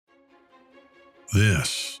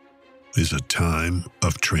This is a time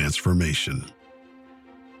of transformation.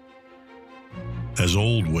 As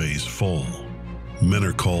old ways fall, men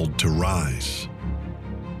are called to rise,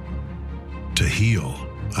 to heal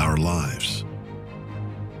our lives,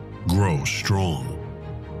 grow strong,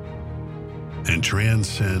 and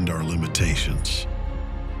transcend our limitations.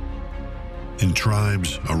 In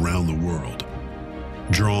tribes around the world,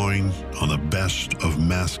 drawing on the best of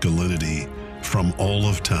masculinity from all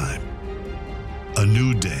of time, a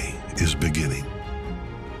new day is beginning.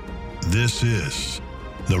 This is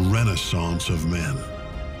the Renaissance of men.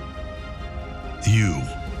 You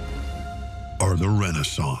are the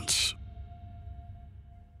Renaissance.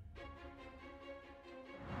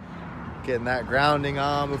 Getting that grounding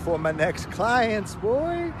on before my next clients,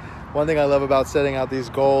 boy. One thing I love about setting out these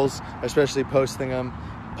goals, especially posting them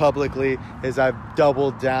publicly, is I've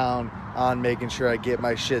doubled down on making sure I get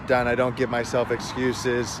my shit done. I don't give myself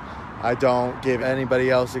excuses. I don't give anybody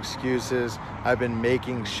else excuses. I've been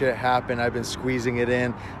making shit happen. I've been squeezing it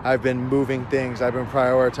in. I've been moving things. I've been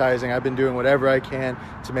prioritizing. I've been doing whatever I can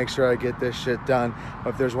to make sure I get this shit done.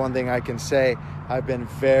 But if there's one thing I can say, I've been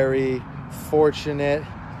very fortunate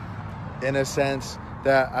in a sense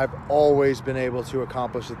that I've always been able to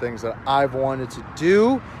accomplish the things that I've wanted to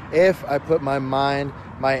do if I put my mind,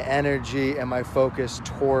 my energy, and my focus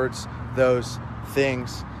towards those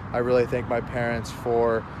things. I really thank my parents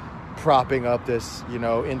for propping up this,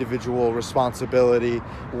 individual responsibility,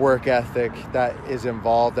 work ethic that is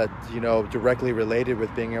involved, that, directly related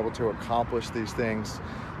with being able to accomplish these things.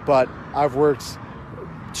 But I've worked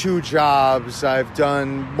 2 jobs, I've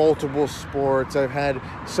done multiple sports, I've had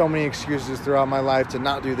so many excuses throughout my life to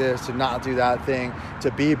not do this, to not do that thing, to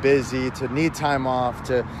be busy, to need time off,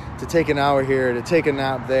 to take an hour here, to take a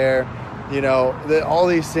nap there. All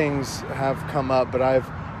these things have come up, but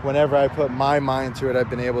whenever I put my mind to it, I've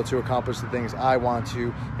been able to accomplish the things I want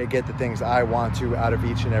to and get the things I want to out of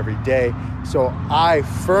each and every day. So I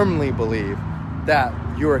firmly believe that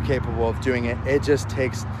you are capable of doing it. It just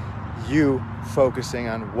takes you focusing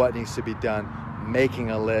on what needs to be done, making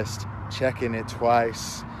a list, checking it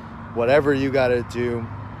twice, whatever you got to do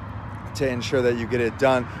to ensure that you get it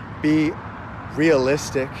done. Be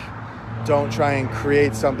realistic. Don't try and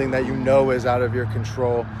create something that is out of your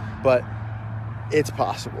control, but it's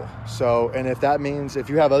possible. So, and if that means, if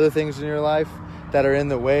you have other things in your life that are in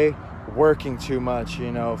the way, working too much,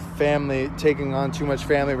 family, taking on too much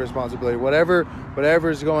family responsibility, whatever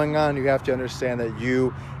is going on, you have to understand that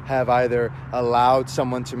you have either allowed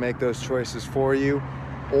someone to make those choices for you,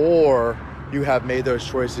 or you have made those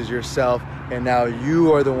choices yourself, and now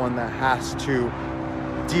you are the one that has to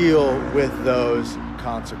deal with those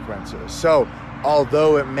consequences. So,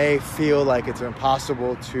 although it may feel like it's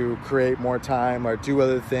impossible to create more time or do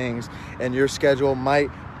other things, and your schedule might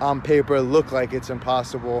on paper look like it's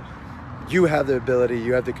impossible, you have the ability,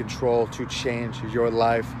 you have the control to change your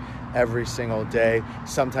life every single day.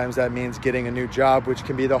 Sometimes that means getting a new job, which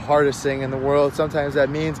can be the hardest thing in the world. Sometimes that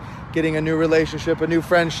means getting a new relationship, a new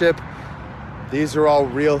friendship. These are all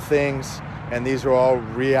real things, and these are all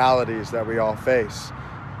realities that we all face.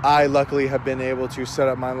 I luckily have been able to set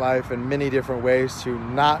up my life in many different ways to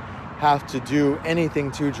not have to do anything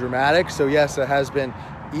too dramatic. So yes, it has been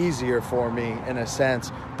easier for me in a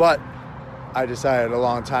sense, but I decided a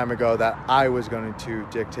long time ago that I was going to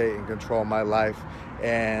dictate and control my life,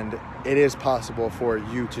 and it is possible for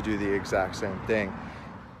you to do the exact same thing.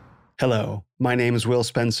 Hello, my name is Will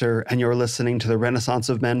Spencer, and you're listening to the Renaissance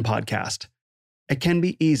of Men podcast. It can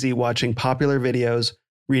be easy watching popular videos,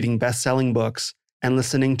 reading best-selling books, and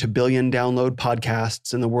listening to billion-download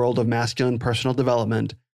podcasts in the world of masculine personal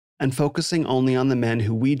development, and focusing only on the men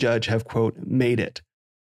who we judge have, quote, made it.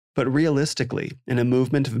 But realistically, in a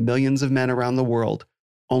movement of millions of men around the world,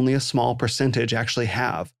 only a small percentage actually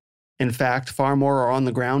have. In fact, far more are on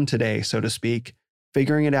the ground today, so to speak,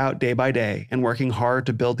 figuring it out day by day and working hard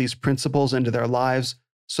to build these principles into their lives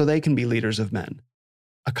so they can be leaders of men.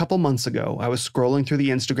 A couple months ago, I was scrolling through the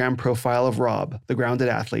Instagram profile of Rob, the grounded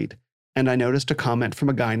athlete, and I noticed a comment from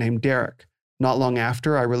a guy named Derek. Not long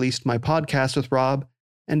after, I released my podcast with Rob,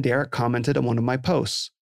 and Derek commented on one of my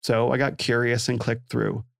posts. So I got curious and clicked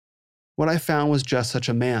through. What I found was just such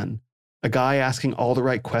a man, a guy asking all the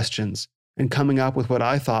right questions and coming up with what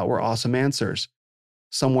I thought were awesome answers.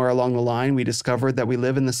 Somewhere along the line, we discovered that we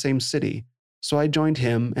live in the same city, so I joined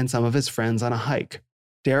him and some of his friends on a hike.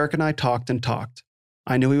 Derek and I talked and talked.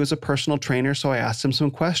 I knew he was a personal trainer, so I asked him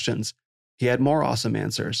some questions. He had more awesome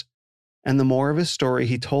answers. And the more of his story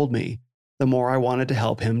he told me, the more I wanted to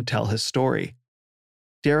help him tell his story.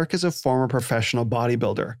 Derek is a former professional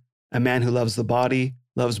bodybuilder, a man who loves the body,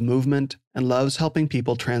 loves movement, and loves helping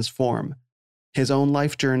people transform. His own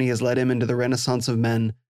life journey has led him into the Renaissance of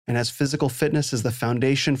men, and as physical fitness is the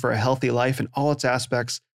foundation for a healthy life in all its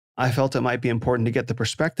aspects, I felt it might be important to get the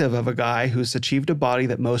perspective of a guy who's achieved a body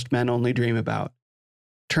that most men only dream about.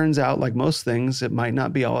 Turns out, like most things, it might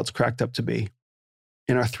not be all it's cracked up to be.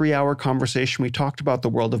 In our 3-hour conversation, we talked about the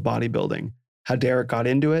world of bodybuilding, how Derek got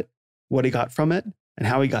into it, what he got from it, and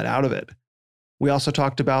how he got out of it. We also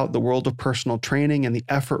talked about the world of personal training and the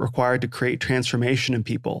effort required to create transformation in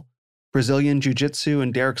people, Brazilian Jiu-Jitsu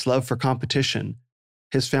and Derek's love for competition,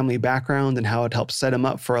 his family background and how it helps set him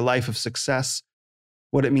up for a life of success,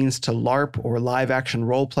 what it means to LARP or live-action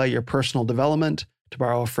role-play your personal development, to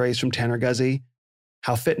borrow a phrase from Tanner Guzzi,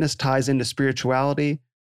 how fitness ties into spirituality,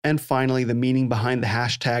 and finally, the meaning behind the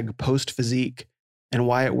hashtag post-physique and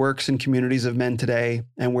why it works in communities of men today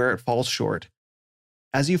and where it falls short.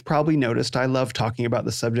 As you've probably noticed, I love talking about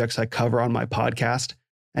the subjects I cover on my podcast,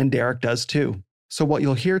 and Derek does too. So what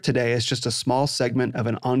you'll hear today is just a small segment of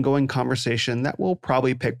an ongoing conversation that we'll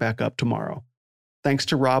probably pick back up tomorrow. Thanks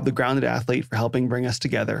to Rob, the grounded athlete, for helping bring us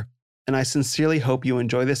together. And I sincerely hope you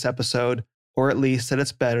enjoy this episode, or at least that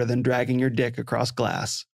it's better than dragging your dick across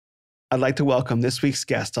glass. I'd like to welcome this week's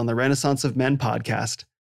guest on the Renaissance of Men podcast,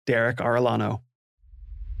 Derek ARELLANO.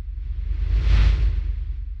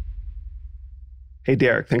 Hey,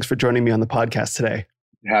 Derek, thanks for joining me on the podcast today.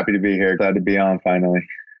 Happy to be here. Glad to be on finally.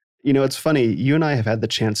 You know, it's funny. You and I have had the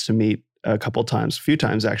chance to meet a few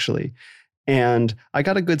times actually. And I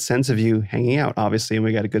got a good sense of you hanging out, obviously, and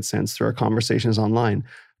we got a good sense through our conversations online.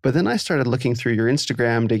 But then I started looking through your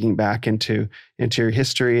Instagram, digging back into your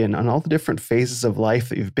history and on all the different phases of life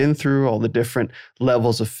that you've been through, all the different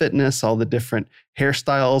levels of fitness, all the different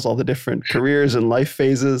hairstyles, all the different careers and life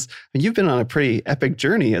phases. And you've been on a pretty epic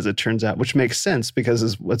journey, as it turns out, which makes sense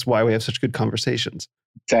because that's why we have such good conversations.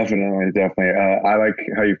 Definitely. I like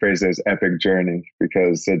how you phrase it as epic journey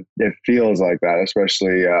because it feels like that,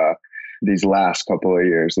 especially these last couple of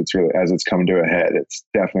years. It's really, as it's come to a head, it's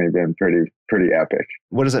definitely been pretty epic.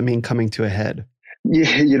 What does that mean, coming to a head?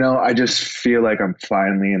 Yeah, I just feel like I'm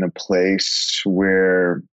finally in a place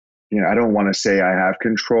where, I don't want to say I have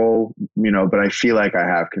control, but I feel like I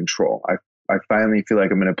have control. I finally feel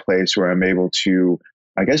like I'm in a place where I'm able to,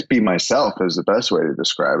 I guess, be myself is the best way to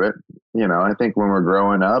describe it. I think when we're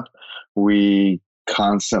growing up, we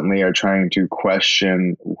constantly are trying to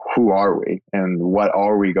question who are we and what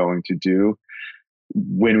are we going to do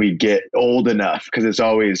when we get old enough, because it's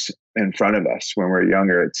always in front of us when we're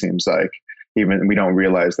younger. It seems like even we don't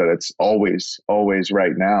realize that it's always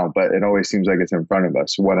right now, but it always seems like it's in front of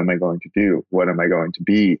us. What am I going to do? What am I going to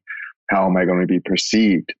be? How am I going to be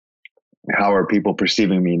perceived? How are people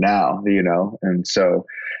perceiving me now? And so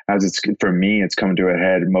for me, it's come to a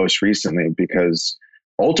head most recently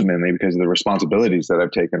ultimately because of the responsibilities that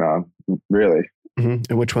I've taken on, really. Mm-hmm.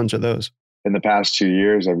 And which ones are those? In the past 2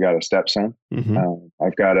 years, I've got a stepson. Mm-hmm.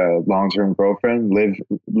 I've got a long-term girlfriend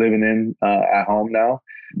living at home now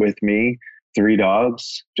with me, 3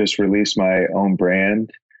 dogs, just released my own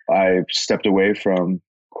brand. I've stepped away from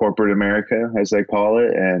corporate America, as they call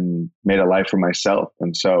it, and made a life for myself.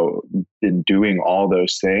 And so in doing all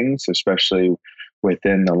those things, especially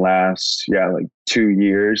within the last, 2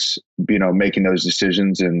 years, making those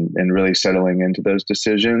decisions and really settling into those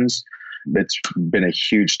decisions, it's been a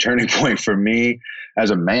huge turning point for me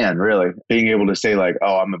as a man, really being able to say like,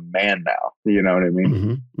 oh, I'm a man now. You know what I mean?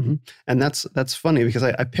 Mm-hmm, mm-hmm. And that's funny because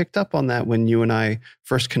I picked up on that when you and I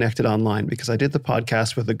first connected online, because I did the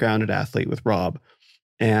podcast with the grounded athlete with Rob.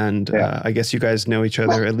 And I guess you guys know each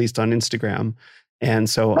other, at least on Instagram. And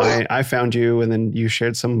so I found you, and then you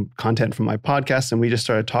shared some content from my podcast, and we just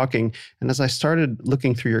started talking. And as I started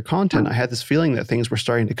looking through your content, I had this feeling that things were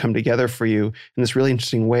starting to come together for you in this really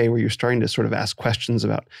interesting way, where you're starting to sort of ask questions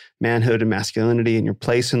about manhood and masculinity and your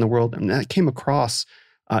place in the world. And that came across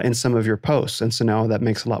in some of your posts. And so now that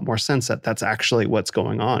makes a lot more sense that that's actually what's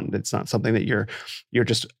going on. It's not something that you're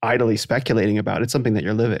just idly speculating about. It's something that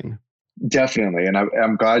you're living. Definitely. And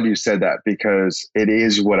I'm glad you said that, because it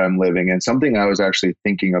is what I'm living, and something I was actually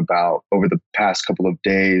thinking about over the past couple of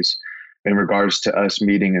days in regards to us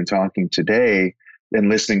meeting and talking today and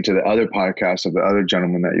listening to the other podcasts of the other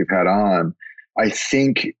gentlemen that you've had on. I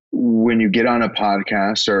think when you get on a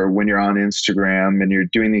podcast or when you're on Instagram and you're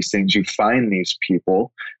doing these things, you find these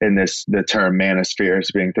people in the term manosphere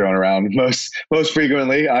is being thrown around most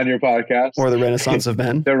frequently on your podcast. Or the Renaissance of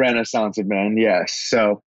Men. The Renaissance of Men. Yes.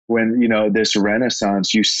 So when, this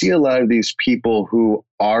Renaissance, you see a lot of these people who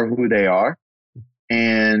are who they are,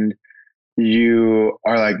 and you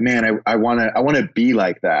are like, man, I want to be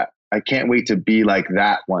like that. I can't wait to be like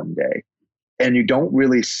that one day. And you don't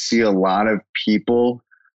really see a lot of people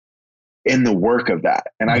in the work of that.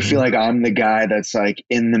 And I feel like I'm the guy that's like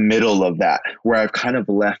in the middle of that, where I've kind of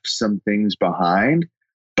left some things behind,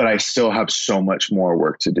 but I still have so much more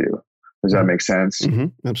work to do. Does that make sense?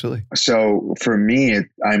 Absolutely. So for me,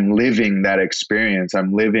 I'm living that experience.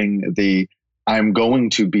 I'm going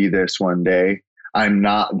to be this one day. I'm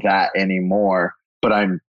not that anymore, but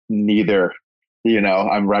I'm neither.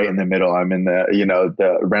 I'm right in the middle. I'm in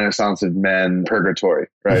the Renaissance of men purgatory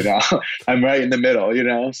right now. I'm right in the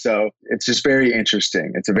middle, so it's just very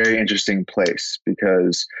interesting. It's a very interesting place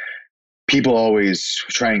because people always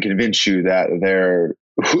try and convince you that they're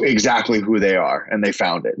exactly who they are and they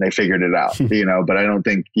found it and they figured it out, but I don't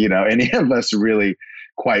think, any of us really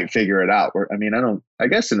quite figure it out. I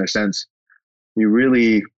guess in a sense, you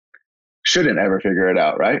really shouldn't ever figure it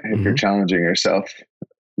out, right? If you're challenging yourself,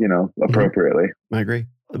 appropriately. I agree.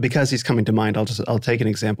 Because he's coming to mind, I'll take an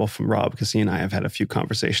example from Rob, because he and I have had a few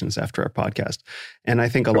conversations after our podcast. And I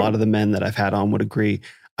think a lot of the men that I've had on would agree.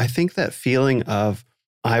 I think that feeling of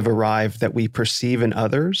I've arrived that we perceive in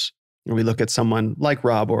others, or we look at someone like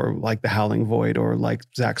Rob or like the Howling Void or like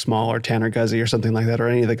Zach Small or Tanner Guzzi or something like that, or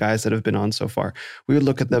any of the guys that have been on so far, we would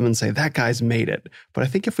look at them and say, that guy's made it. But I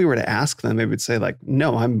think if we were to ask them, they would say like,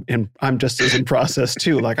 no, I'm just as in process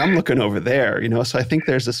too. Like I'm looking over there, So I think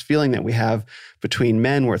there's this feeling that we have between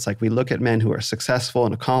men where it's like we look at men who are successful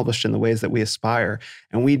and accomplished in the ways that we aspire,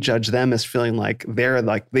 and we judge them as feeling like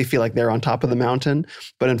they feel like they're on top of the mountain,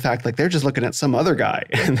 but in fact, like they're just looking at some other guy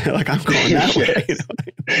and they're like, I'm going that way.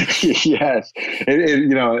 Yes.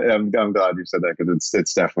 I'm glad you said that, because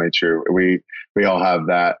it's definitely true. We all have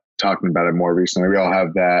that, talking about it more recently. We all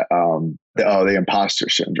have that, the imposter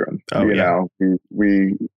syndrome.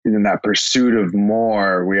 We in that pursuit of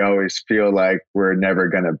more, we always feel like we're never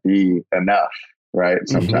going to be enough, right?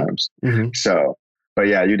 Sometimes. So, but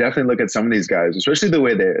yeah, you definitely look at some of these guys, especially the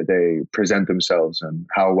way they present themselves and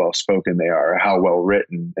how well spoken they are, how well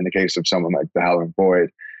written. In the case of someone like the Howling Void,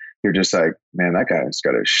 you're just like, man, that guy's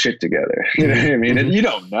got his shit together. You know what I mean? And you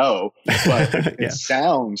don't know, but it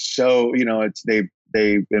sounds so,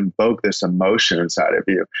 they invoke this emotion inside of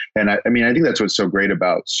you. And I think that's what's so great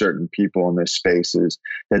about certain people in this space is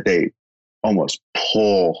that they almost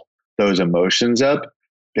pull those emotions up.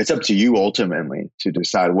 It's up to you ultimately to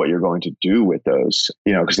decide what you're going to do with those,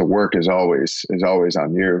 because the work is always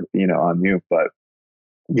on you, but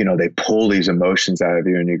they pull these emotions out of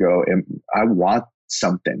you and you go, I want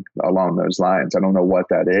something along those lines. I don't know what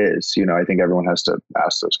that is. I think everyone has to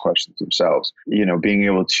ask those questions themselves. Being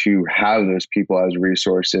able to have those people as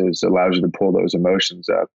resources allows you to pull those emotions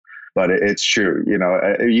up. But it's true.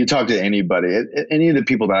 You talk to anybody, any of the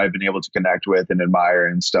people that I've been able to connect with and admire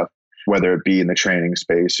and stuff, whether it be in the training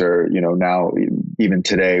space or, now even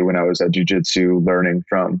today when I was at jiu-jitsu learning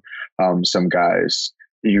from some guys,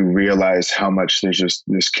 you realize how much there's just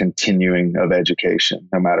this continuing of education,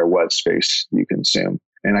 no matter what space you consume.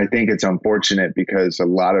 And I think it's unfortunate because a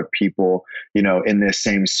lot of people, in this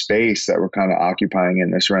same space that we're kind of occupying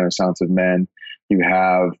in this Renaissance of men, you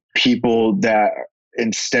have people that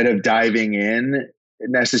instead of diving in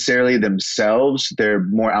necessarily themselves, they're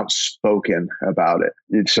more outspoken about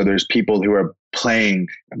it. So there's people who are playing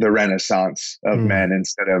the Renaissance of men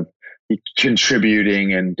instead of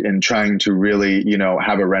contributing and trying to really,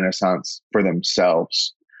 have a renaissance for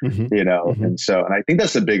themselves, and so, and I think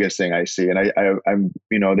that's the biggest thing I see. And I'm,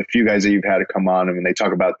 the few guys that you've had to come on, they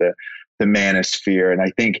talk about the manosphere. And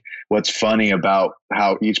I think what's funny about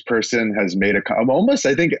how each person has made almost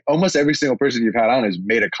every single person you've had on has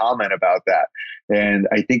made a comment about that. And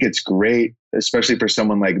I think it's great, especially for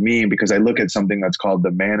someone like me, because I look at something that's called the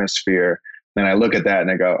manosphere. And I look at that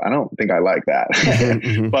and I go, I don't think I like that.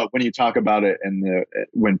 But when you talk about it and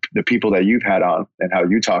when the people that you've had on and how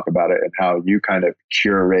you talk about it and how you kind of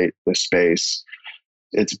curate the space,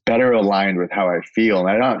 it's better aligned with how I feel. And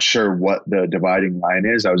I'm not sure what the dividing line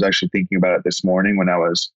is. I was actually thinking about it this morning when I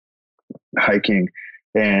was hiking.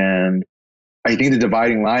 And I think the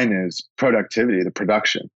dividing line is productivity, the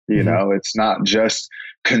production. It's not just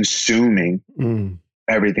consuming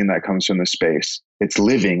everything that comes from the space. It's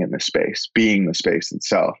living in the space, being the space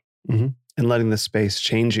itself. And letting the space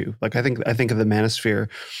change you. Like I think of the manosphere.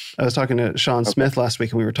 I was talking to Sean Smith last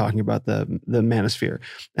week and we were talking about the manosphere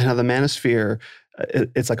and how the manosphere,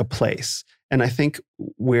 it's like a place. And I think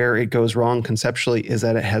where it goes wrong conceptually is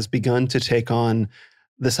that it has begun to take on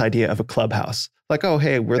this idea of a clubhouse. Like, oh,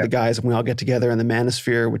 hey, we're the guys and we all get together in the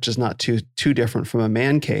manosphere, which is not too different from a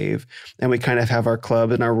man cave. And we kind of have our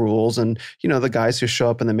club and our rules. And, the guys who show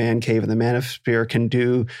up in the man cave and the manosphere can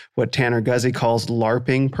do what Tanner Guzzi calls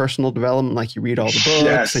LARPing personal development. Like you read all the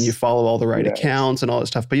books and you follow all the right accounts and all that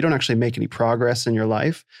stuff, but you don't actually make any progress in your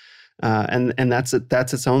life. And that's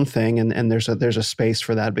its own thing. And there's a space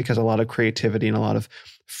for that because a lot of creativity and a lot of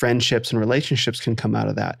friendships and relationships can come out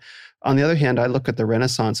of that. On the other hand, I look at the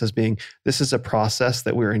Renaissance as being, this is a process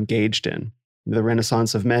that we're engaged in. The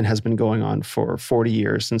Renaissance of men has been going on for 40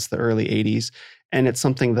 years, since the early 80s. And it's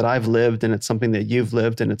something that I've lived, and it's something that you've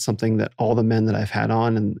lived, and it's something that all the men that I've had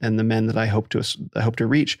on and the men that I hope to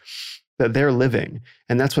reach, that they're living.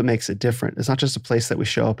 And that's what makes it different. It's not just a place that we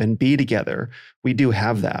show up and be together. We do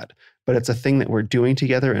have that, but it's a thing that we're doing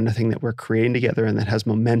together and a thing that we're creating together, and that has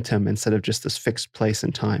momentum instead of just this fixed place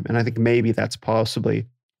and time. And I think maybe that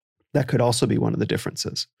could also be one of the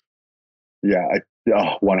differences. Yeah,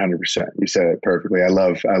 100%. You said it perfectly. I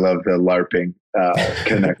love the LARPing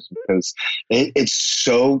connection, because it's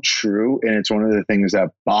so true, and it's one of the things that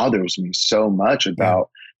bothers me so much about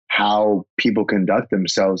how people conduct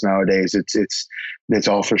themselves nowadays. It's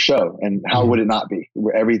all for show, and how would it not be?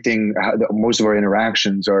 Most of our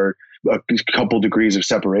interactions are a couple degrees of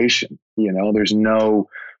separation.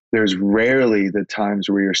 There's rarely the times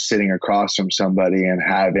where you're sitting across from somebody and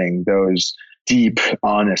having those deep,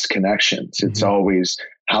 honest connections. It's always,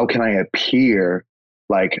 how can I appear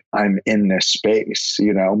like I'm in this space?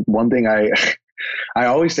 One thing I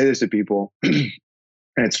always say this to people, and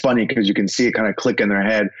it's funny because you can see it kind of click in their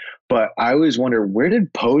head, but I always wonder, where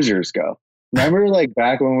did posers go? Remember, like,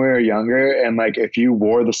 back when we were younger, and like, if you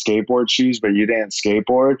wore the skateboard shoes but you didn't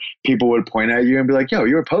skateboard, people would point at you and be like, "Yo,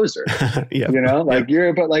 you're a poser." But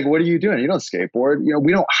like, what are you doing? You don't skateboard.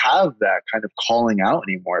 We don't have that kind of calling out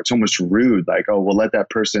anymore. It's almost rude. Like, oh, well, let that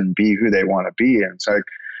person be who they want to be. And it's like,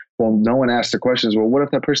 well, no one asked the questions. Well, what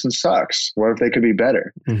if that person sucks? What if they could be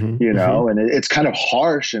better? And it's kind of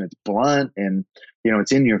harsh, and it's blunt, and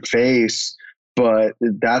it's in your face. But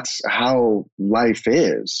that's how life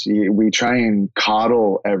is. We try and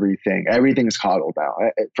coddle everything. Everything's coddled now.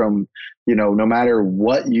 From, no matter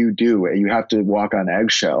what you do, you have to walk on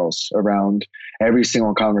eggshells around every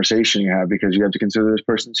single conversation you have, because you have to consider this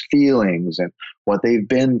person's feelings and what they've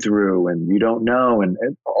been through, and you don't know. And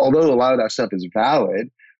although a lot of that stuff is valid,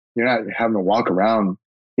 you're not having to walk around,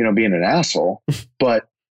 being an asshole. But,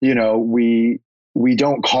 we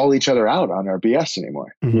don't call each other out on our BS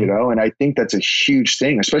anymore, and I think that's a huge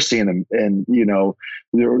thing, especially in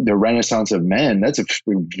the Renaissance of men. That's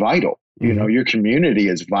vital. Your community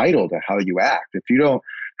is vital to how you act. If you don't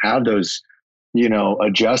have those,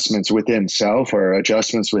 adjustments within self, or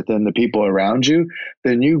adjustments within the people around you,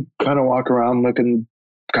 then you kind of walk around looking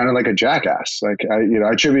kind of like a jackass. Like I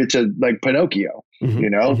attribute it to like Pinocchio.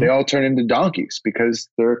 They all turn into donkeys because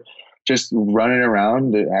they're just running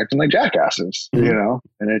around acting like jackasses, and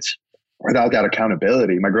it's without that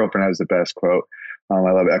accountability. My girlfriend has the best quote. I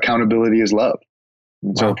love it. Accountability is love.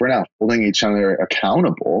 And so if we're not holding each other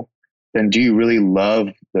accountable, then do you really love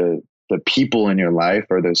the people in your life,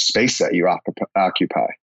 or the space that you occupy?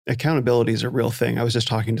 Accountability is a real thing. I was just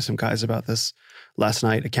talking to some guys about this last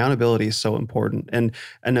night. Accountability is so important. And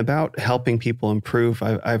about helping people improve,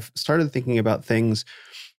 I've started thinking about things.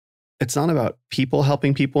 It's not about people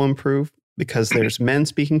helping people improve, because there's men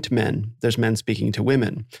speaking to men, there's men speaking to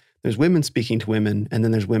women, there's women speaking to women, and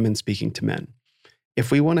then there's women speaking to men. If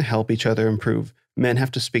we want to help each other improve, men have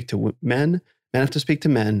to speak to men, men have to speak to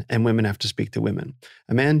men, and women have to speak to women.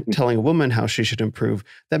 A man telling a woman how she should improve,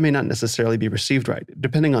 that may not necessarily be received right,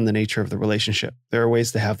 depending on the nature of the relationship. There are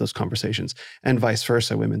ways to have those conversations, and vice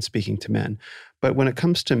versa, women speaking to men. But when it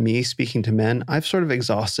comes to me speaking to men, I've sort of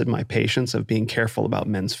exhausted my patience of being careful about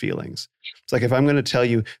men's feelings. It's like, if I'm going to tell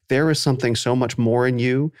you there is something so much more in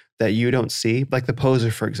you that you don't see, like the poser,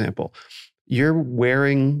 for example, you're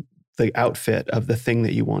wearing the outfit of the thing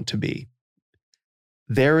that you want to be.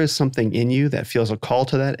 There is something in you that feels a call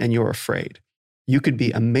to that, and you're afraid. You could be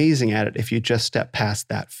amazing at it if you just step past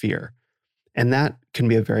that fear. And that can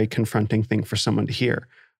be a very confronting thing for someone to hear.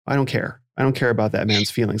 I don't care. I don't care about that man's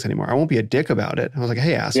feelings anymore. I won't be a dick about it. I was like,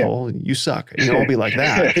 hey, asshole, you suck. I'll be like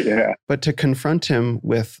that. But to confront him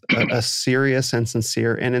with a serious and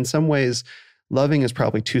sincere, and in some ways, loving is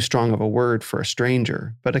probably too strong of a word for a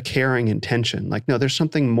stranger, but a caring intention. Like, no, there's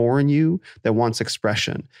something more in you that wants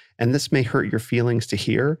expression. And this may hurt your feelings to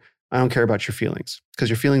hear. I don't care about your feelings, because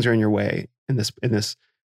your feelings are in your way in this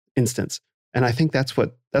instance. And I think that's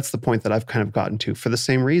the point that I've kind of gotten to for the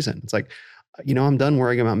same reason. It's like, I'm done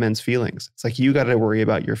worrying about men's feelings. It's like, you got to worry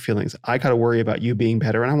about your feelings. I got to worry about you being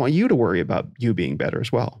better. And I want you to worry about you being better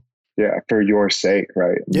as well. Yeah. For your sake.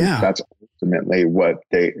 Right. Yeah. That's ultimately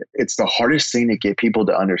it's the hardest thing to get people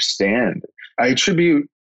to understand. I attribute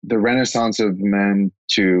the Renaissance of men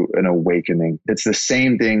to an awakening. It's the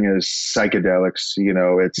same thing as psychedelics.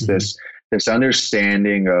 It's this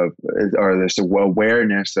understanding of, or this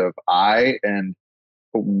awareness of I and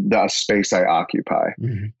the space I occupy.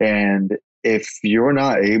 Mm-hmm. And if you're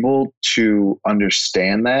not able to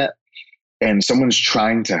understand that, and someone's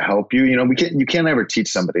trying to help you, you can't ever teach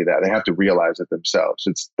somebody that. They have to realize it themselves.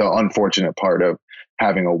 It's the unfortunate part of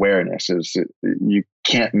having awareness is you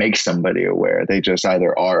can't make somebody aware. They just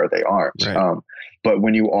either are or they aren't. Right. But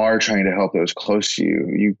when you are trying to help those close to you,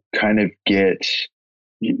 you kind of get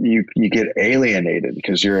you get alienated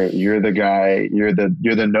because you're the guy, you're the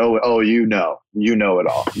you know it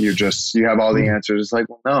all. You have all the answers. It's like,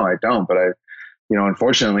 well, no, I don't. But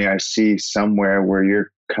unfortunately, I see somewhere where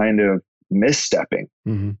you're kind of misstepping,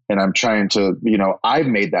 and I'm trying to, I've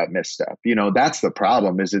made that misstep. That's the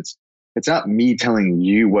problem. Is it's not me telling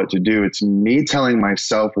you what to do. It's me telling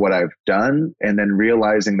myself what I've done and then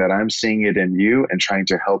realizing that I'm seeing it in you and trying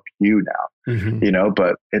to help you now,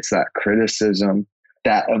 but it's that criticism,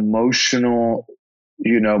 that emotional,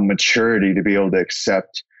 maturity to be able to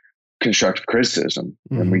accept constructive criticism.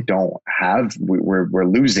 And we don't have, we're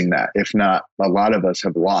losing that. If not, a lot of us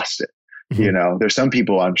have lost it. There's some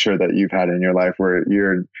people I'm sure that you've had in your life where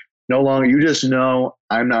you're no longer, you just know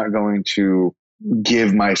I'm not going to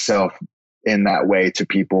give myself in that way to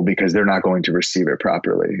people because they're not going to receive it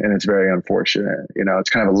properly. And it's very unfortunate. It's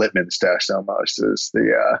kind of a litmus test almost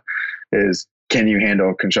is can you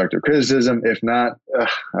handle constructive criticism? If not,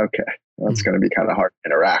 okay, that's going to be kind of hard to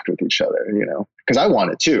interact with each other, because I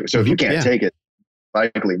want it too. So if you can't take it,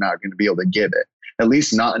 likely not going to be able to give it, at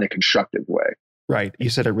least not in a constructive way. Right. You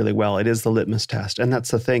said it really well. It is the litmus test. And that's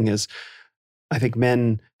the thing is, I think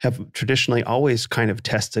men have traditionally always kind of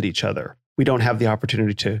tested each other. We don't have the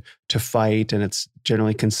opportunity to fight, and it's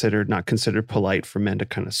generally not considered polite for men to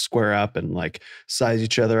kind of square up and like size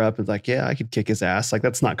each other up and like, yeah, I could kick his ass. Like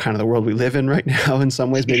that's not kind of the world we live in right now. In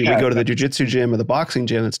some ways, maybe we go to the jiu-jitsu gym or the boxing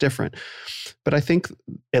gym. It's different. But I think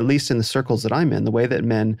at least in the circles that I'm in, the way that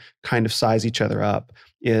men kind of size each other up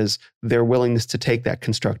is their willingness to take that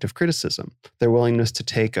constructive criticism, their willingness to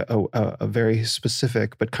take a very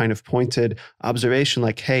specific but kind of pointed observation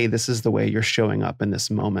like, hey, this is the way you're showing up in this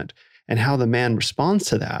moment. And how the man responds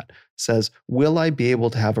to that says, will I be able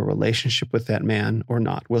to have a relationship with that man or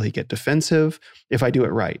not? Will he get defensive if I do it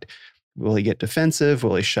right? Will he get defensive?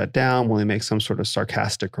 Will he shut down? Will he make some sort of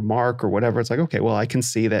sarcastic remark or whatever? It's like, okay, well, I can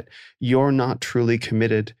see that you're not truly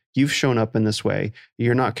committed. You've shown up in this way.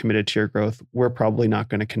 You're not committed to your growth. We're probably not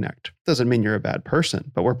going to connect. Doesn't mean you're a bad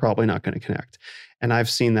person, but we're probably not going to connect. And I've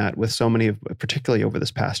seen that with so many, particularly over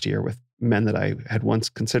this past year, with men that I had once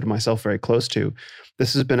considered myself very close to.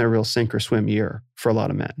 This has been a real sink or swim year for a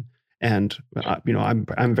lot of men. And,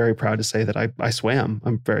 I'm very proud to say that I swam.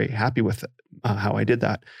 I'm very happy with how I did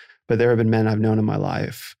that. But there have been men I've known in my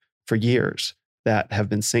life for years that have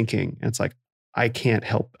been sinking. And it's like, I can't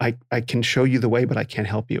help. I can show you the way, but I can't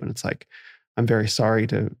help you. And it's like, I'm very sorry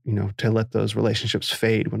to let those relationships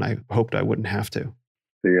fade when I hoped I wouldn't have to.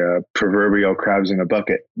 The proverbial crabs in a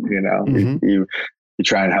bucket, you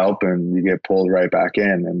try and help and you get pulled right back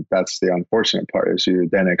in. And that's the unfortunate part is you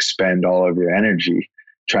then expend all of your energy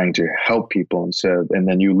trying to help people and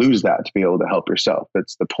then you lose that to be able to help yourself.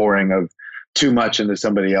 It's the pouring of too much into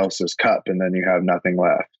somebody else's cup and then you have nothing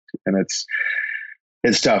left. And it's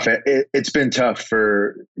tough. It's been tough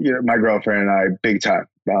for my girlfriend and I big time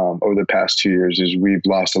over the past 2 years is we've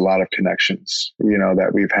lost a lot of connections,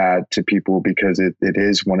 that we've had to people because it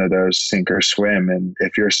is one of those sink or swim. And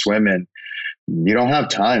if you're swimming, you don't have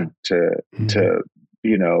time to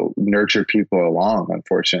nurture people along.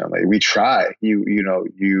 Unfortunately, we try. You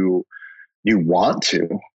want to.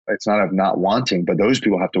 It's not of not wanting, but those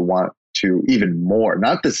people have to want to even more,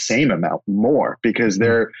 not the same amount, more because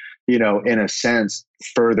they're in a sense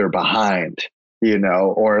further behind,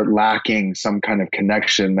 or lacking some kind of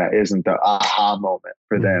connection that isn't the aha moment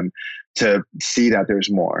for them to see that there's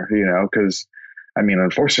more, because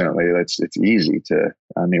unfortunately it's easy to,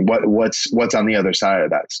 what's on the other side of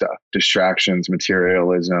that stuff? Distractions,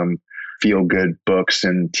 materialism, feel good books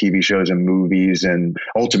and TV shows and movies, and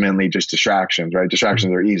ultimately just distractions, right?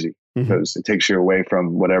 Distractions are easy because it takes you away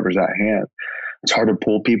from whatever's at hand. It's hard to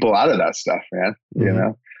pull people out of that stuff,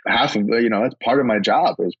 man. Half of that's part of my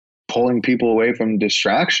job is pulling people away from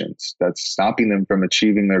distractions that's stopping them from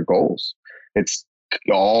achieving their goals. It's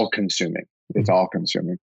all consuming. It's all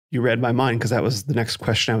consuming. You read my mind because that was the next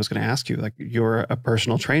question I was going to ask you. Like, you're a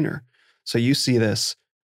personal trainer, so you see this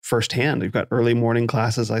firsthand. You've got early morning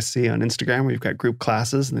classes I see on Instagram where you've got group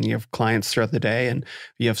classes, and then you have clients throughout the day, and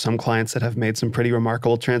you have some clients that have made some pretty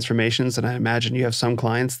remarkable transformations, and I imagine you have some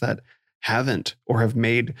clients that haven't, or have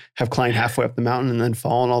climbed halfway up the mountain and then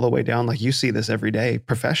fallen all the way down. Like, you see this every day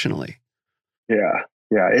professionally. Yeah.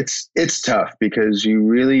 It's tough because you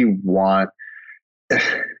really want,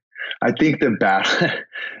 I think the battle,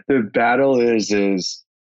 the battle is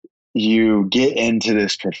you get into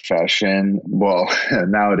this profession. Well,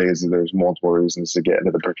 nowadays there's multiple reasons to get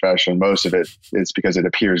into the profession. Most of it is because it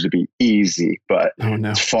appears to be easy, but Oh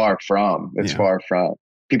no. it's far from. It's Yeah. far from.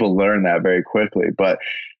 People learn that very quickly, but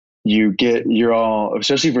you're all,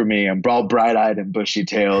 especially for me, I'm all bright-eyed and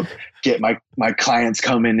bushy-tailed, get my clients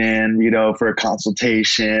coming in, for a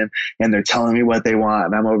consultation, and they're telling me what they want,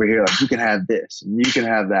 and I'm over here like, you can have this and you can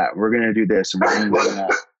have that, we're going to do this and we're going to do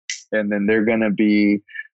that. And then they're going to be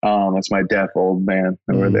that's my deaf old man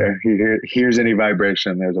over there. He hears any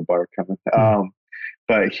vibration, there's a bark coming.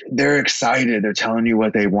 But they're excited, they're telling you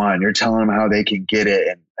what they want, you're telling them how they can get it,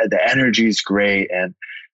 and the energy's great. And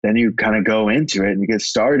then you kind of go into it and you get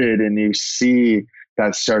started, and you see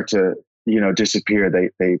that start to, disappear.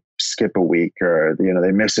 They skip a week, or,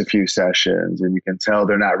 they miss a few sessions, and you can tell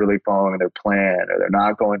they're not really following their plan, or they're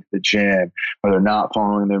not going to the gym, or they're not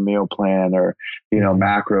following their meal plan, or,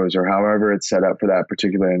 macros, or however it's set up for that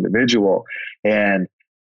particular individual. And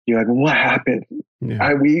you're like, what happened?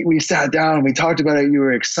 Yeah. We sat down and we talked about it. You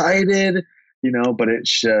were excited, but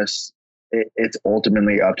it's just, it's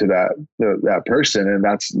ultimately up to that person. And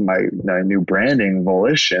that's my new branding,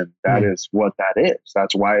 Volition. That is what that is.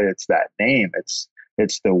 That's why it's that name. It's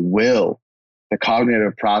the will, the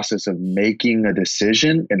cognitive process of making a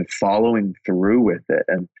decision and following through with it.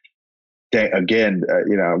 And again,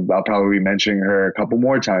 I'll probably be mentioning her a couple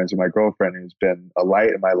more times. My girlfriend, who's been a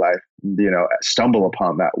light in my life, stumble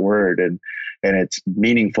upon that word, and it's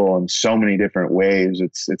meaningful in so many different ways.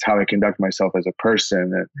 It's how I conduct myself as a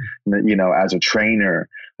person, and as a trainer,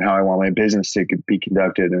 and how I want my business to be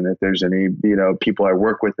conducted. And if there's any, people I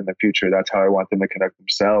work with in the future, that's how I want them to conduct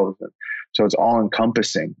themselves. And so it's all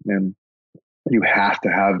encompassing, and you have to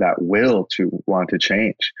have that will to want to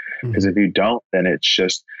change. Because if you don't, then it's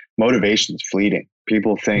just, motivation's fleeting.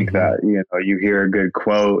 People think that, you hear a good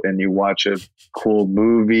quote and you watch a cool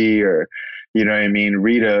movie, or, read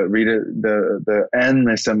the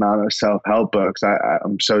endless amount of self-help books.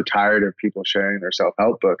 I'm so tired of people sharing their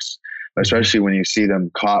self-help books, especially when you see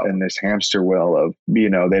them caught in this hamster wheel of, they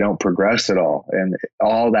don't progress at all. And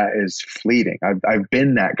all that is fleeting. I've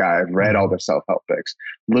been that guy. I've read all the self-help books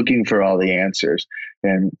looking for all the answers,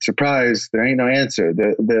 and surprise, there ain't no answer.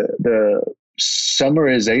 The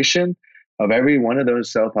summarization of every one of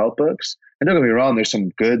those self-help books, and don't get me wrong, there's some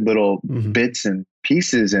good little bits and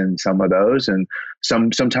pieces in some of those, and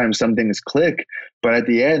sometimes some things click, but at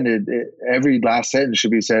the end, every last sentence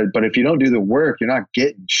should be said, but if you don't do the work, you're not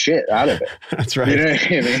getting shit out of it. That's right. You know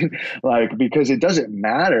what I mean? Like, because it doesn't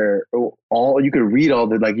matter. You can read all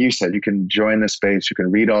the, like you said, you can join the space, you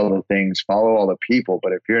can read all the things, follow all the people,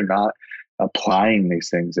 but if you're not applying these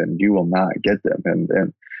things, then you will not get them.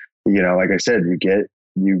 And like I said, you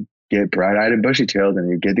get bright-eyed and bushy-tailed, and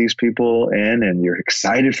you get these people in, and you're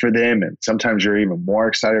excited for them, and sometimes you're even more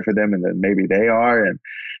excited for them, and then maybe they are,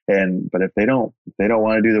 but if they don't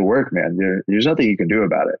want to do the work, man, there's nothing you can do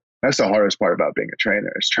about it. That's the hardest part about being a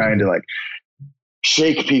trainer, is trying to like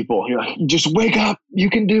shake people. You're like, just wake up, you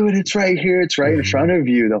can do it. It's right here. It's right in front of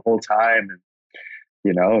you the whole time. And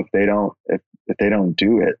if they don't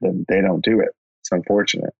do it, then they don't do it. It's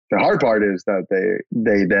unfortunate. The hard part is that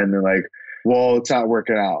they then are like, well, it's not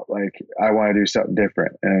working out. Like, I want to do something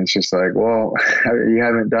different. And it's just like, well, you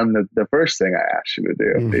haven't done the first thing I asked you to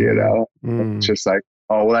do, It's just like,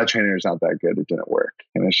 oh, well, that trainer is not that good. It didn't work.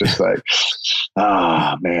 And it's just like,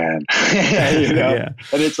 man, Yeah.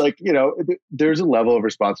 And it's like, there's a level of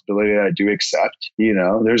responsibility that I do accept.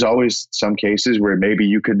 There's always some cases where maybe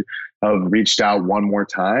you could have reached out one more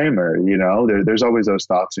time, or, there's always those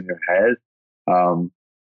thoughts in your head.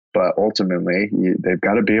 But ultimately, they've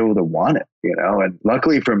got to be able to want it, and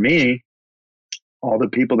luckily for me, all the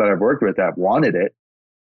people that I've worked with that wanted it,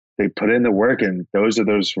 they put in the work, and those are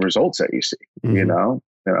those results that you see,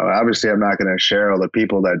 obviously I'm not going to share all the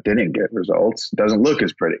people that didn't get results. It doesn't look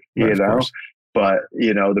as pretty, but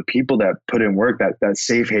the people that put in work, that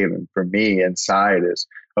safe haven for me inside is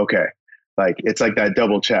okay. Like, it's like that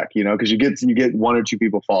double check, because you get one or two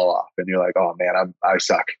people fall off, and you're like, oh man, I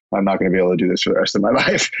suck. I'm not going to be able to do this for the rest of my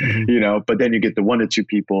life, but then you get the 1 or 2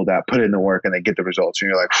 people that put in the work and they get the results, and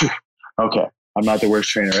you're like, okay, I'm not the worst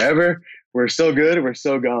trainer ever. We're still good. We're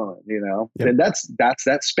still going, Yep. And that's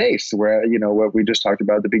that space where, what we just talked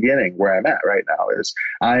about at the beginning, where I'm at right now is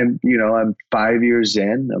I'm 5 years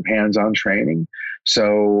in of hands-on training.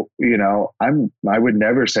 So, I would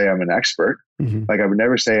never say I'm an expert. Like, I would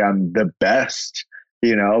never say I'm the best,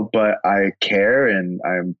 but I care, and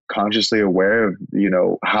I'm consciously aware of,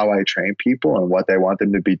 how I train people and what they want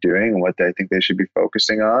them to be doing and what they think they should be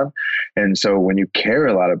focusing on. And so when you care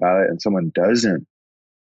a lot about it and someone doesn't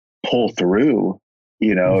pull through,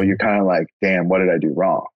 you're kind of like, damn, what did I do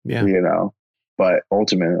wrong? Yeah. But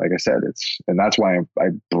ultimately, like I said, and that's why I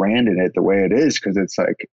branded it the way it is. Cause it's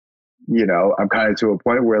like, I'm kind of to a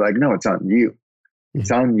point where like, no, it's on you. It's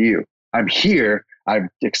on you. I'm here. I'm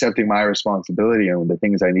accepting my responsibility and the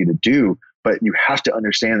things I need to do, but you have to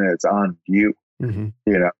understand that it's on you.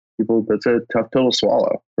 People, that's a tough pill to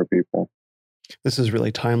swallow for people. This is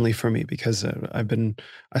really timely for me because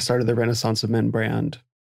I started the Renaissance of Men brand.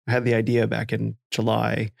 I had the idea back in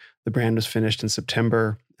July. The brand was finished in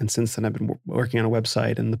September. And since then, I've been working on a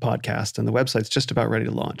website and the podcast, and the website's just about ready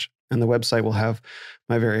to launch. And the website will have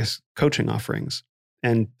my various coaching offerings.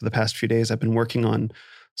 And for the past few days, I've been working on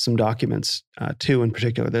some documents, two in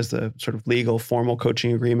particular. There's the sort of legal formal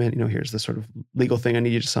coaching agreement. Here's the sort of legal thing I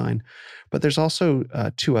need you to sign. But there's also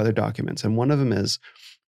two other documents. And one of them is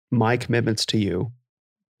my commitments to you,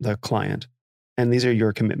 the client. And these are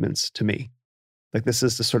your commitments to me. Like, this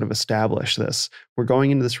is to sort of establish this. We're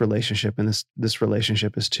going into this relationship, and this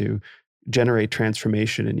relationship is to generate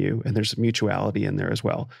transformation in you. And there's mutuality in there as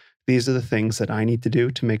well. These are the things that I need to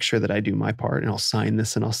do to make sure that I do my part, and I'll sign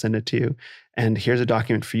this and I'll send it to you. And here's a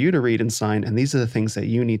document for you to read and sign. And these are the things that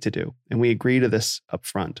you need to do. And we agree to this up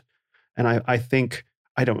front. And I think,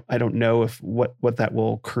 I don't know if what that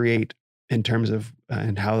will create in terms of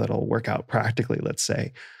and how that'll work out practically, let's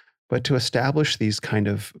say. But to establish these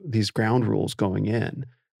ground rules going in,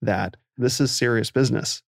 that this is serious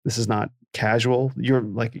business. This is not casual. Your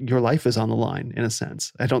life is on the line in a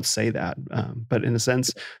sense. I don't say that, but in a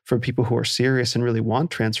sense, for people who are serious and really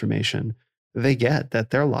want transformation, they get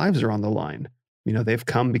that their lives are on the line. They've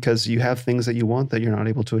come because you have things that you want that you're not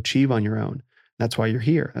able to achieve on your own. That's why you're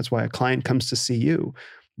here. That's why a client comes to see you,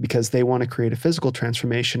 because they want to create a physical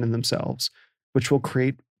transformation in themselves, which will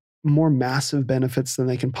create more massive benefits than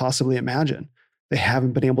they can possibly imagine. They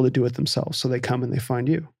haven't been able to do it themselves, so they come and they find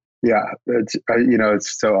you. Yeah,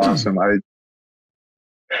 it's so awesome. Over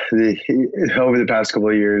the past couple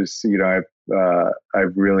of years, I'm going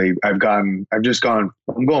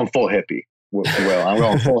full hippie. Well, I'm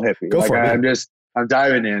going full hippie. Go for it. I'm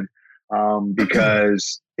diving in,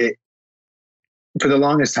 because for the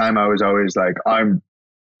longest time I was always like, I'm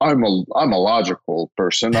a logical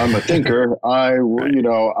person. I'm a thinker.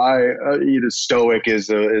 Stoic is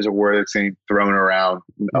a word that's being thrown around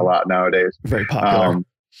a lot nowadays. Very popular.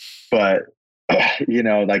 But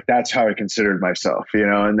like, that's how I considered myself,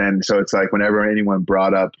 and then, so it's like, whenever anyone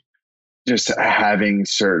brought up just having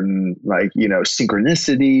certain, like,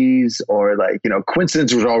 synchronicities, or like,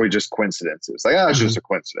 coincidence was always just coincidences. Like, it's just a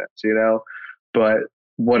coincidence, but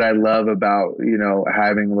what I love about,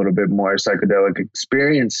 having a little bit more psychedelic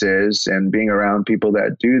experiences and being around people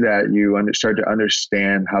that do that, you start to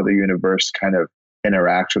understand how the universe kind of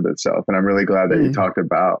interacts with itself. And I'm really glad that you talked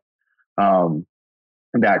about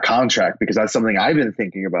that contract, because that's something I've been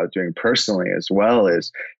thinking about doing personally as well,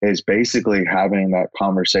 is basically having that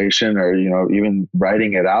conversation, or, even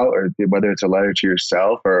writing it out, or whether it's a letter to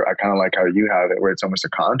yourself, or I kind of like how you have it, where it's almost a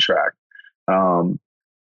contract,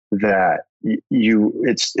 that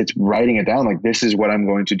it's writing it down, like, this is what I'm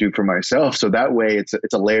going to do for myself. So that way it's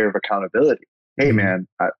a layer of accountability. Hey man,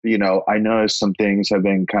 I noticed some things have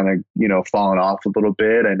been kind of, falling off a little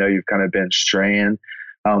bit. I know you've kind of been straying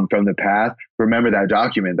from the path. Remember that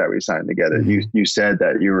document that we signed together. You said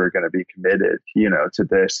that you were going to be committed, to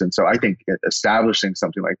this. And so I think establishing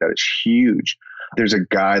something like that is huge. There's a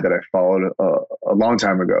guy that I followed a long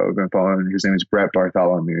time ago. I've been following. His name is Brett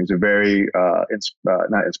Bartholomew. He's a very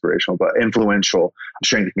not inspirational, but influential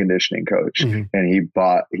strength and conditioning coach. And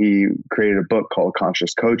he created a book called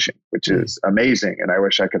Conscious Coaching, which is amazing. And I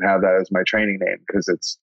wish I could have that as my training name, because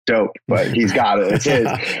it's dope. But he's got it. It's his.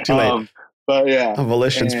 Too late. But yeah,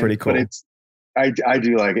 volition's pretty cool. But I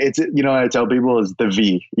do like it. It's, I tell people, is the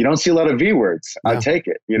V. You don't see a lot of V words. No. I take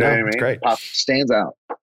it. You know what I mean? It's great. Pop stands out.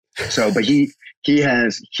 So, but he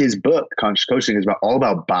has his book, Conscious Coaching, is all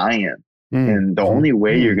about buy-in. And the only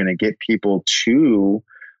way you're going to get people to,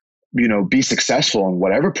 be successful in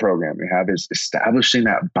whatever program you have is establishing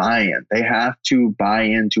that buy-in. They have to buy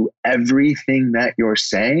into everything that you're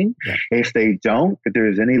saying. Yeah. If they don't, if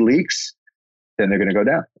there's any leaks, then they're going to go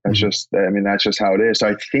down. That's just how it is. So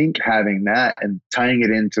I think having that and tying it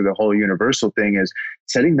into the whole universal thing is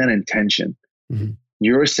setting that intention.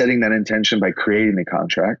 You're setting that intention by creating the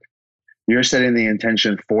contract. You're setting the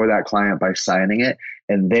intention for that client by signing it,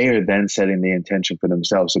 and they are then setting the intention for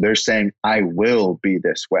themselves. So they're saying, I will be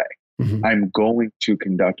this way. I'm going to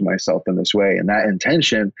conduct myself in this way. And that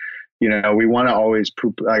intention, we want to always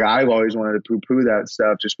like, I've always wanted to poo-poo that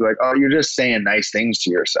stuff. Just be like, oh, you're just saying nice things to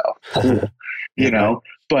yourself. Cool.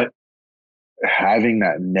 But having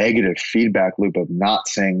that negative feedback loop of not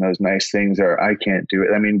saying those nice things, or I can't do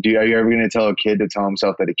it. I mean, are you ever going to tell a kid to tell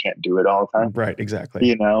himself that he can't do it all the time? Right. Exactly.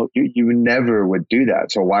 You never would do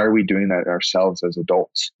that. So why are we doing that ourselves as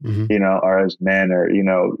adults, or as men, or,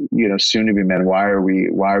 soon to be men? Why are we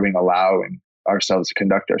allowing ourselves to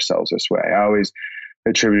conduct ourselves this way? I always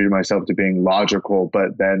attributed myself to being logical,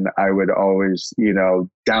 but then I would always,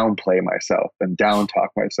 downplay myself and down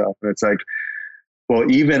talk myself. And it's like, well,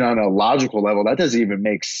 even on a logical level, that doesn't even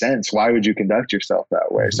make sense. Why would you conduct yourself that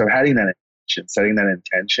way? So having that intention, setting that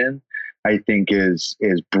intention, I think is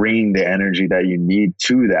bringing the energy that you need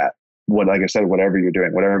to that. Like I said, whatever you're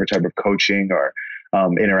doing, whatever type of coaching or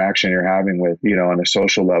interaction you're having with, on a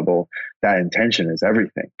social level, that intention is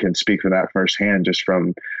everything. Can speak for that firsthand, just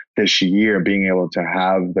from this year, being able to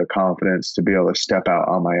have the confidence to be able to step out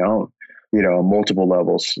on my own, multiple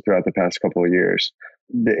levels throughout the past couple of years.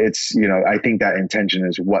 It's, I think that intention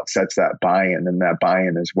is what sets that buy-in, and that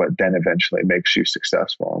buy-in is what then eventually makes you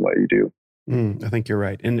successful in what you do. I think you're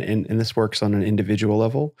right. And this works on an individual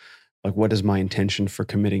level. Like, what is my intention for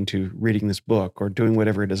committing to reading this book or doing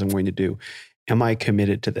whatever it is I'm going to do? Am I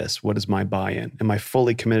committed to this? What is my buy-in? Am I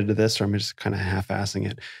fully committed to this, or am I just kind of half-assing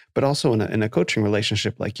it? But also in a coaching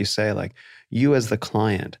relationship, like you say, like, you as the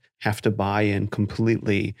client have to buy in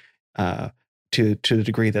completely to the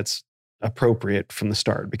degree that's appropriate from the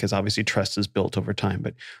start, because obviously trust is built over time,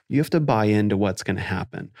 but you have to buy into what's going to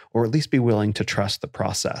happen, or at least be willing to trust the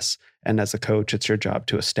process. And as a coach, it's your job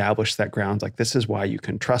to establish that ground. Like, this is why you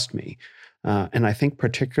can trust me. And I think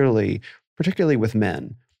particularly with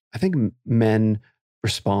men, I think men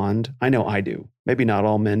respond. I know I do. Maybe not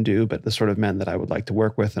all men do, but the sort of men that I would like to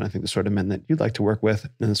work with, and I think the sort of men that you'd like to work with,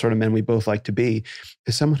 and the sort of men we both like to be,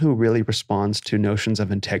 is someone who really responds to notions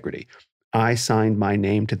of integrity. I signed my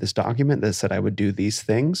name to this document that said I would do these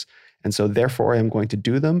things. And so therefore I am going to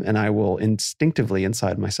do them. And I will instinctively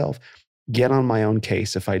inside myself get on my own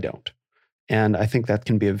case if I don't. And I think that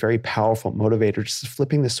can be a very powerful motivator, just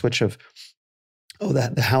flipping the switch of,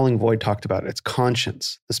 that the Howling Void talked about. It's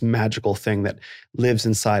conscience, this magical thing that lives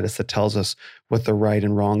inside us that tells us what the right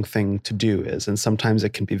and wrong thing to do is. And sometimes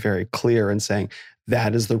it can be very clear in saying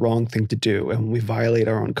that is the wrong thing to do. And when we violate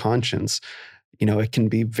our own conscience, it can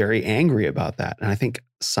be very angry about that. And I think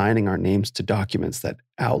signing our names to documents that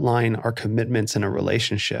outline our commitments in a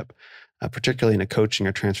relationship, particularly in a coaching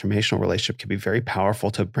or transformational relationship, can be very powerful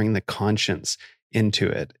to bring the conscience into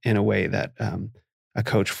it in a way that a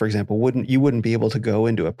coach, for example, wouldn't be able to go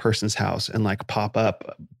into a person's house and like pop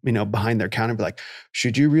up, behind their counter and be like,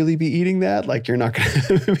 should you really be eating that? Like, you're not going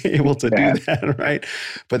to be able to do that, right?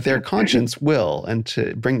 But their conscience will, and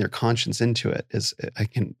to bring their conscience into it is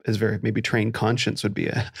very, maybe trained conscience would be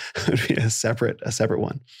a separate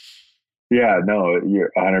one. Yeah, no,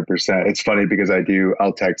 you're 100%. It's funny because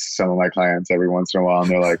I'll text some of my clients every once in a while, and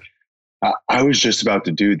they're like, I was just about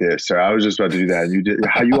to do this, or I was just about to do that.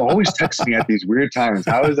 And you always text me at these weird times.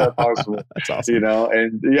 How is that possible? That's awesome.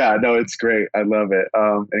 And yeah, no, it's great. I love it.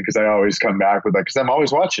 And because I always come back with because I'm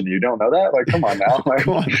always watching you. Don't know that? Like, come on now. Like,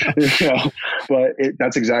 Come on. But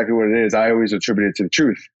that's exactly what it is. I always attribute it to the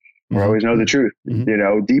truth. Mm-hmm. I always know the truth,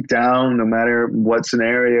 deep down, no matter what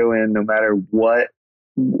scenario and no matter what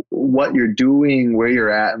you're doing, where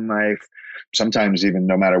you're at in life, sometimes even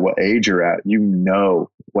no matter what age you're at,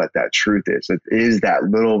 what that truth is. It is that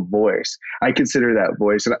little voice. I consider that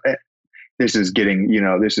voice, and this is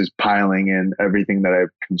piling in everything that I've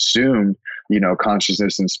consumed,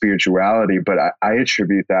 consciousness and spirituality, but I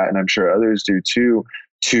attribute that, and I'm sure others do too,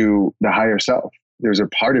 to the higher self. There's a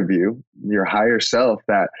part of you, your higher self,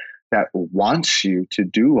 that wants you to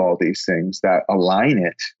do all these things, that align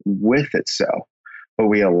it with itself. But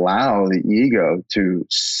we allow the ego to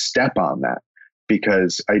step on that,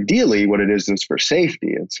 because ideally what it is for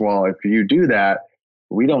safety. It's, well, if you do that,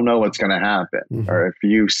 we don't know what's going to happen. Mm-hmm. Or if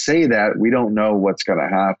you say that, we don't know what's going to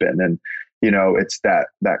happen. And, it's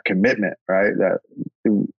that commitment, right? That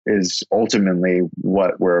is ultimately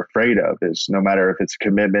what we're afraid of, is no matter if it's a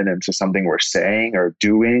commitment into something we're saying or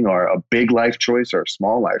doing, or a big life choice or a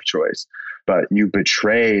small life choice, but you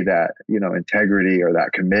betray that, integrity or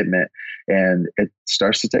that commitment, and it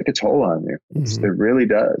starts to take a toll on you. Mm-hmm. It really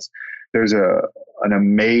does. There's an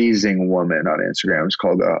amazing woman on Instagram. It's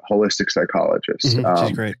called a holistic psychologist. Mm-hmm.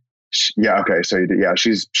 She's great. Okay. So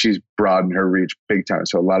she's broadened her reach big time.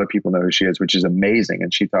 So a lot of people know who she is, which is amazing.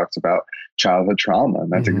 And she talks about childhood trauma.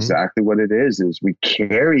 And that's exactly what it is we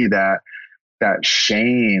carry that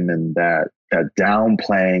shame and that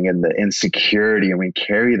downplaying and the insecurity. And we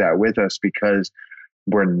carry that with us because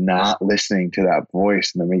we're not listening to that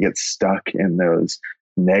voice. And then we get stuck in those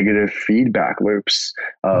negative feedback loops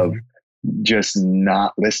of, just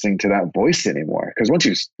not listening to that voice anymore. Because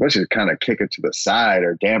once you kind of kick it to the side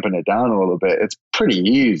or dampen it down a little bit, it's pretty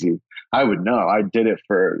easy. I would know. I did it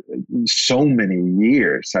for so many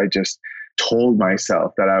years. I just told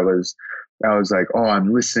myself that I was like, oh,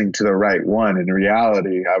 I'm listening to the right one. In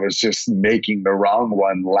reality, I was just making the wrong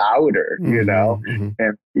one louder, you know? Mm-hmm.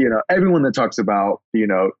 And, you know, everyone that talks about, you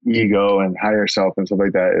know, ego and higher self and stuff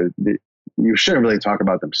like that, you shouldn't really talk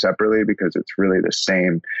about them separately because it's really the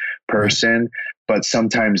same person. Right. But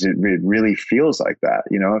sometimes it really feels like that.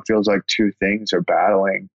 You know, it feels like two things are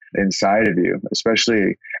battling inside of you,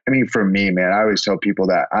 especially, I mean, for me, man, I always tell people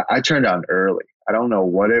that I turned on early. I don't know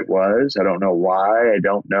what it was. I don't know why. I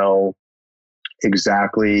don't know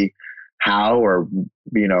exactly how or,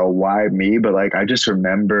 you know, why me, but like, I just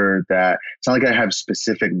remember that it's not like I have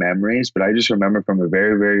specific memories, but I just remember from a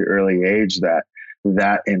very, very early age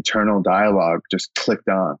that internal dialogue just clicked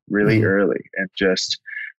on really early. And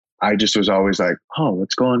I just was always like, oh,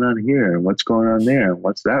 what's going on here? And what's going on there? And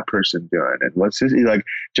what's that person doing? And what's this? Like,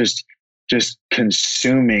 just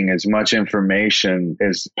consuming as much information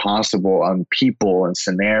as possible on people and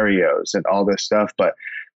scenarios and all this stuff. But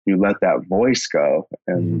you let that voice go,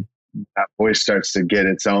 and that voice starts to get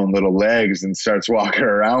its own little legs and starts walking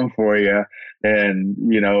around for you. And,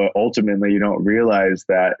 you know, ultimately you don't realize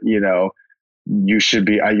that, you know, you should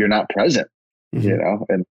be, you're not present, you know,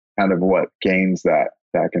 and kind of what gains that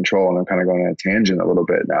control. And I'm kind of going on a tangent a little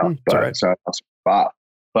bit now, but right. So I'll spot,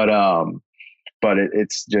 but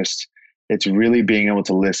it's really being able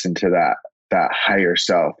to listen to that higher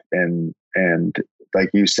self and like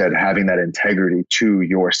you said, having that integrity to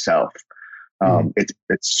yourself. It's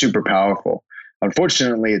super powerful.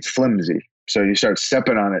 Unfortunately, it's flimsy. So you start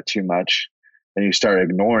stepping on it too much and you start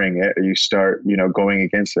ignoring it, or you start, you know, going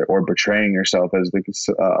against it or betraying yourself, as the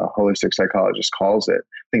holistic psychologist calls it.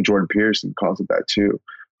 I think Jordan Peterson calls it that too.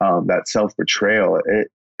 That self-betrayal,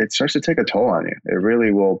 it starts to take a toll on you. It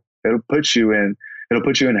really will. It'll put you in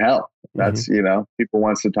hell. That's, you know, people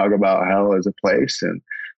wants to talk about hell as a place. And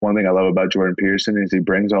one thing I love about Jordan Peterson is he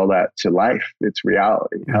brings all that to life. It's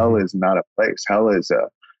reality. Hell is not a place. Hell is a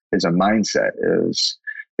mindset,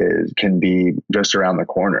 can be just around the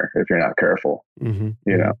corner if you're not careful, you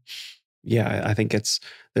know? Yeah. I think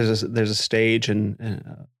there's a stage,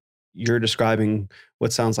 and you're describing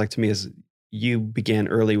what sounds like to me is you began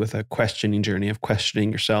early with a questioning journey of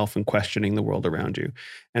questioning yourself and questioning the world around you.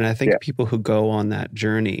 And I think people who go on that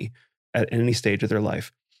journey at any stage of their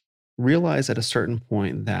life realize at a certain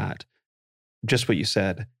point that just what you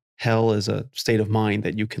said, hell is a state of mind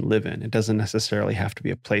that you can live in. It doesn't necessarily have to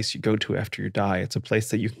be a place you go to after you die. It's a place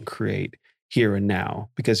that you can create here and now,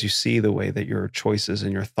 because you see the way that your choices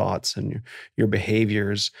and your thoughts and your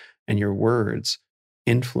behaviors and your words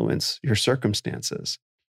influence your circumstances.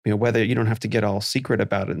 You know, whether you don't have to get all secret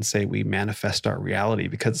about it and say we manifest our reality,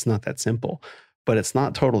 because it's not that simple, but it's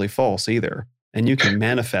not totally false either. And you can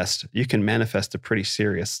manifest a pretty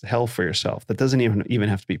serious hell for yourself. That doesn't even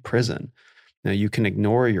have to be prison. Now, you can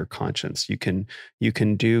ignore your conscience. You can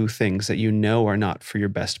do things that you know are not for your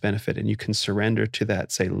best benefit, and you can surrender to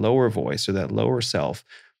that, say, lower voice or that lower self,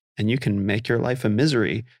 and you can make your life a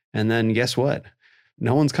misery. And then guess what?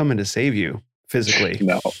 No one's coming to save you physically.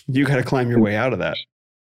 No. You got to climb your way out of that.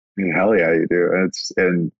 Hell yeah, you do.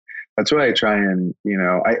 And that's what I try and, you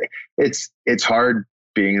know, it's hard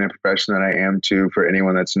being in a profession that I am too, for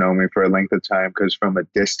anyone that's known me for a length of time, because from a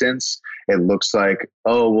distance, it looks like,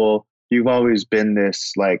 oh, well, you've always been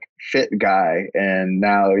this like fit guy, and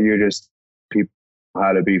now you're just people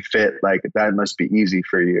how to be fit. Like that must be easy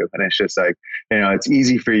for you. And it's just like, you know, it's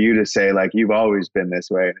easy for you to say like, you've always been this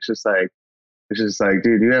way. And it's just like,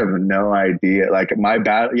 dude, you have no idea. Like my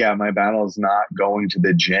battle is not going to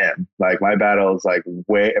the gym. Like my battles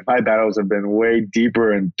have been way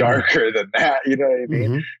deeper and darker than that. You know what I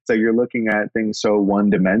mean? So you're looking at things so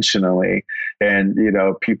one-dimensionally, and, you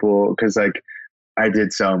know, people, cause like I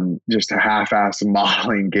did some just half-ass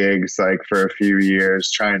modeling gigs, like for a few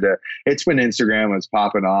years it's when Instagram was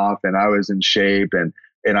popping off and I was in shape and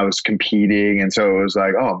I was competing. And so it was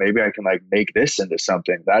like, oh, maybe I can like make this into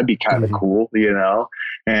something. That'd be kind of cool, you know?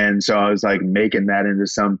 And so I was like making that into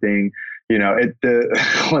something, you know.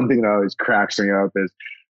 The one thing that always cracks me up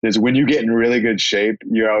is when you get in really good shape,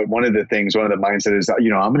 you know, one of the mindset is,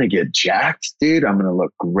 you know, I'm going to get jacked, dude. I'm going to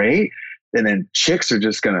look great. And then chicks are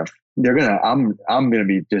just I'm going to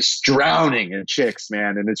be just drowning in chicks,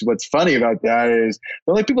 man. And what's funny about that is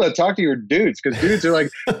the only people that talk to you are dudes, because dudes are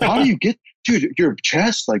like, how do you get, dude, your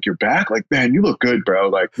chest, like your back, like, man, you look good, bro.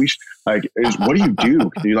 Like what do you do?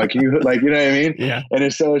 Do you like, you know what I mean? Yeah. And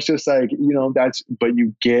it's just like, you know, but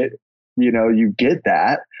you get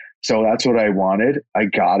that. So that's what I wanted. I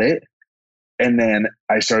got it. And then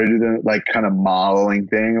I started doing the like kind of modeling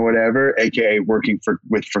thing or whatever, AKA working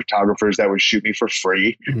with photographers that would shoot me for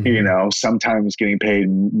free, you know, sometimes getting paid,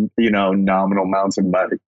 you know, nominal amounts of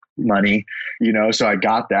money, you know. So I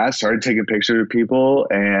got that, started taking pictures of people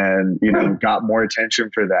and, you know, got more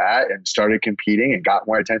attention for that and started competing and got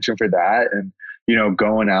more attention for that. And, you know,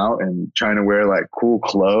 going out and trying to wear like cool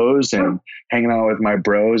clothes and hanging out with my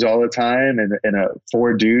bros all the time and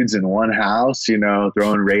four dudes in one house, you know,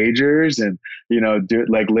 throwing ragers and, you know,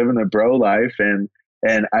 living the bro life. And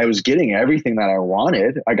I was getting everything that I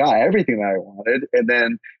wanted. I got everything that I wanted. And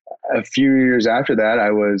then a few years after that, I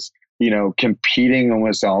was, you know, competing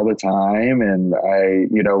almost all the time. And I,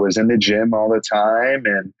 you know, was in the gym all the time.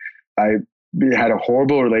 And I had a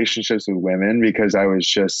horrible relationships with women because I was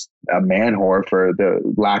just a man whore, for the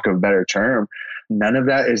lack of a better term. None of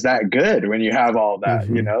that is that good when you have all that,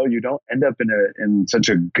 you know. You don't end up in such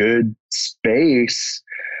a good space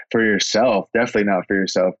for yourself. Definitely not for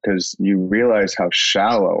yourself, because you realize how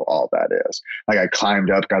shallow all that is. Like I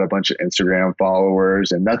climbed up, got a bunch of Instagram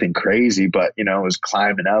followers and nothing crazy, but you know, I was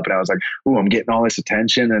climbing up and I was like, ooh, I'm getting all this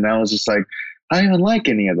attention. And I was just like, I don't even like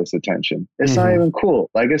any of this attention. It's not even cool.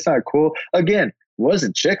 Like, it's not cool. Again,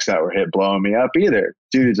 wasn't chicks that were blowing me up either.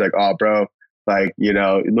 Dudes like, oh, bro, like, you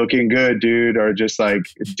know, looking good, dude. Or just like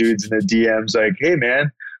dudes in the DMs like, hey,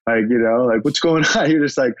 man, like, you know, like, what's going on? You're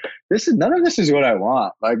just like, none of this is what I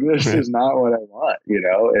want. Like, this is not what I want, you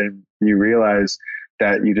know? And you realize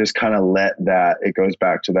that you just kind of let that, it goes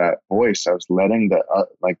back to that voice. I was letting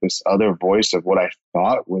this other voice of what I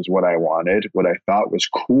thought was what I wanted, what I thought was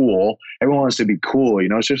cool. Everyone wants to be cool, you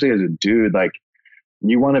know, especially as a dude. Like,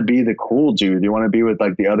 you want to be the cool dude. You want to be with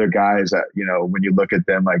like the other guys that, you know, when you look at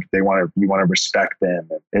them, like you want to respect them.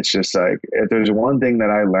 It's just like, if there's one thing that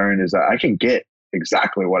I learned is that I can get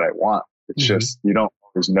exactly what I want. It's just, you don't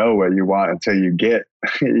always know what you want until you get,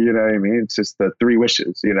 you know what I mean? It's just the three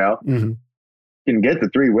wishes, you know? You can get the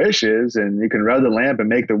three wishes and you can rub the lamp and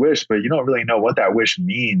make the wish, but you don't really know what that wish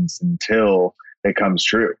means until it comes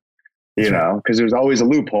true, you know, because there's always a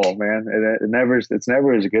loophole, man. It's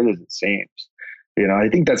never as good as it seems. You know, I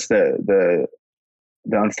think that's the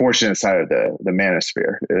unfortunate side of the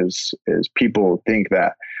manosphere is people think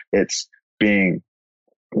that it's being,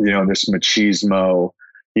 you know, this machismo,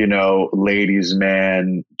 you know, ladies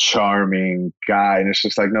man, charming guy. And it's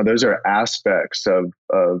just like, no, those are aspects of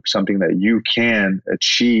something that you can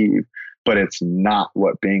achieve, but it's not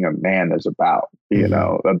what being a man is about. You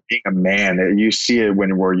know, being a man, you see it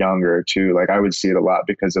when we're younger too. Like I would see it a lot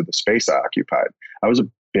because of the space I occupied. I was a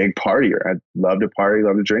big partier. I love to party,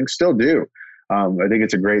 love to drink, still do. I think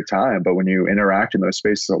it's a great time, but when you interact in those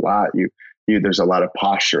spaces a lot, there's a lot of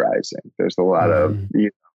posturizing. There's a lot of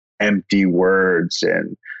empty words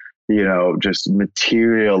and, you know, just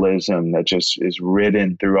materialism that just is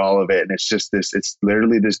ridden through all of it. And it's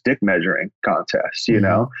literally this dick measuring contest, you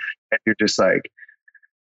know, and you're just like,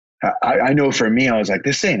 I know for me, I was like,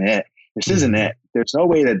 this ain't it. This isn't it. There's no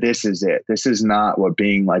way that this is it. This is not what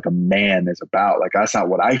being like a man is about. Like, that's not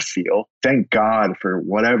what I feel. Thank God, for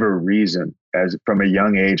whatever reason, as from a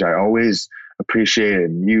young age, I always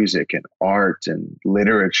appreciated music and art and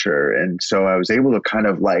literature. And so I was able to kind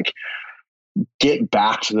of like get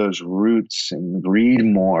back to those roots and read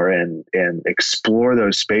more and explore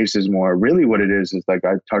those spaces more. Really what it is like,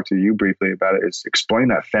 I talked to you briefly about it, is exploring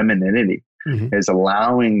that femininity, is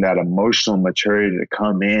allowing that emotional maturity to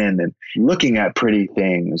come in and looking at pretty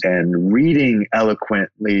things and reading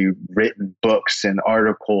eloquently written books and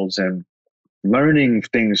articles and learning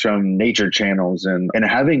things from nature channels and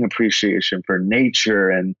having appreciation for nature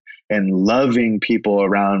and loving people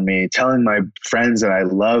around me, telling my friends that I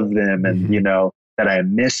love them and, you know, that I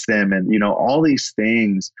miss them and, you know, all these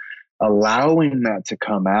things, allowing that to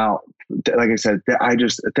come out. Like I said, I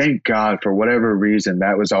just thank God for whatever reason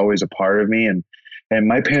that was always a part of me. And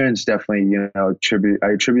my parents definitely, you know,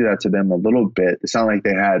 I attribute that to them a little bit. It's not like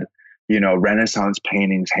they had, you know, Renaissance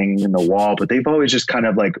paintings hanging in the wall, but they've always just kind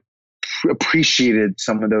of like appreciated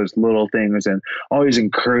some of those little things and always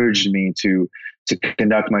encouraged me to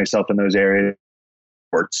conduct myself in those areas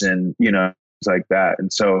and, you know, things like that.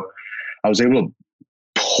 And so I was able to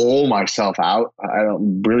pull myself out. I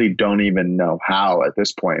don't even know how at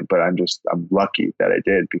this point, but I'm lucky that I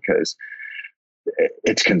did, because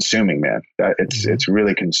it's consuming, man. It's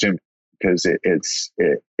really consuming, because it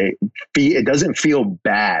doesn't feel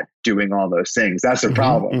bad doing all those things. That's the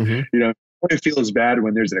problem. You know, it feels bad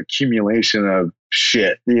when there's an accumulation of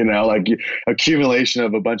shit, you know, like accumulation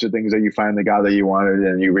of a bunch of things that you finally got that you wanted,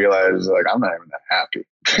 and you realize like, I'm not even that happy,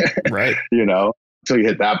 right? You know, until you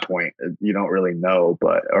hit that point, you don't really know,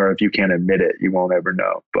 or if you can't admit it, you won't ever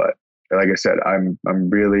know. But like I said, I'm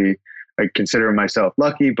really I consider myself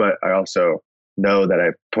lucky, but I also know that I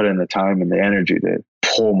put in the time and the energy to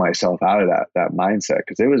pull myself out of that mindset.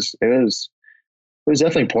 Cause it was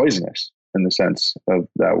definitely poisonous in the sense of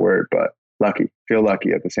that word, but feel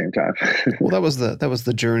lucky at the same time. Well, that was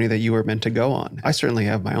the journey that you were meant to go on. I certainly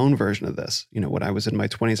have my own version of this. When I was in my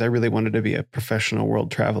 20s, I really wanted to be a professional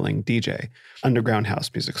world traveling DJ, underground house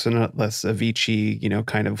music. So not less Avicii,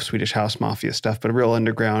 kind of Swedish house mafia stuff, but a real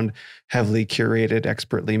underground, heavily curated,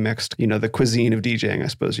 expertly mixed, the cuisine of DJing, I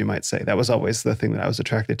suppose you might say. That was always the thing that I was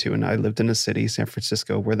attracted to. And I lived in a city, San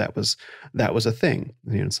Francisco, where that was a thing.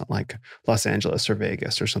 It's not like Los Angeles or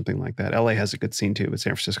Vegas or something like that. LA has a good scene too, but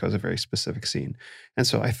San Francisco has a very specific scene. And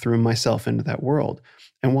so I threw myself into that world.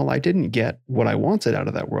 And while I didn't get what I wanted out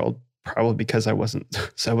of that world, probably because I wasn't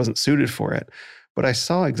suited for it, but I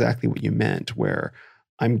saw exactly what you meant, where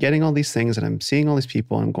I'm getting all these things and I'm seeing all these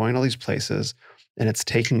people and I'm going to all these places, and it's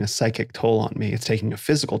taking a psychic toll on me. It's taking a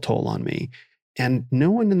physical toll on me. And no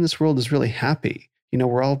one in this world is really happy.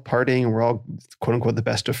 We're all partying and we're all, quote unquote, the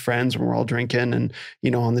best of friends, and we're all drinking and,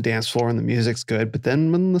 on the dance floor and the music's good. But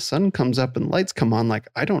then when the sun comes up and lights come on, like,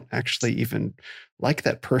 I don't actually even like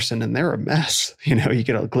that person and they're a mess. You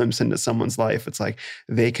get a glimpse into someone's life. It's like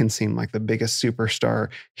they can seem like the biggest superstar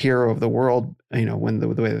hero of the world, when the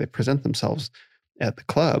way they present themselves at the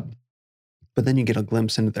club. But then you get a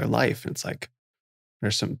glimpse into their life and it's like,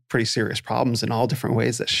 there's some pretty serious problems in all different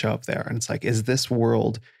ways that show up there. And it's like, is this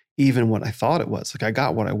world even what I thought it was? Like, I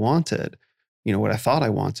got what I wanted, what I thought I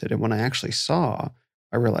wanted. And when I actually saw,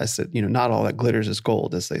 I realized that, not all that glitters is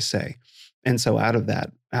gold, as they say. And so out of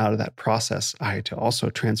that process, I had to also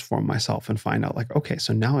transform myself and find out, like, okay,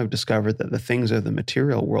 so now I've discovered that the things of the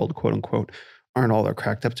material world, quote unquote, aren't all they're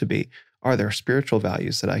cracked up to be. Are there spiritual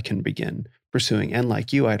values that I can begin pursuing? And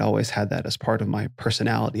like you, I'd always had that as part of my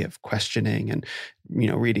personality of questioning and,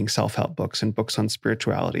 reading self-help books and books on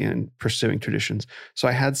spirituality and pursuing traditions. So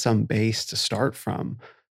I had some base to start from,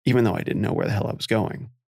 even though I didn't know where the hell I was going.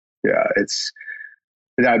 Yeah, it's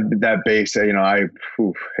that base,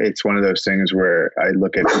 it's one of those things where I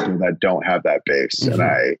look at people that don't have that base. Mm-hmm.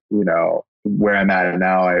 And I, where I'm at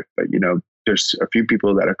now, there's a few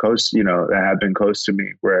people that are close, that have been close to me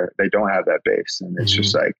where they don't have that base. And it's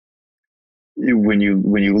just like, when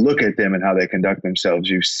you look at them and how they conduct themselves,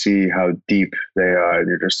 you see how deep they are. And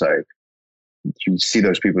you're just like, you see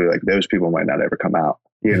those people, like those people might not ever come out,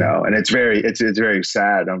 and it's very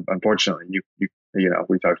sad. Unfortunately,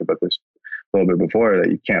 we talked about this a little bit before,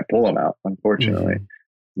 that you can't pull them out. Unfortunately,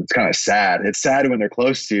 It's kind of sad. It's sad when they're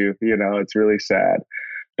close to you, it's really sad,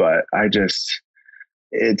 but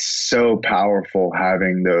it's so powerful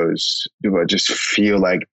having those, just feel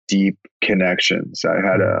like deep connections. I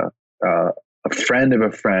had a friend of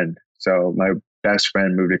a friend. So my best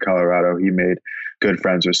friend moved to Colorado. He made good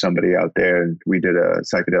friends with somebody out there, and we did a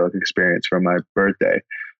psychedelic experience for my birthday.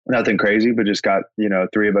 Nothing crazy, but just got,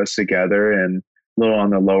 three of us together, and a little on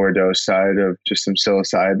the lower dose side of just some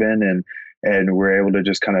psilocybin, and we're able to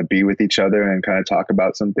just kind of be with each other and kind of talk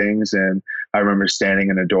about some things. And I remember standing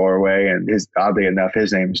in a doorway, and oddly enough,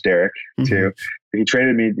 his name's Derek too. He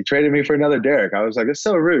traded me for another Derek. I was like, that's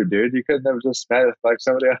so rude, dude. You couldn't have just met like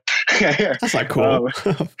somebody else. That's not cool.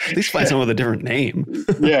 At least find someone with a different name.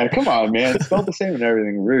 Yeah, come on, man. It's spelled the same and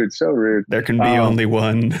everything. Rude, so rude. There can be only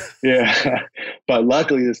one. Yeah. But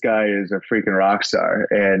luckily this guy is a freaking rock star.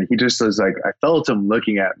 And he just was like, I felt him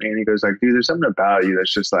looking at me, and he goes like, dude, there's something about you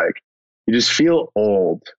that's just like, you just feel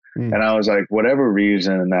old. And I was like, whatever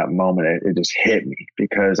reason in that moment, it just hit me,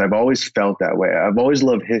 because I've always felt that way. I've always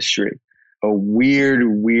loved history, a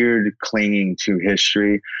weird clinging to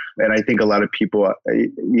history. And I think a lot of people,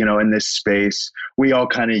 in this space, we all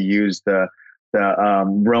kind of use the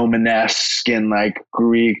Romanesque and like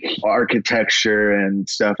Greek architecture and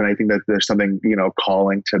stuff. And I think that there's something,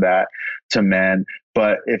 calling to that, to men.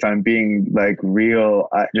 But if I'm being like real,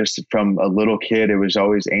 just from a little kid, it was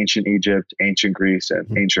always ancient Egypt, ancient Greece, and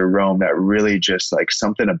ancient Rome that really just like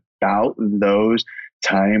something about those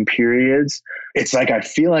time periods. It's like, I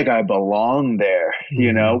feel like I belong there,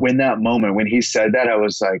 when that moment, when he said that, I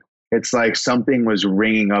was like, it's like something was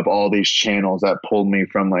ringing up all these channels that pulled me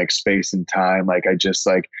from like space and time. Like I just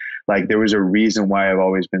like there was a reason why I've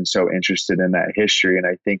always been so interested in that history. And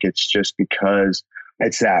I think it's just because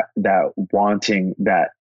it's that wanting, that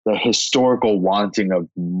the historical wanting of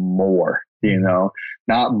more,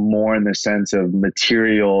 not more in the sense of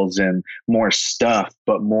materials and more stuff,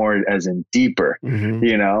 but more as in deeper,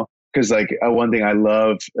 because like one thing I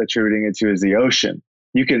love attributing it to is the ocean.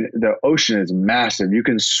 The ocean is massive. You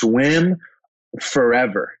can swim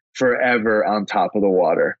forever on top of the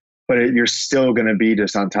water, but you're still going to be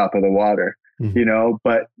just on top of the water,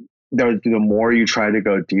 but the more you try to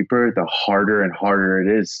go deeper, the harder and harder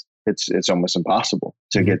it is. It's almost impossible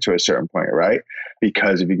to get to a certain point, right?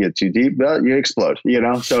 Because if you get too deep, well, you explode,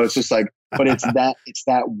 So it's just like, but it's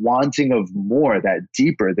that wanting of more, that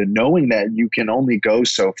deeper, the knowing that you can only go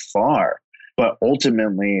so far. But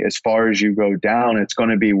ultimately, as far as you go down, it's going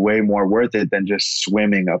to be way more worth it than just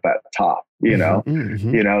swimming up at the top,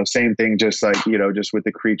 same thing, just like, just with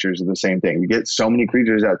the creatures, are the same thing. You get so many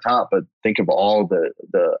creatures at top, but think of all the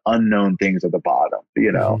unknown things at the bottom,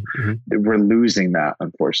 We're losing that,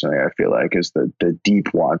 unfortunately, I feel like, is the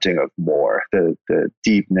deep wanting of more, the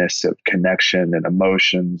deepness of connection and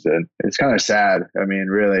emotions. And it's kind of sad. I mean,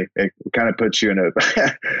 really, it kind of puts you in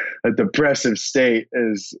a depressive state,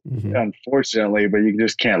 is unfortunately, but you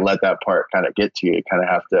just can't let that part kind of get to you. You kind of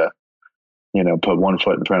have to, put one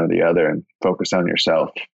foot in front of the other and focus on yourself,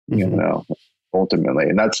 ultimately.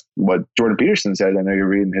 And that's what Jordan Peterson said. I know you're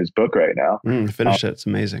reading his book right now. Finish it. It's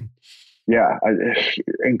amazing. Yeah.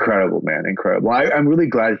 Incredible, man. Incredible. I'm really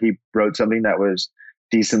glad he wrote something that was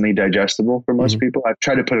decently digestible for most people. I've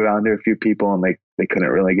tried to put it on to a few people and they couldn't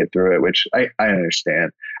really get through it, which I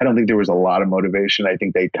understand. I don't think there was a lot of motivation. I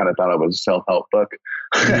think they kind of thought it was a self-help book.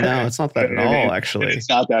 No, it's not that at all, actually. It's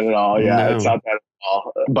not that at all. Yeah, no. It's not that at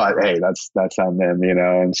all. But hey, that's on them,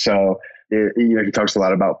 And so, he talks a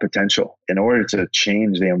lot about potential. In order to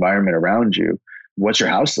change the environment around you, what's your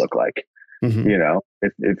house look like?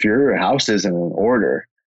 If your house isn't in order,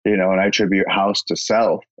 and I attribute house to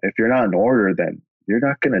self, if you're not in order, then you're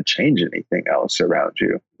not going to change anything else around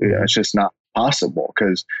you. It's just not possible,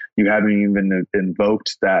 because you haven't even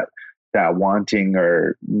invoked that wanting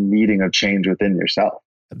or needing of change within yourself.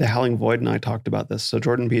 The Howling Void and I talked about this. So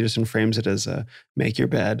Jordan Peterson frames it as make your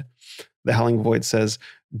bed. The Howling Void says,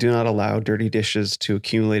 do not allow dirty dishes to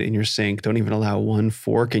accumulate in your sink. Don't even allow one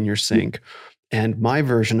fork in your sink. And my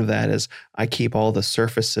version of that is I keep all the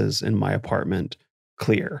surfaces in my apartment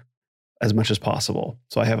clear as much as possible.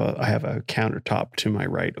 So I have a countertop to my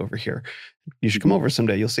right over here. You should come over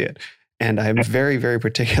someday. You'll see it. And I'm very, very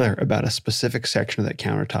particular about a specific section of that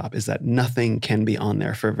countertop, is that nothing can be on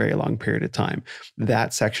there for a very long period of time.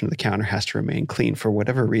 That section of the counter has to remain clean. For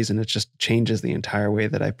whatever reason, it just changes the entire way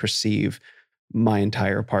that I perceive my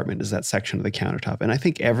entire apartment, is that section of the countertop. And I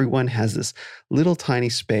think everyone has this little tiny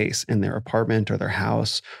space in their apartment or their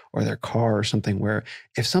house or their car or something where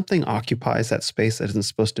if something occupies that space that isn't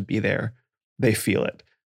supposed to be there, they feel it.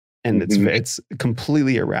 And it's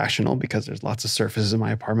completely irrational, because there's lots of surfaces in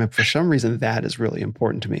my apartment. For some reason, that is really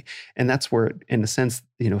important to me. And that's where, in a sense,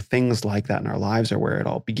 things like that in our lives are where it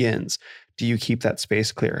all begins. Do you keep that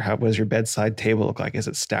space clear? What does your bedside table look like? Is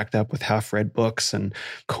it stacked up with half-read books and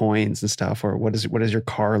coins and stuff? Or what does your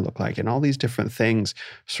car look like? And all these different things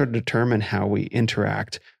sort of determine how we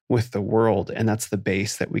interact with the world. And that's the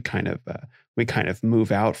base that we kind of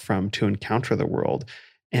move out from to encounter the world.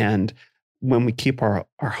 And when we keep our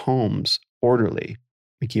homes orderly,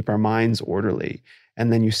 we keep our minds orderly,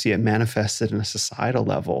 and then you see it manifested in a societal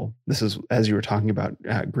level. This is, as you were talking about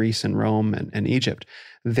Greece and Rome and Egypt,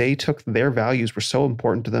 they took their values, were so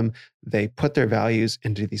important to them. They put their values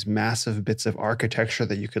into these massive bits of architecture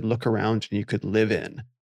that you could look around and you could live in.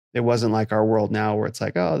 It wasn't like our world now where it's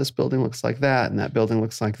like, oh, this building looks like that and that building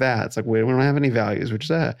looks like that. It's like, we don't have any values, which is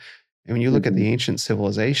that. And when you look at the ancient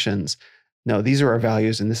civilizations, no, these are our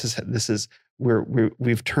values, and this is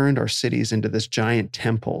we've turned our cities into this giant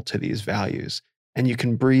temple to these values, and you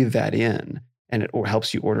can breathe that in, and it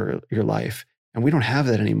helps you order your life. And we don't have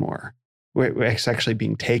that anymore. It's actually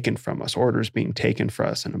being taken from us. Orders being taken from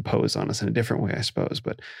us and imposed on us in a different way, I suppose.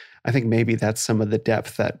 But I think maybe that's some of the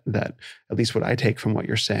depth that at least what I take from what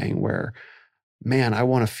you're saying, where, man, I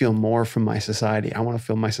want to feel more from my society. I want to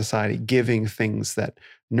feel my society giving things that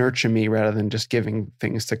nurture me rather than just giving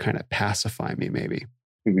things to kind of pacify me, maybe.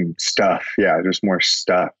 Stuff. Yeah, there's more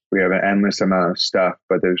stuff. We have an endless amount of stuff,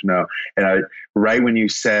 but there's no. And right when you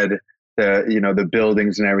said the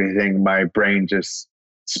buildings and everything, my brain just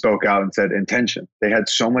spoke out and said intention. They had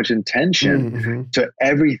so much intention to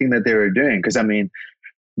everything that they were doing. Because I mean,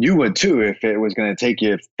 you would too if it was going to take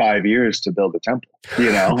you 5 years to build a temple.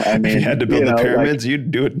 I mean, if you had to build the pyramids, you'd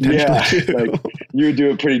do it intentionally too. You would do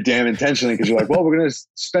it pretty damn intentionally, because you're like, well, we're going to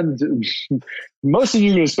spend most of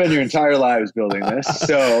you are going to spend your entire lives building this.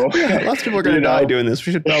 So lots of people are going to die doing this.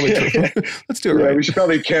 We should probably let's do it right. We should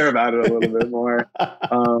probably care about it a little bit more.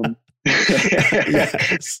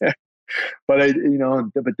 Yes. But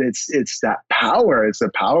but it's that power. It's the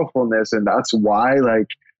powerfulness, and that's why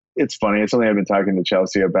it's funny. It's something I've been talking to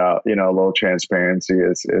Chelsea about, a little transparency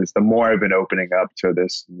is the more I've been opening up to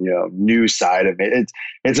this, new side of it.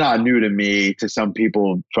 It's not new to me. To some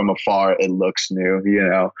people from afar, it looks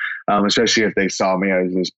new, especially if they saw me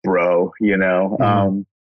as this bro, Mm-hmm.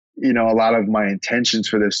 A lot of my intentions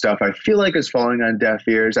for this stuff, I feel like is falling on deaf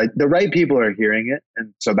ears. The right people are hearing it.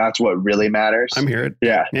 And so that's what really matters. I'm hearing it.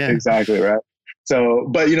 Yeah, exactly. Right. So,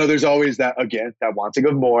 but there's always that, again, that wanting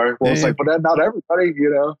of more. Well, it's like, but not everybody,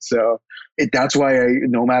 so that's why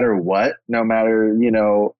no matter what,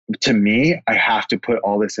 to me, I have to put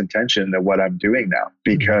all this intention into what I'm doing now,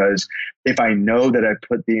 because if I know that I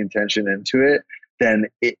put the intention into it, then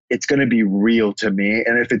it's going to be real to me.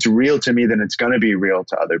 And if it's real to me, then it's going to be real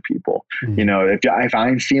to other people. If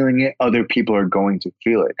I'm feeling it, other people are going to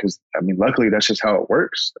feel it. Because luckily that's just how it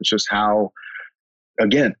works. It's just how,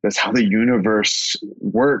 again, that's how the universe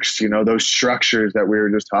works. Those structures that we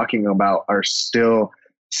were just talking about are still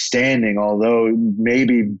standing, although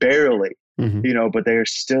maybe barely, but they are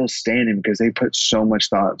still standing because they put so much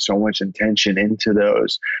thought, so much intention into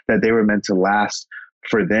those, that they were meant to last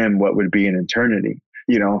for them what would be an eternity.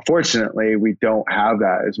 Unfortunately, we don't have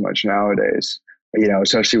that as much nowadays,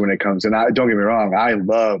 especially when it comes, and don't get me wrong, I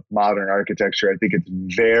love modern architecture. I think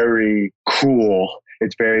it's very cool.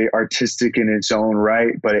 It's very artistic in its own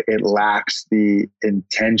right, but it lacks the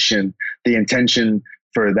intention. The intention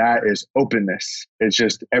for that is openness. It's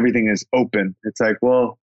just, everything is open. It's like,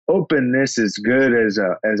 well, openness is good as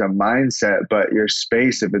a mindset, but your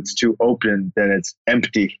space, if it's too open, then it's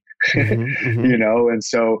empty. And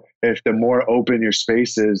so if the more open your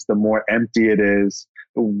space is, the more empty it is,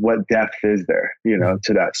 what depth is there,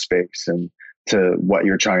 to that space and to what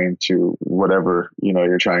you're trying to, whatever,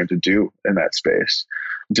 you're trying to do in that space.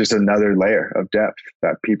 Just another layer of depth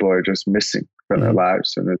that people are just missing from their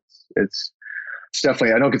lives. And it's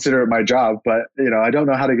definitely, I don't consider it my job, but I don't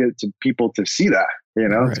know how to get to people to see that.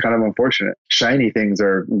 It's kind of unfortunate. Shiny things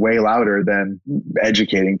are way louder than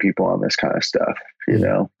educating people on this kind of stuff,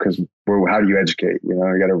 because how do you educate? You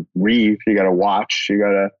got to read, you got to watch, you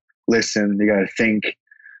got to listen, you got to think,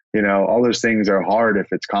 all those things are hard if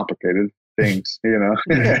it's complicated things,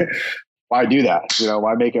 Why do that?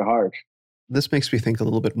 Why make it hard? This makes me think a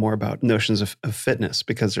little bit more about notions of fitness,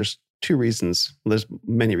 because there's two reasons. There's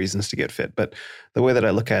many reasons to get fit, but the way that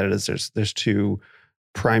I look at it is there's two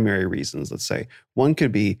primary reasons. Let's say one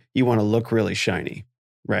could be you want to look really shiny,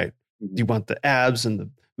 right? You want the abs and the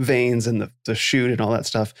veins and the shoot and all that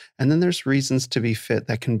stuff. And then there's reasons to be fit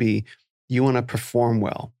that can be you want to perform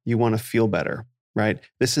well, you want to feel better, right?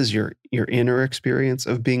 This is your inner experience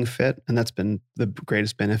of being fit, and that's been the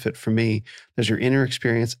greatest benefit for me. There's your inner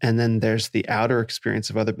experience, and then there's the outer experience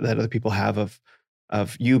that other people have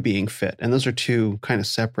of you being fit, and those are two kind of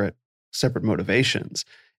separate motivations.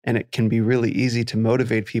 And it can be really easy to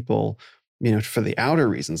motivate people, for the outer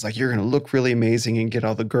reasons, like you're going to look really amazing and get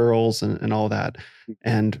all the girls and all that.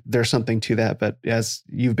 And there's something to that. But as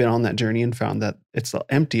you've been on that journey and found that it's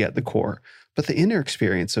empty at the core, but the inner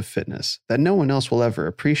experience of fitness that no one else will ever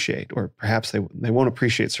appreciate, or perhaps they won't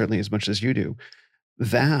appreciate certainly as much as you do,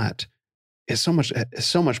 that is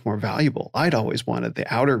so much more valuable. I'd always wanted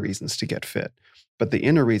the outer reasons to get fit, but the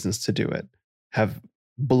inner reasons to do it have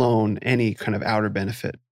blown any kind of outer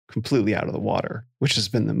benefit completely out of the water, which has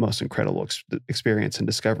been the most incredible experience and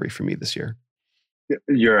discovery for me this year.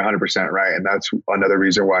 You're 100% right. And that's another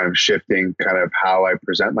reason why I'm shifting kind of how I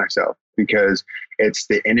present myself, because it's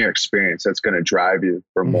the inner experience that's going to drive you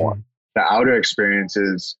for more. The outer experience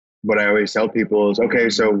is what I always tell people is, okay,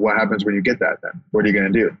 so what happens when you get that then? What are you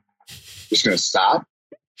going to do? Just going to stop?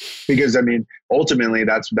 Because ultimately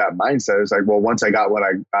that's that mindset. It's like, well, once I got what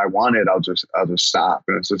I wanted, I'll just stop.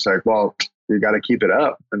 And it's just like, well, you got to keep it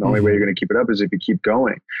up. And the only way you're going to keep it up is if you keep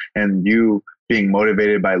going. And you being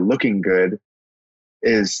motivated by looking good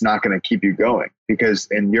is not going to keep you going, because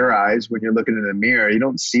in your eyes, when you're looking in the mirror, you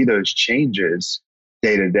don't see those changes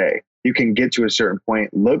day to day. You can get to a certain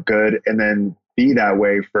point, look good, and then be that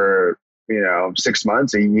way for, 6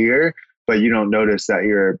 months, a year, but you don't notice that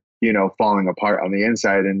you're, falling apart on the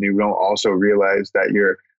inside. And you don't also realize that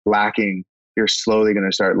you're slowly going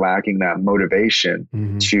to start lacking that motivation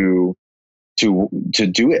to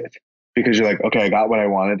do it, because you're like, okay, I got what I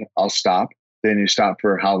wanted, I'll stop. Then you stop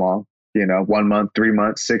for how long? 1 month, 3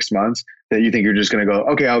 months, 6 months, that you think you're just going to go,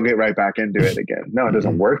 okay, I'll get right back into it again. No, it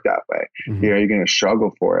doesn't work that way. You're going to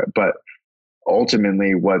struggle for it. But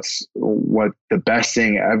ultimately what the best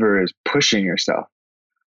thing ever is pushing yourself,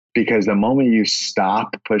 because the moment you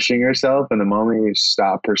stop pushing yourself and the moment you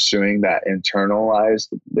stop pursuing that internalized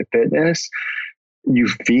fitness, you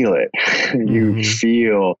feel it. You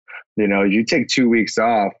feel You take 2 weeks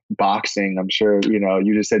off boxing. I'm sure,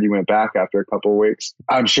 you just said you went back after a couple of weeks.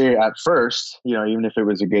 I'm sure at first, even if it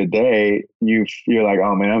was a good day, you're like,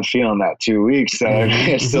 oh man, I'm feeling that 2 weeks. So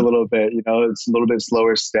it's a little bit, it's a little bit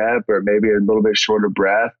slower step or maybe a little bit shorter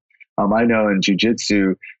breath. I know in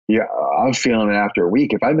jiu-jitsu, I'm feeling it after a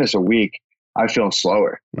week. If I miss a week, I feel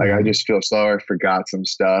slower. Like I just feel slower, forgot some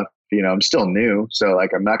stuff. I'm still new. So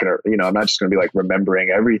like, I'm not just going to be like remembering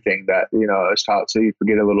everything that, I was taught. So you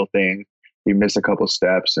forget a little thing, you miss a couple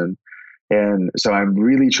steps. And so I'm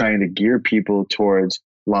really trying to gear people towards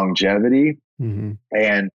longevity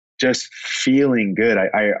and just feeling good.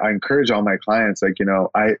 I encourage all my clients, like,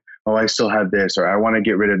 I still have this, or I want to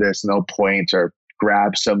get rid of this, and they'll point or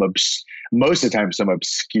grab most of the time, some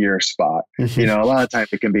obscure spot. A lot of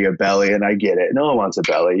times it can be a belly, and I get it. No one wants a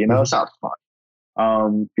belly, it's not fun.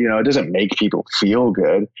 It doesn't make people feel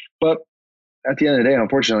good, but at the end of the day,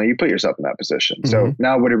 unfortunately, you put yourself in that position. So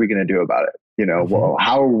now what are we going to do about it? Well,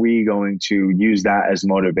 how are we going to use that as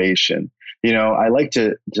motivation? I like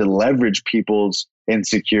to leverage people's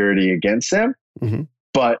insecurity against them,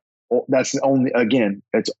 but that's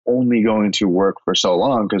it's only going to work for so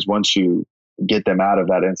long, because once you get them out of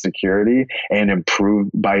that insecurity and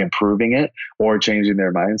improving it or changing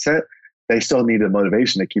their mindset, they still need the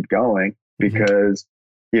motivation to keep going. Because,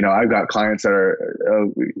 I've got clients that are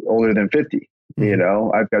older than 50.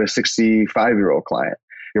 I've got a 65-year-old client.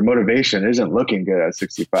 Your motivation isn't looking good at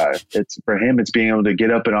 65. It's for him, it's being able to get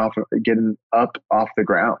up off the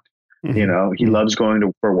ground. He loves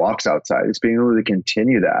going for walks outside. It's being able to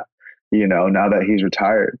continue that, now that he's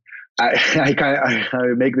retired.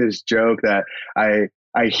 I make this joke that I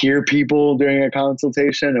hear people during a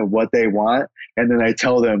consultation and what they want, and then I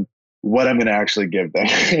tell them what I'm going to actually give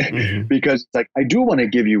them. Because it's like, I do want to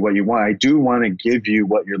give you what you want. I do want to give you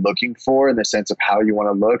what you're looking for in the sense of how you want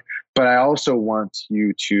to look, but I also want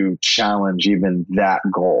you to challenge even that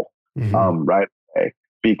goal right away,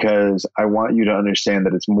 because I want you to understand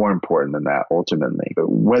that it's more important than that ultimately. But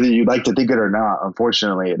whether you'd like to think it or not,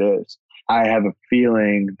 unfortunately it is. I have a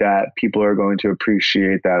feeling that people are going to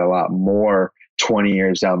appreciate that a lot more 20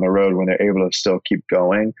 years down the road, when they're able to still keep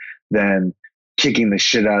going, than kicking the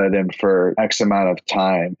shit out of them for X amount of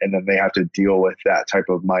time. And then they have to deal with that type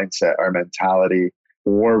of mindset or mentality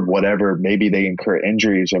or whatever. Maybe they incur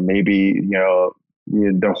injuries, or maybe,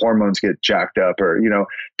 their hormones get jacked up, or,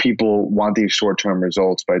 people want these short-term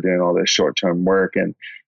results by doing all this short-term work. And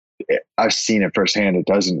I've seen it firsthand. It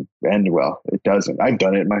doesn't end well. It doesn't. I've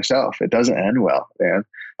done it myself. It doesn't end well, man.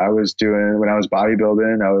 when I was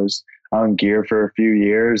bodybuilding, I was on gear for a few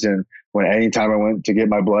years. And anytime I went to get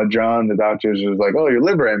my blood drawn, the doctors was like, oh, your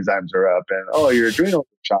liver enzymes are up, and oh, your adrenal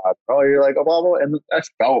shot. Oh, you're like, blah, blah. And that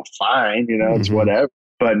felt fine. It's whatever.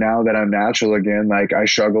 But now that I'm natural again, like I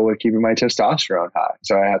struggle with keeping my testosterone high.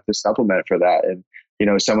 So I have to supplement for that. And,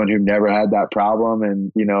 someone who never had that problem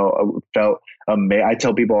and, felt amazing. I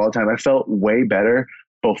tell people all the time, I felt way better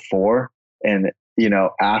before and,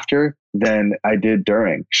 after than I did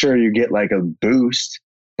during. Sure, you get like a boost,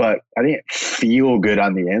 but I didn't feel good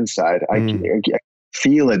on the inside. I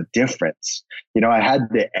feel a difference. I had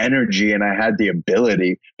the energy and I had the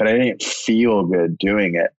ability, but I didn't feel good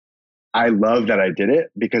doing it. I love that I did it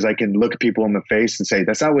because I can look people in the face and say,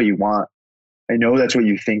 that's not what you want. I know that's what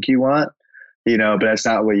you think you want, but that's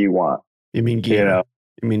not what you want. You mean gear?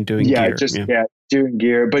 You mean doing gear? Doing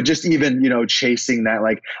gear, but just even, chasing that,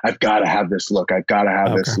 like, I've got to have this look. I've got to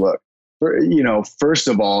have this look. First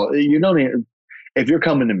of all, if you're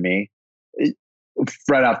coming to me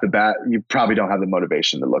right off the bat, you probably don't have the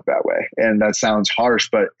motivation to look that way. And that sounds harsh,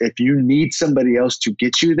 but if you need somebody else to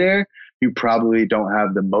get you there, you probably don't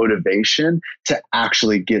have the motivation to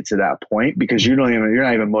actually get to that point, because you're not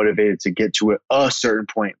even motivated to get to a certain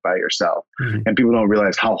point by yourself. And people don't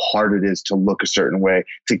realize how hard it is to look a certain way,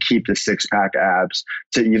 to keep the 6-pack abs,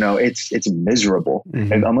 it's miserable.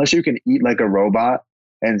 And unless you can eat like a robot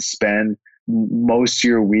and spend most of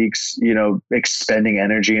your weeks, expending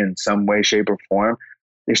energy in some way, shape, or form,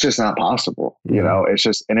 it's just not possible. It's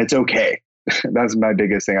just, and it's okay. That's my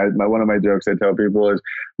biggest thing. One of my jokes I tell people is,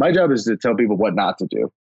 my job is to tell people what not to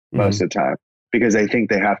do most of the time, because they think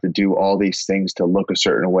they have to do all these things to look a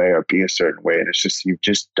certain way or be a certain way. And it's just, you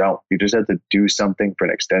just don't. You just have to do something for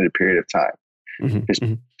an extended period of time. Just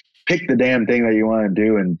pick the damn thing that you want to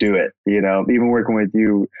do and do it. Even working with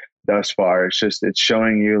you thus far, it's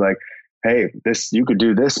showing you like, hey, you could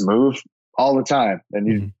do this move all the time and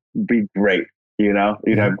you'd be great. You'd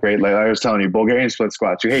have great, like I was telling you, Bulgarian split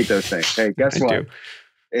squats. You hate those things. Hey, guess what?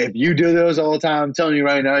 If you do those all the time, I'm telling you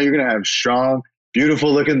right now, you're going to have strong,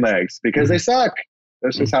 beautiful looking legs, because they suck.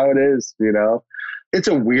 That's just how it is, it's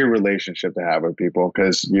a weird relationship to have with people,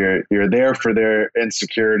 because you're there for their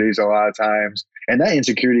insecurities a lot of times. And that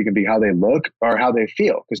insecurity can be how they look or how they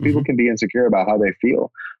feel, because people can be insecure about how they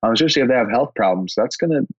feel, especially if they have health problems.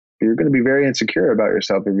 You're going to be very insecure about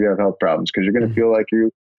yourself if you have health problems, because you're going to feel like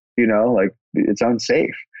like it's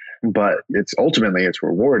unsafe. But it's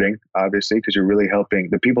rewarding, obviously, because you're really helping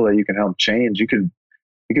the people that you can help change. You could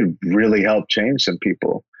really help change some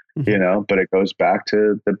people, but it goes back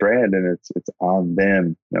to the brand, and it's on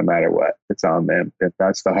them no matter what. It's on them.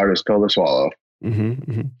 That's the hardest pill to swallow.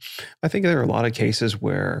 I think there are a lot of cases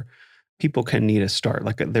where people can need a start.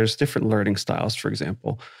 Like there's different learning styles, for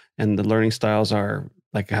example, and the learning styles are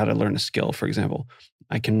like how to learn a skill, for example.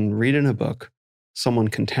 I can read in a book, someone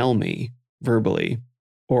can tell me verbally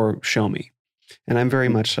or show me. And I'm very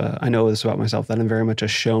much, I know this about myself, that I'm very much a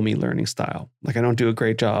show me learning style. Like I don't do a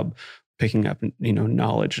great job picking up,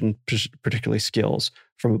 knowledge and particularly skills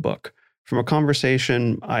from a book. From a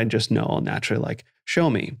conversation, I just know I'll naturally like, show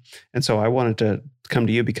me. And so I wanted to come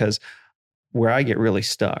to you because where I get really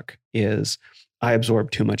stuck is I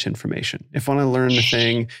absorb too much information. If I want to learn the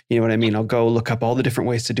thing, you know what I mean? I'll go look up all the different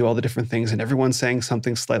ways to do all the different things, and everyone's saying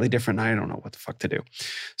something slightly different. And I don't know what the fuck to do.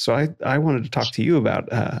 So I wanted to talk to you about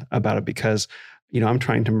it because, I'm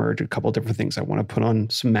trying to merge a couple of different things. I want to put on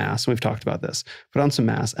some mass. And we've talked about this, put on some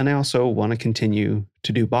mass. And I also want to continue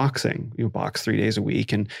to do boxing, box 3 days a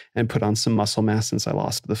week and put on some muscle mass since I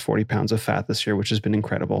lost the 40 pounds of fat this year, which has been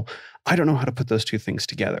incredible. I don't know how to put those two things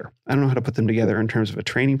together. I don't know how to put them together in terms of a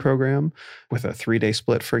training program with a 3-day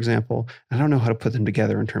split, for example. I don't know how to put them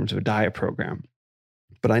together in terms of a diet program.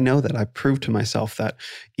 But I know that I proved to myself that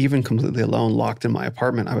even completely alone, locked in my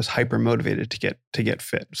apartment, I was hyper motivated to get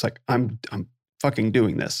fit. It's like, I'm fucking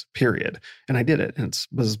doing this, period. And I did it. And it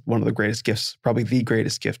was one of the greatest gifts, probably the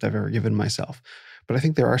greatest gift I've ever given myself. But I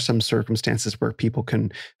think there are some circumstances where people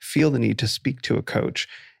can feel the need to speak to a coach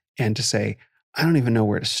and to say, I don't even know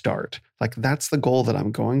where to start. Like that's the goal that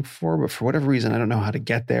I'm going for, but for whatever reason, I don't know how to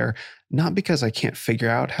get there. Not because I can't figure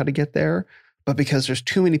out how to get there, but because there's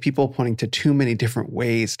too many people pointing to too many different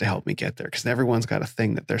ways to help me get there, because everyone's got a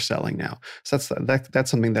thing that they're selling now. So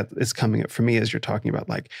that's something that is coming up for me as you're talking about,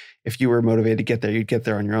 like, if you were motivated to get there, you'd get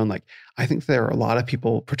there on your own. Like, I think there are a lot of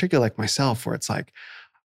people, particularly like myself, where it's like,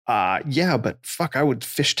 yeah, but fuck, I would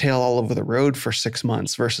fishtail all over the road for 6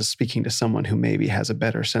 months versus speaking to someone who maybe has a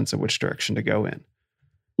better sense of which direction to go in.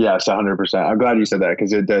 Yes, 100%. I'm glad you said that,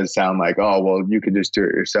 because it does sound like, oh, well, you could just do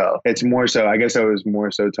it yourself. It's more so, I guess I was more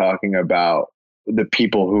so talking about the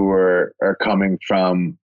people who are coming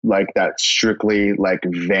from like that strictly like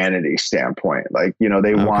vanity standpoint. Like,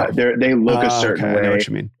 they want, they look a certain way. I know what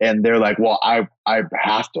you mean. And they're like, well, I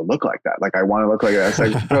have to look like that. Like, I want to look like that. It's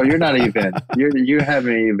like, bro, you're not even, you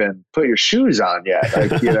haven't even put your shoes on yet.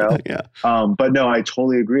 Like, Yeah. But no, I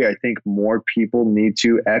totally agree. I think more people need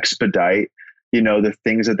to expedite the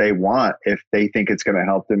things that they want if they think it's going to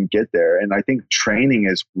help them get there. And I think training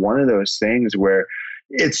is one of those things where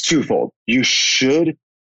it's twofold. You should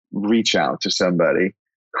reach out to somebody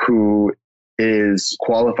who is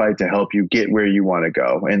qualified to help you get where you want to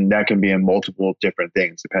go. And that can be in multiple different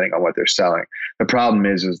things, depending on what they're selling. The problem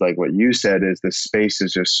is like what you said, is the space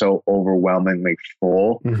is just so overwhelmingly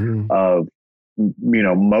full of,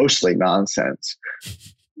 mostly nonsense.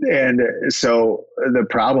 And so the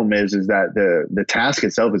problem is that the task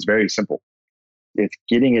itself is very simple. It's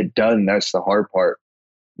getting it done. That's the hard part.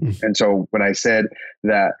 And so when I said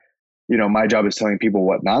that, my job is telling people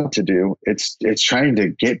what not to do, it's trying to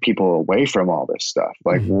get people away from all this stuff,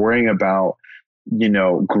 like worrying about,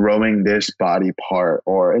 growing this body part,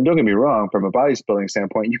 and don't get me wrong, from a bodybuilding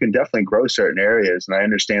standpoint, you can definitely grow certain areas. And I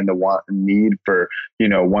understand the need for,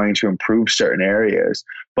 wanting to improve certain areas,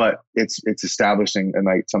 but it's establishing, and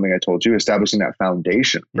like something I told you, establishing that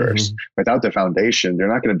foundation first. Without the foundation, they're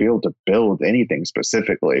not going to be able to build anything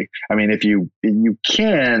specifically. I mean, if you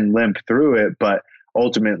can limp through it, but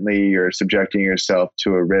ultimately you're subjecting yourself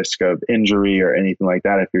to a risk of injury or anything like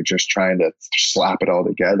that if you're just trying to slap it all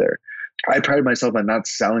together. I pride myself on not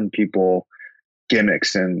selling people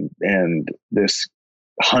gimmicks and this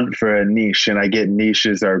hunt for a niche. And I get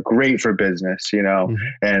niches that are great for business,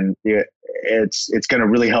 and it's going to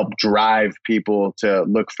really help drive people to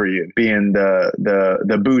look for you, being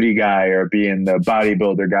the booty guy or being the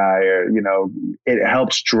bodybuilder guy, or, it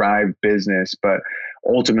helps drive business. But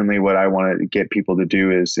ultimately what I want to get people to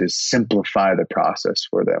do is simplify the process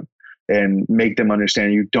for them and make them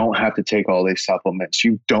understand you don't have to take all these supplements.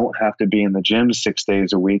 You don't have to be in the gym 6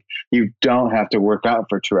 days a week. You don't have to work out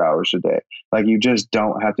for 2 hours a day. Like, you just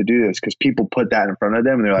don't have to do this, because people put that in front of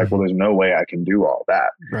them and they're like, well, there's no way I can do all that.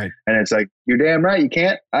 Right. And it's like, you're damn right. You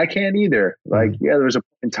can't. I can't either. Like, yeah, there was a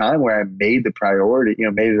in time where I made the priority,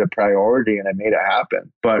 made it a priority and I made it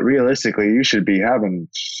happen. But realistically, you should be doing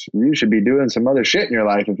some other shit in your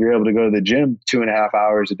life. If you're able to go to the gym 2.5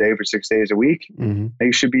 hours a day for 6 days a week,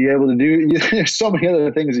 you should be able to do, there's so many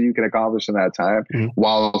other things that you can accomplish in that time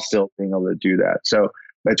while still being able to do that. So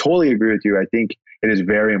I totally agree with you. I think it is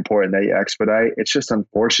very important that you expedite. It's just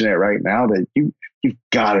unfortunate right now that you've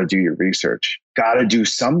got to do your research, got to do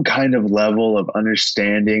some kind of level of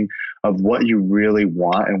understanding of what you really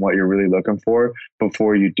want and what you're really looking for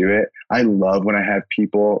before you do it. I love when I have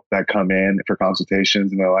people that come in for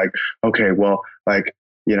consultations and they're like, okay, well, like,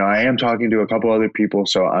 I am talking to a couple other people,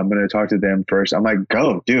 so I'm going to talk to them first. I'm like,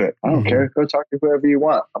 go do it. I don't care. Go talk to whoever you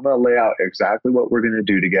want. I'm going to lay out exactly what we're going to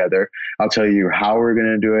do together. I'll tell you how we're going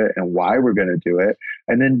to do it and why we're going to do it.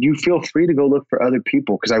 And then you feel free to go look for other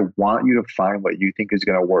people because I want you to find what you think is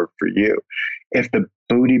going to work for you. If the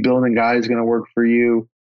booty building guy is going to work for you,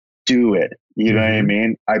 do it. You know what I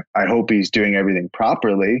mean? I hope he's doing everything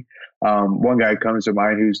properly. One guy comes to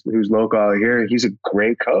mind who's local out here. He's a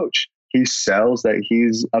great coach. He sells that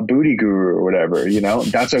he's a booty guru or whatever,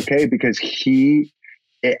 that's okay because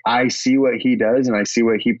I see what he does and I see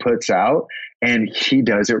what he puts out and he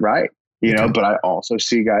does it right, but I also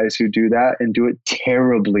see guys who do that and do it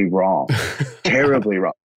terribly wrong, terribly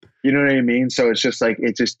wrong. You know what I mean? So it's just like,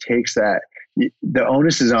 it just takes that, the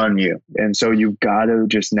onus is on you. And so you've got to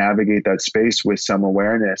just navigate that space with some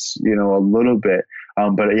awareness, a little bit.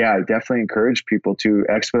 But yeah, I definitely encourage people to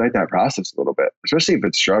expedite that process a little bit, especially if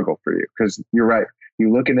it's a struggle for you. Because you're right.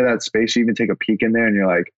 You look into that space, you even take a peek in there and you're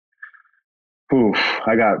like, ooh,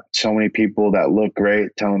 I got so many people that look great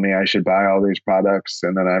telling me I should buy all these products.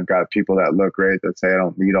 And then I've got people that look great that say I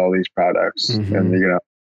don't need all these products. And,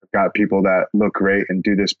 I've got people that look great and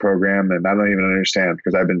do this program and I don't even understand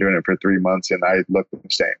because I've been doing it for 3 months and I look the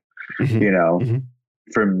same.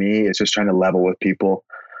 For me, it's just trying to level with people.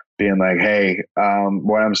 Being like, hey,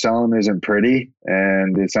 what I'm selling isn't pretty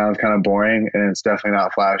and it sounds kind of boring and it's definitely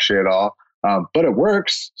not flashy at all. But it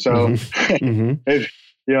works. So if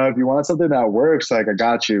you want something that works, like I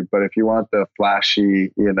got you. But if you want the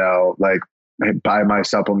flashy, like buy my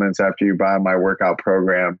supplements after you buy my workout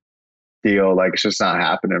program deal, like it's just not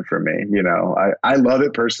happening for me. I love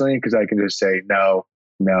it personally because I can just say, no,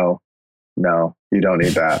 you don't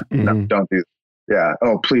need that. No, don't do that. Yeah.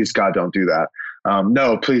 Oh, please, God, don't do that.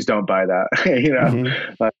 No, please don't buy that.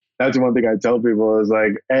 That's one thing I tell people is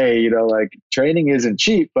like, hey, like training isn't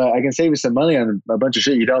cheap, but I can save you some money on a bunch of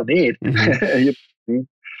shit you don't need.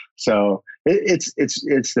 So it's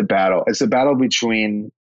the battle. It's the battle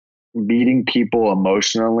between meeting people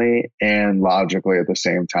emotionally and logically at the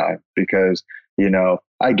same time, because,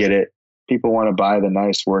 I get it. People want to buy the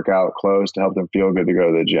nice workout clothes to help them feel good to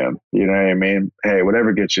go to the gym. You know what I mean? Hey,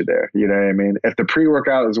 whatever gets you there. You know what I mean? If the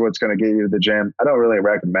pre-workout is what's going to get you to the gym, I don't really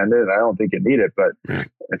recommend it. I don't think you need it, but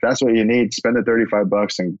if that's what you need, spend the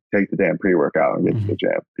 $35 and take the damn pre-workout and get to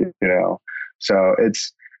the gym, So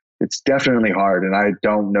it's definitely hard. And I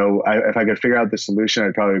don't know, if I could figure out the solution,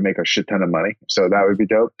 I'd probably make a shit ton of money. So that would be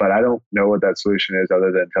dope. But I don't know what that solution is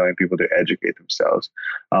other than telling people to educate themselves.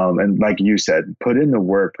 And like you said, put in the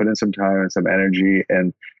work, put in some time and some energy,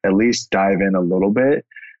 and at least dive in a little bit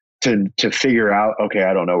to figure out, okay,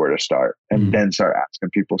 I don't know where to start. And then start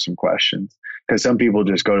asking people some questions. Because some people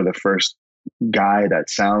just go to the first guy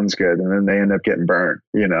that sounds good and then they end up getting burned.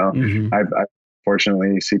 I've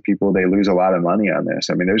fortunately see people, they lose a lot of money on this.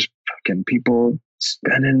 I mean, there's fucking people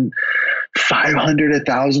spending $500,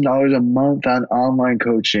 $1,000 a month on online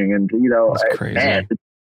coaching. And, That's crazy. Man,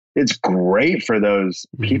 it's great for those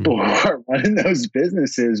people who are running those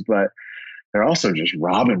businesses, but they're also just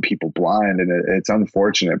robbing people blind. And it's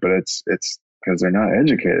unfortunate, but it's because they're not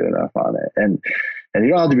educated enough on it. And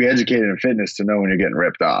you don't have to be educated in fitness to know when you're getting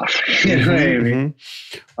ripped off. You know what I mean?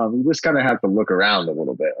 You just kind of have to look around a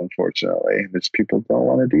little bit, unfortunately. Which people don't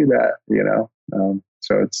want to do that,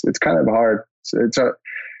 So it's kind of hard.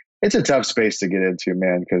 It's a tough space to get into,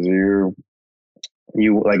 man, because you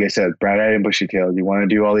like I said, bright-eyed and bushy-tailed. You want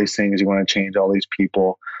to do all these things. You want to change all these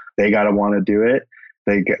people. They got to want to do it.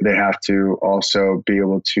 They have to also be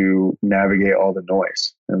able to navigate all the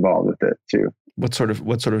noise involved with it too. What sort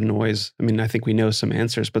of noise? I mean, I think we know some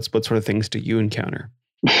answers, but what sort of things do you encounter?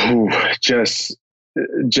 Just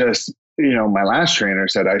my last trainer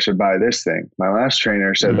said I should buy this thing. My last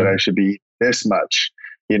trainer said that I should be this much,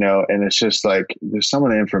 and it's just like, there's some of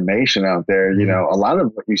the information out there, a lot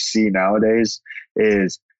of what you see nowadays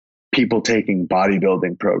is people taking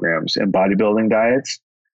bodybuilding programs and bodybuilding diets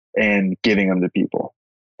and giving them to people.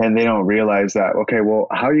 And they don't realize that, okay, well,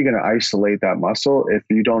 how are you going to isolate that muscle if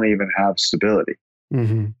you don't even have stability?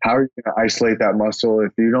 How are you going to isolate that muscle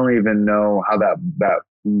if you don't even know how that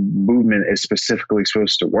movement is specifically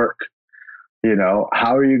supposed to work. You know,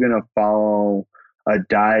 how are you going to follow a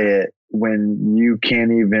diet when you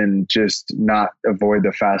can't even just not avoid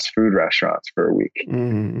the fast food restaurants for a week?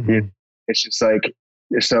 Mm-hmm. It's just like,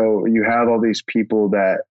 so you have all these people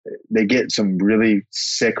that they get some really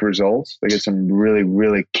sick results. They get some really,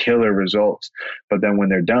 really killer results. But then when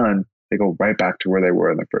they're done, they go right back to where they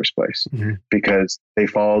were in the first place, because they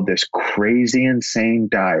followed this crazy, insane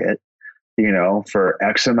diet, you know, for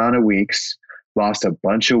X amount of weeks, lost a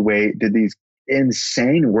bunch of weight, did these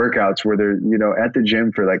insane workouts where they're, you know, at the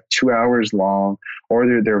gym for like 2 hours long, or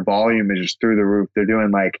their volume is just through the roof. They're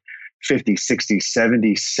doing like 50, 60,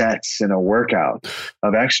 70 sets in a workout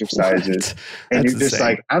of exercises. And you're just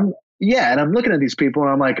insane. And I'm looking at these people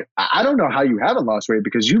and I'm like, I don't know how you haven't lost weight,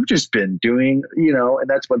 because you've just been doing, you know, and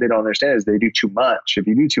that's what they don't understand is they do too much. If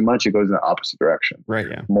you do too much, it goes in the opposite direction. Right.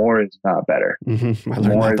 Yeah. More is not better. Mm-hmm. I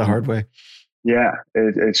learned that the hard way. Yeah.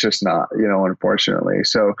 It's just not, you know, unfortunately.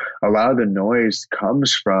 So a lot of the noise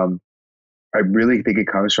comes from, I really think it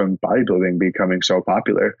comes from bodybuilding becoming so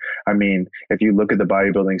popular. I mean, if you look at the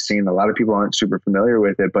bodybuilding scene, a lot of people aren't super familiar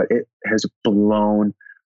with it, but it has blown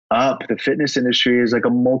up. The fitness industry is like a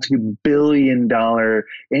multi-billion-dollar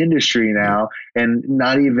industry now. And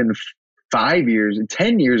not even 5 years,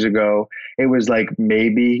 10 years ago, it was like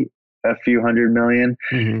maybe a few hundred million.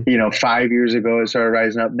 You know, 5 years ago it started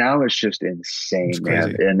rising up. Now it's just insane,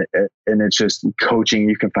 man. And it's just coaching.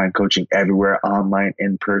 You can find coaching everywhere, online,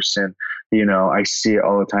 in person. You know, I see it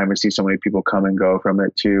all the time. I see so many people come and go from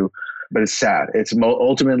it too. But it's sad.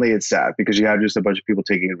 Ultimately it's sad, because you have just a bunch of people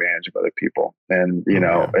taking advantage of other people, and you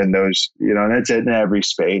know, and those, you know, and that's it in every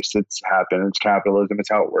space. It's happened. It's capitalism. It's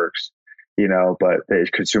how it works. You know, but the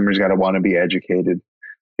consumers got to want to be educated.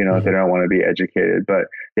 You know, if they don't want to be educated. But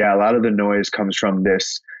yeah, a lot of the noise comes from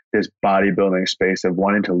this bodybuilding space of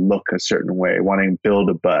wanting to look a certain way, wanting to build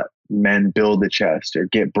a butt, men build the chest or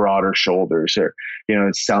get broader shoulders, or, you know,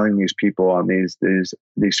 it's selling these people on these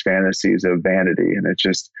fantasies of vanity. And it's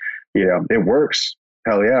just, you know, it works.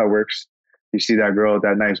 Hell yeah, it works. You see that girl with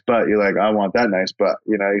that nice butt, you're like, I want that nice butt.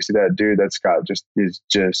 You know, you see that dude that's got is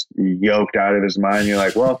just yoked out of his mind. You're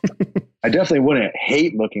like, well, I definitely wouldn't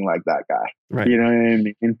hate looking like that guy. Right. You know what I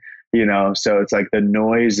mean? You know, so it's like the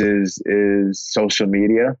noise is social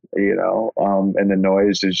media, you know, and the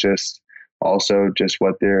noise is just also just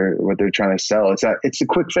what they're trying to sell. It's a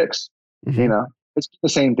quick fix. You know, it's the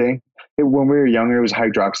same thing. When we were younger, it was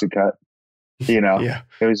Hydroxycut. You know,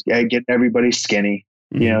 it was getting everybody skinny.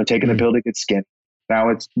 You know, taking the pill to get skinny. Now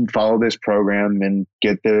it's follow this program and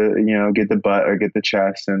get the butt or get the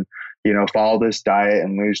chest, and, you know, follow this diet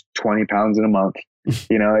and lose 20 pounds in a month.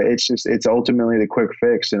 You know, it's ultimately the quick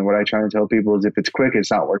fix. And what I try to tell people is, if it's quick,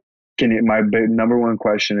 it's not working. My number one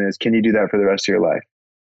question is, can you do that for the rest of your life?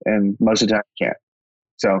 And most of the time you can't.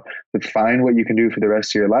 So find what you can do for the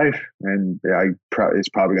rest of your life, and it's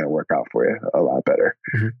probably going to work out for you a lot better.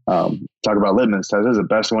 Talk about litmus test. This is the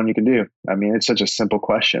best one you can do. I mean, it's such a simple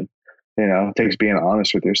question. You know, it takes being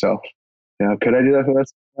honest with yourself. You know, could I do that for the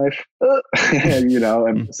rest of my life? You know,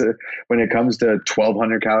 and so when it comes to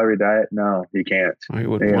 1,200 calorie diet, no, you can't. I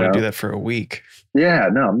wouldn't want to do that for a week. Yeah,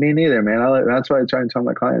 no, me neither, man. That's why I try and tell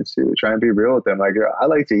my clients to try and be real with them. Like, I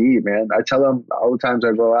like to eat, man. I tell them all the times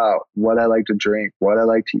I go out what I like to drink, what I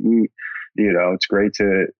like to eat. You know, it's great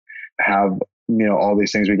to have, you know, all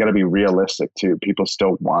these things. We got to be realistic too. People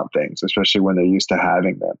still want things, especially when they're used to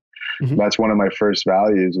having them. That's one of my first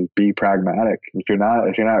values, is be pragmatic. If you're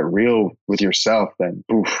not real with yourself, then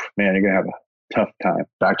man, you're gonna have a tough time.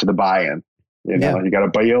 Back to the buy-in. You know, you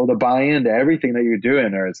got to be able to buy into everything that you're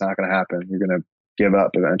doing, or it's not going to happen. You're going to give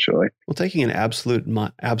up eventually. Well, taking an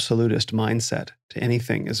absolutist mindset to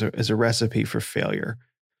anything is a recipe for failure.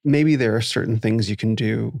 Maybe there are certain things you can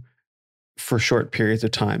do for short periods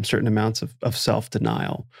of time, certain amounts of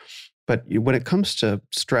self-denial. But when it comes to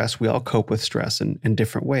stress, we all cope with stress in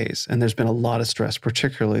different ways. And there's been a lot of stress,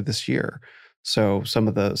 particularly this year. So some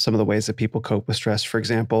of the ways that people cope with stress, for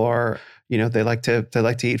example, are, you know, they like to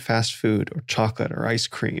eat fast food or chocolate or ice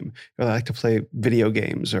cream, or they like to play video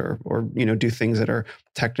games or you know, do things that are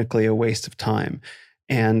technically a waste of time.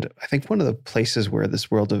 And I think one of the places where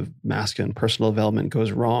this world of masculine personal development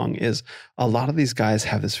goes wrong is a lot of these guys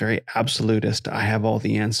have this very absolutist, I have all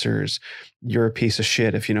the answers, you're a piece of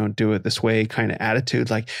shit if you don't do it this way kind of attitude.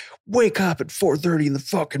 Like, wake up at 4:30 in the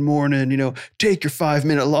fucking morning, take your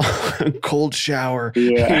 5-minute long cold shower.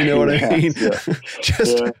 Yeah, You know what I mean?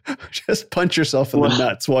 Yeah. Just punch yourself in the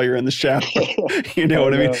nuts while you're in the shower. You know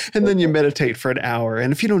what I mean? And then you meditate for an hour.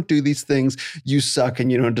 And if you don't do these things, you suck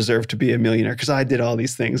and you don't deserve to be a millionaire, because I did all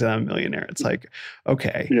these things and I'm a millionaire. It's like,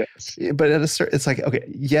 okay. Yes. But at a certain, it's like, okay,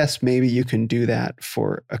 yes, maybe you can do that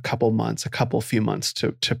for a few months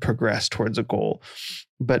to progress towards a goal.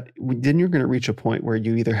 But then you're going to reach a point where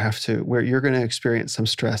you're going to experience some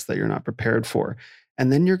stress that you're not prepared for.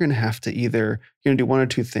 And then you're going to have to you're going to do one or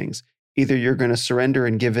two things. Either you're going to surrender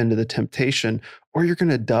and give in to the temptation, or you're going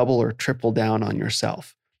to double or triple down on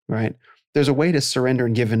yourself, right? There's a way to surrender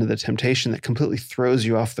and give into the temptation that completely throws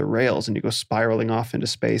you off the rails and you go spiraling off into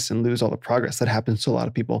space and lose all the progress. That happens to a lot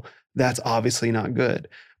of people. That's obviously not good.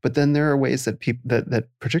 But then there are ways that people that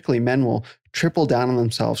particularly men will triple down on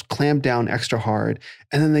themselves, clamp down extra hard,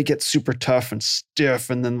 and then they get super tough and stiff,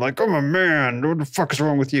 and then like, I'm a man, what the fuck is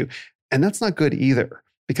wrong with you? And that's not good either,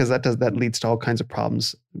 because that leads to all kinds of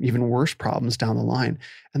problems, even worse problems down the line.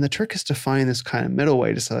 And the trick is to find this kind of middle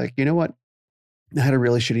way to say, like, you know what? I had a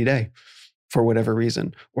really shitty day for whatever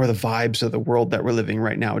reason, or the vibes of the world that we're living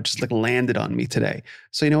right now just like landed on me today.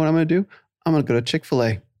 So you know what I'm going to do? I'm going to go to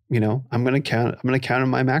Chick-fil-A. I'm going to count on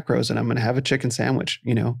my macros and I'm going to have a chicken sandwich.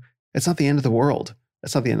 It's not the end of the world.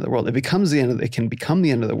 It's not the end of the world. It can become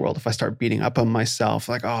the end of the world if I start beating up on myself.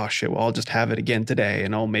 Like, oh shit, well, I'll just have it again today.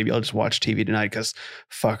 And maybe I'll just watch TV tonight because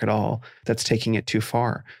fuck it all. That's taking it too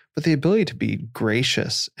far. But the ability to be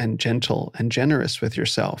gracious and gentle and generous with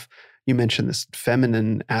yourself. You mentioned this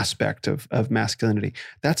feminine aspect of masculinity.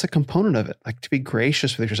 That's a component of it, like to be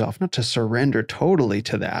gracious with yourself, not to surrender totally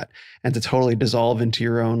to that and to totally dissolve into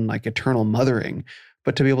your own like eternal mothering,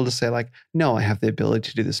 but to be able to say like, no, I have the ability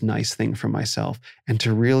to do this nice thing for myself and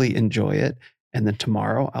to really enjoy it. And then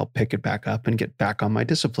tomorrow I'll pick it back up and get back on my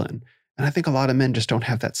discipline. And I think a lot of men just don't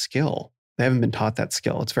have that skill. They haven't been taught that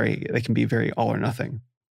skill. They can be very all or nothing.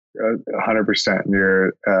 100%.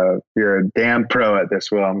 You're a damn pro at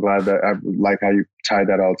this, Will. I'm glad that I like how you tied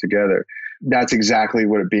that all together. That's exactly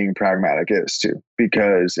what being pragmatic is too,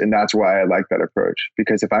 and that's why I like that approach.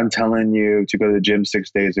 Because if I'm telling you to go to the gym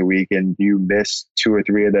 6 days a week and you miss 2 or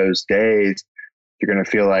 3 of those days, you're going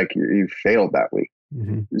to feel like you failed that week.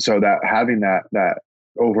 Mm-hmm. So that having that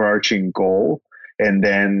overarching goal and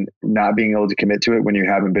then not being able to commit to it when you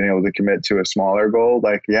haven't been able to commit to a smaller goal,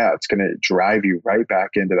 like, yeah, it's going to drive you right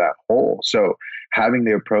back into that hole. So having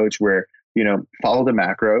the approach where, follow the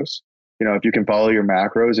macros, if you can follow your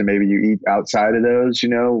macros and maybe you eat outside of those,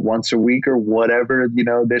 once a week or whatever,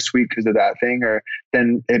 this week because of that thing, or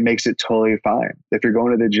then it makes it totally fine. If you're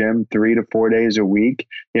going to the gym 3 to 4 days a week,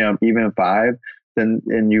 even 5, then,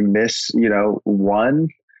 and you miss, 1,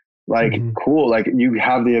 like, mm-hmm. Cool. Like you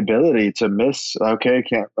have the ability to miss. Okay.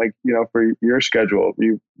 Can't for your schedule,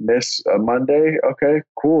 you miss a Monday. Okay,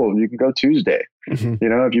 cool. You can go Tuesday. Mm-hmm.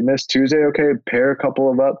 If you miss Tuesday, okay, pair a couple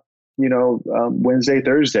of up, Wednesday,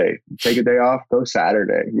 Thursday, take a day off, go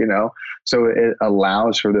Saturday, so it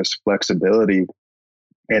allows for this flexibility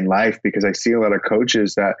in life, because I see a lot of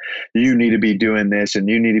coaches that you need to be doing this and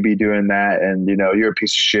you need to be doing that. And, you're a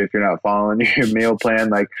piece of shit if you're not following your meal plan.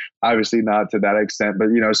 Like obviously not to that extent, but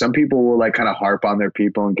some people will like kind of harp on their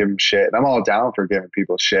people and give them shit. And I'm all down for giving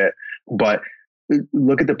people shit, but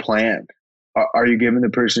look at the plan. Are you giving the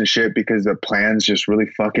person shit because the plan's just really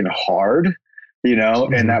fucking hard?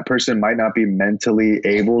 Mm-hmm. And that person might not be mentally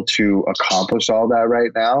able to accomplish all that right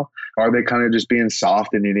now. Are they kind of just being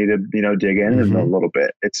soft and you need to, dig in mm-hmm. a little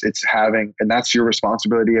bit? It's having, and that's your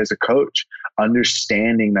responsibility as a coach,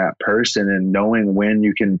 understanding that person and knowing when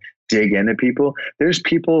you can dig into people. There's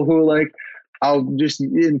people who like, I'll just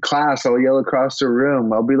in class, I'll yell across the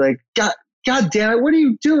room. I'll be like, God damn it, what are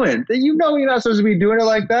you doing? You're not supposed to be doing it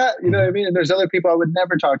like that. You know what I mean? And there's other people I would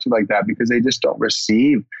never talk to like that because they just don't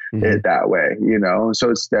receive it that way, So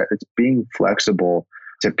it's being flexible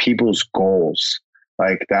to people's goals.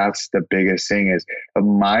 Like that's the biggest thing is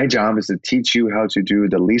my job is to teach you how to do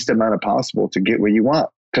the least amount of possible to get what you want.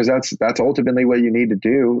 Because that's ultimately what you need to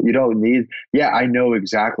do. You don't need, I know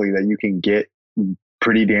exactly that you can get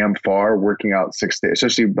pretty damn far working out 6 days,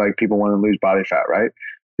 especially like people want to lose body fat, right?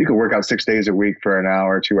 You can work out 6 days a week for an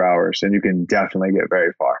hour, 2 hours, and you can definitely get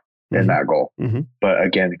very far in that goal. Mm-hmm. But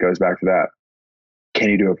again, it goes back to that. Can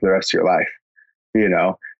you do it for the rest of your life?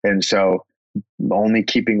 And so only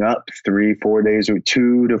keeping up 3-4 days or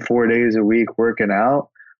 2 to 4 days a week working out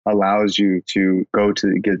allows you to go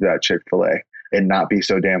to get that Chick-fil-A and not be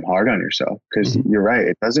so damn hard on yourself. Because you're right.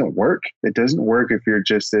 It doesn't work. It doesn't work if you're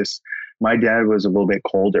just this. My dad was a little bit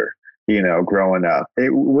colder. Growing up,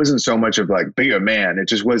 it wasn't so much of like be a man. It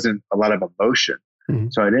just wasn't a lot of emotion.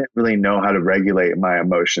 So I didn't really know how to regulate my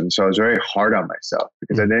emotions. So I was very hard on myself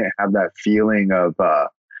because I didn't have that feeling of,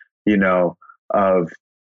 of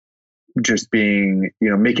just being,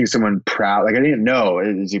 making someone proud. Like I didn't know,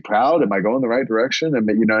 is he proud? Am I going the right direction? And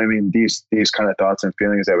you know what I mean? These kind of thoughts and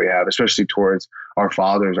feelings that we have, especially towards our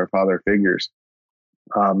fathers, our father figures.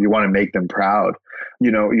 You want to make them proud.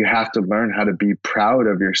 You have to learn how to be proud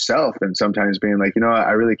of yourself. And sometimes being like,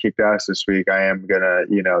 I really kicked ass this week. I am going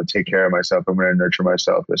to, take care of myself. I'm going to nurture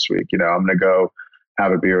myself this week. I'm going to go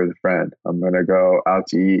have a beer with a friend. I'm going to go out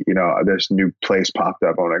to eat. This new place popped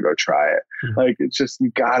up. I want to go try it. Like, it's just, you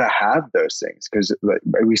got to have those things because like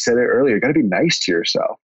we said it earlier, you got to be nice to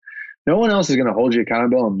yourself. No one else is going to hold you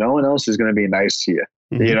accountable and no one else is going to be nice to you.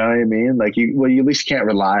 You know what I mean? Like you at least can't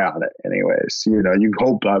rely on it anyways. You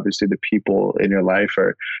hope obviously the people in your life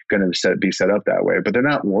are going to be set up that way, but they're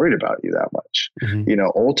not worried about you that much,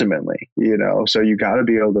 ultimately, so you got to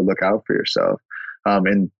be able to look out for yourself.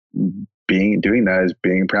 And doing that is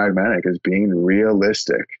being pragmatic, is being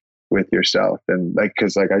realistic with yourself. And like,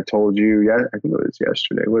 cause like I told you, I think it was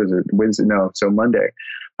yesterday. What is it? Wednesday? No. So Monday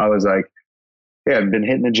I was like, I haven't been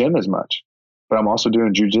hitting the gym as much. But I'm also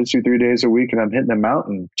doing jujitsu 3 days a week and I'm hitting the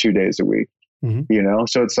mountain 2 days a week,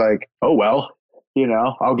 So it's like, oh, well,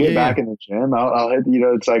 I'll get back in the gym. I'll hit,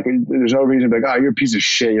 it's like, there's no reason to be like, oh, you're a piece of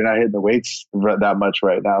shit. You're not hitting the weights that much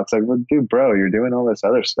right now. It's like, well, dude, bro, you're doing all this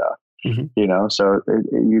other stuff, so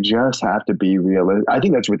you just have to be realistic. I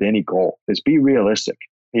think that's with any goal is be realistic,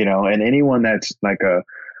 and anyone that's like a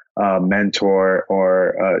mentor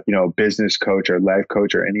or business coach or life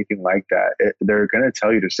coach or anything like that, they're going to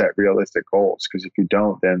tell you to set realistic goals, because if you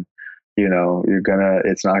don't, then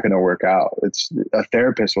it's not going to work out. It's a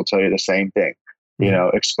therapist will tell you the same thing.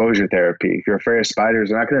 Exposure therapy. If you're afraid of spiders,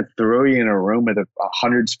 they're not going to throw you in a room with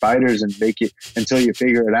 100 spiders and make you until you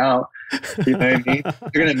figure it out. You know what I mean?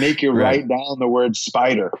 They're going to make you write down the word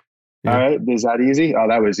spider. All right. Is that easy? Oh,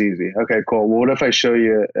 that was easy. Okay, cool. Well, what if I show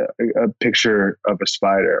you a picture of a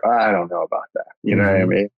spider? I don't know about that. You know what I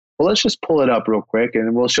mean? Well, let's just pull it up real quick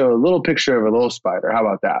and we'll show a little picture of a little spider. How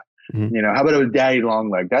about that? How about a daddy long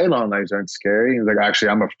leg? Daddy long legs aren't scary. He's like, actually,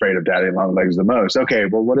 I'm afraid of daddy long legs the most. Okay,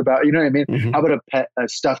 well, what about, you know what I mean? How about a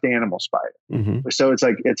stuffed animal spider? So it's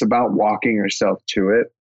like, it's about walking yourself to it.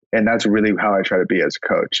 And that's really how I try to be as a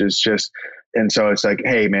coach, is just, and so it's like,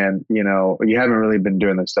 hey man, you haven't really been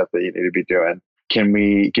doing the stuff that you need to be doing. Can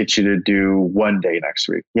we get you to do 1 day next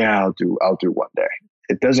week? Yeah, I'll do 1 day.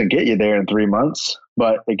 It doesn't get you there in 3 months,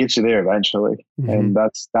 but it gets you there eventually. And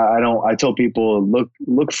I tell people,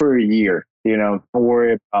 look for a year, don't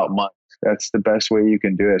worry about months. That's the best way you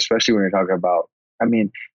can do it, especially when you're talking about,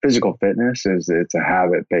 physical fitness it's a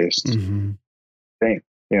habit-based thing.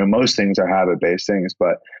 Most things are habit-based things,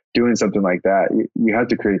 but doing something like that, you have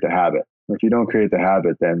to create the habit. If you don't create the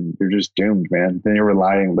habit, then you're just doomed, man. Then you're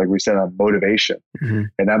relying, like we said, on motivation. And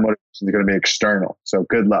that motivation is going to be external. So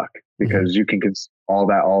good luck, because you can consume all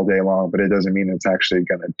that all day long, but it doesn't mean it's actually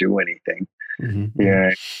going to do anything.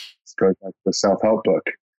 It goes back to the self-help book.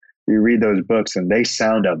 You read those books and they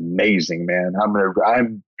sound amazing, man. I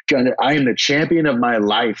am the champion of my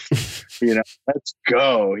life. Let's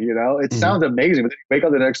go. It sounds amazing, but then you wake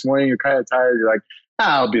up the next morning, you're kind of tired. You're like,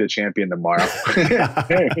 I'll be the champion tomorrow.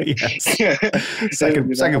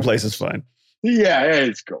 Second place is fine. Yeah,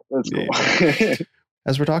 it's cool. That's cool. Yeah.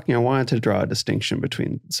 As we're talking, I wanted to draw a distinction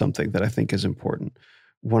between something that I think is important.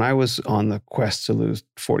 When I was on the quest to lose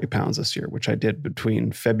 40 pounds this year, which I did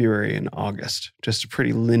between February and August, just a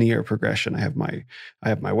pretty linear progression. I have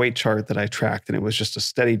my weight chart that I tracked, and it was just a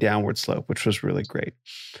steady downward slope, which was really great.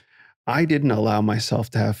 I didn't allow myself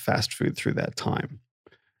to have fast food through that time.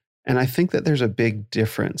 And I think that there's a big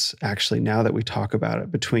difference, actually, now that we talk about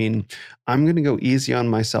it, between I'm going to go easy on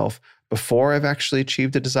myself before I've actually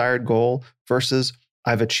achieved a desired goal versus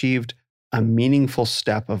I've achieved a meaningful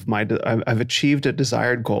step of I've achieved a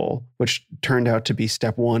desired goal, which turned out to be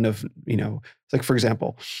step one of, like, for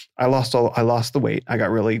example, I lost the weight. I got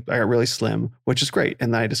really slim, which is great.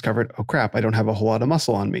 And then I discovered, oh crap, I don't have a whole lot of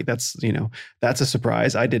muscle on me. That's a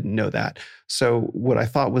surprise. I didn't know that. So what I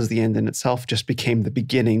thought was the end in itself just became the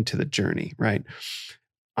beginning to the journey, right?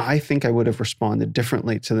 I think I would have responded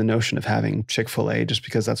differently to the notion of having Chick-fil-A, just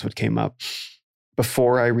because that's what came up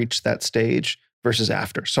before I reached that stage versus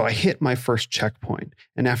after. So I hit my first checkpoint.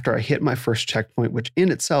 And after I hit my first checkpoint, which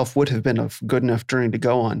in itself would have been a good enough journey to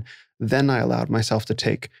go on, then I allowed myself to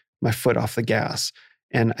take my foot off the gas.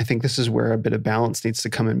 And I think this is where a bit of balance needs to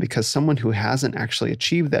come in, because someone who hasn't actually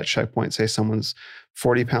achieved that checkpoint, say someone's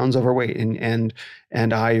 40 pounds overweight, and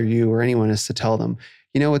I or you or anyone is to tell them,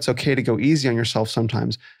 it's okay to go easy on yourself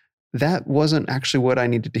sometimes. that wasn't actually what I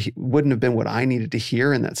needed to, wouldn't have been what I needed to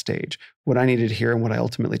hear in that stage. What I needed to hear and what I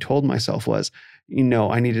ultimately told myself was,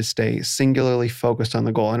 I need to stay singularly focused on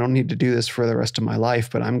the goal. I don't need to do this for the rest of my life,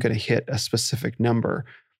 but I'm going to hit a specific number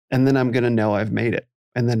and then I'm going to know I've made it.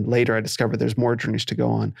 And then later I discovered there's more journeys to go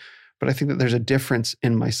on. But I think that there's a difference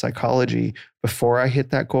in my psychology before I hit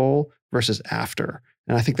that goal versus after.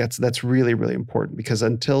 And I think that's really, really important, because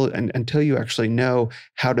until you actually know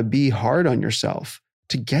how to be hard on yourself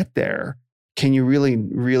to get there, can you really,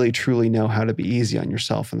 really, truly know how to be easy on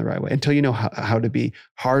yourself in the right way? Until you know how to be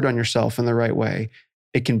hard on yourself in the right way,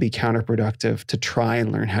 it can be counterproductive to try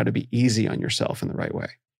and learn how to be easy on yourself in the right way.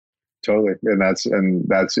 Totally. And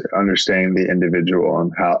that's understanding the individual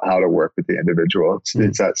and how to work with the individual.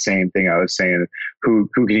 It's that same thing I was saying, who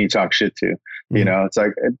can you talk shit to? It's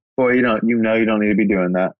like, boy, you don't need to be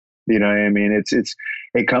doing that. You know what I mean?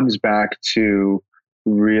 It comes back to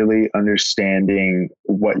really understanding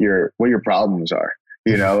what your problems are,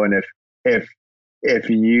 and if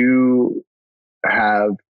you have,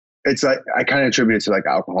 it's like, I kind of attribute it to like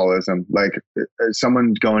alcoholism. Like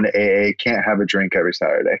someone going to AA can't have a drink every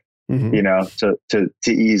Saturday. To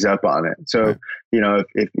ease up on it. So,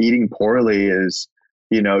 if eating poorly is,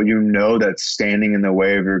 that's standing in the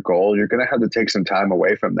way of your goal, you're going to have to take some time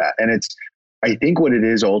away from that. And I think what it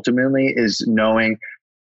is ultimately is knowing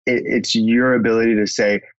it's your ability to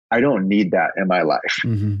say, I don't need that in my life,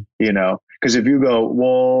 because if you go,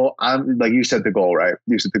 well, I'm like, you set the goal, right?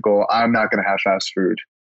 You set the goal. I'm not going to have fast food.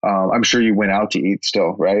 I'm sure you went out to eat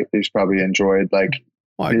still, right? You probably enjoyed like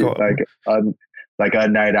a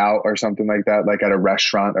night out or something like that, like at a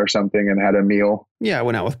restaurant or something, and had a meal. Yeah, I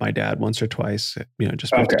went out with my dad once or twice,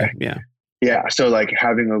 just okay. Yeah. So like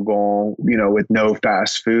having a goal, with no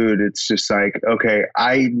fast food, it's just like, okay,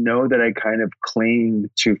 I know that I kind of cling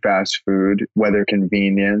to fast food, whether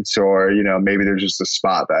convenience or, maybe there's just a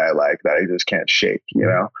spot that I like that I just can't shake,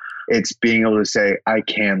 It's being able to say, I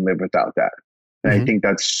can live without that. And I think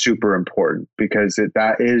that's super important, because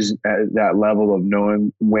that is at that level of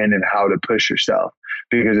knowing when and how to push yourself.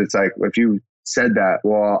 Because it's like, if you said that,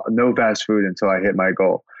 well, no fast food until I hit my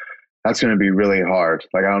goal, that's going to be really hard.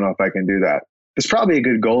 Like, I don't know if I can do that. It's probably a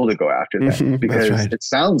good goal to go after that, because it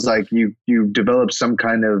sounds like you've developed some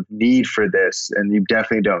kind of need for this, and you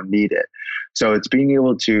definitely don't need it. So it's being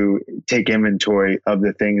able to take inventory of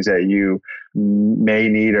the things that you may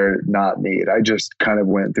need or not need. I just kind of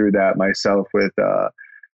went through that myself with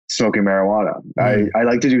smoking marijuana. I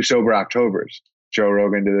like to do sober Octobers. Joe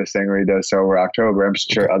Rogan did this thing where he does sober October. I'm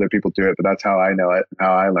sure other people do it, but that's how I know it,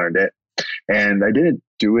 how I learned it. And I didn't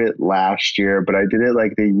do it last year, but I did it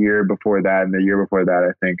like the year before that and the year before that,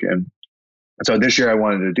 I think. And so this year I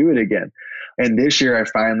wanted to do it again. And this year I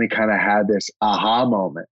finally kind of had this aha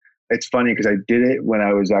moment. It's funny because I did it when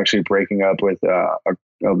I was actually breaking up with a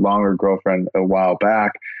longer girlfriend a while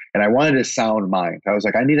back. And I wanted a sound mind. I was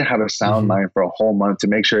like, I need to have a sound mind for a whole month to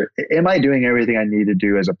make sure, am I doing everything I need to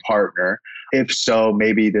do as a partner? If so,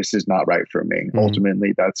 maybe this is not right for me.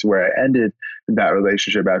 Ultimately, that's where I ended that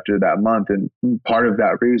relationship after that month. And part of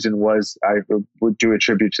that reason was I would do a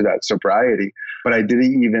tribute to that sobriety. But I did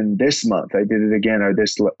it even this month. I did it again, or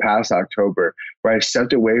this past October, where I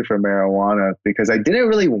stepped away from marijuana because I didn't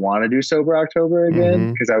really want to do sober October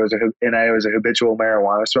again, because I was a habitual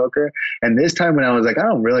marijuana smoker. And this time when I was like, I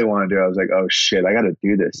don't really want to do it, I was like, oh shit, I got to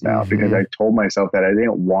do this now, because I told myself that I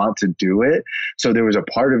didn't want to do it. So there was a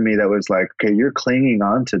part of me that was like, okay, you're clinging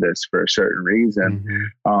on to this for a certain reason.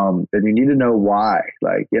 And you need to know why.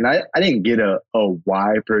 Like, and I didn't get a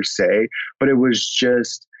why per se, but it was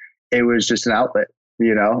just an outlet.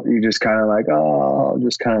 You just kind of like, oh, I'll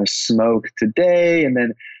just kind of smoke today, and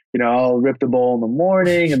then I'll rip the bowl in the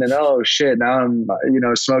morning, and then, oh shit, now I'm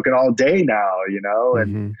smoking all day now,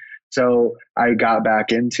 and so I got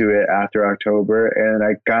back into it after October, and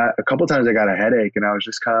I got a couple times I got a headache, and I was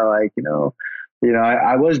just kind of like,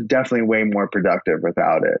 I was definitely way more productive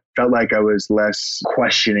without it. Felt like I was less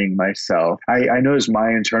questioning myself. I noticed my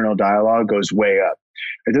internal dialogue goes way up.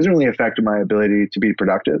 It doesn't really affect my ability to be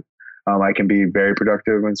productive. I can be very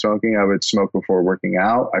productive when smoking. I would smoke before working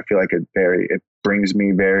out. I feel like it brings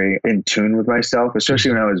me very in tune with myself,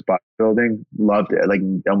 especially when I was bodybuilding. Loved it. Like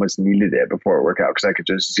almost needed it before a workout, because I could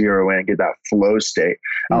just zero in, get that flow state.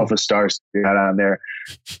 Alpha stars got on there.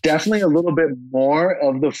 Definitely a little bit more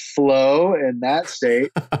of the flow in that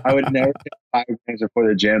state. I would never take 5 minutes before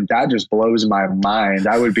the gym. That just blows my mind.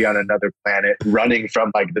 I would be on another planet running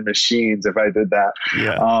from like the machines if I did that.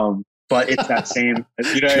 Yeah. But it's that same,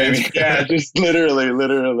 what I mean? Yeah, just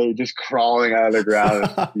literally just crawling out of the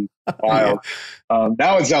ground. Wild.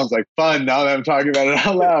 Now it sounds like fun now that I'm talking about it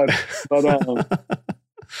out loud. But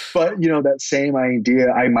But that same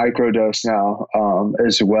idea, I microdose now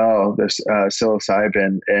as well, this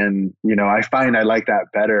psilocybin, and I find I like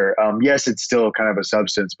that better. Yes, it's still kind of a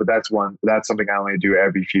substance, but that's something I only do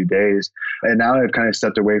every few days. And now I've kind of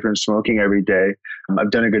stepped away from smoking every day.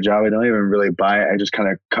 I've done a good job. I don't even really buy it. I just kind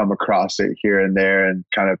of come across it here and there, and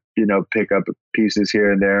kind of pick up pieces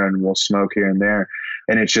here and there, and we'll smoke here and there.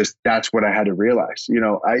 And it's just, that's what I had to realize.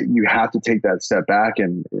 You have to take that step back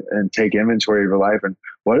and take inventory of your life. And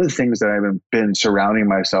what are the things that I've been surrounding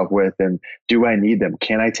myself with? And do I need them?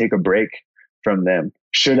 Can I take a break from them?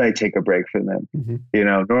 Should I take a break from them?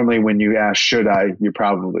 Mm-hmm. Normally when you ask, should I, you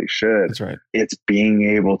probably should. That's right. It's being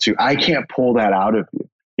able to, I can't pull that out of you.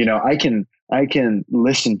 I can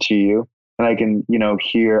listen to you. And I can,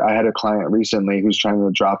 hear, I had a client recently who's trying to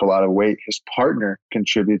drop a lot of weight. His partner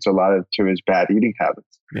contributes a lot to his bad eating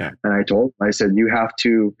habits. Yeah. And I told him, I said, you have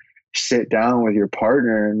to sit down with your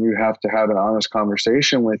partner and you have to have an honest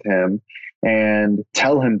conversation with him and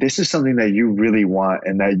tell him this is something that you really want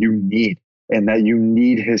and that you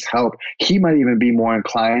need his help. He might even be more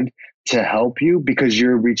inclined to help you because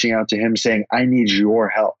you're reaching out to him saying, I need your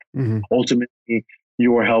help. Mm-hmm. Ultimately,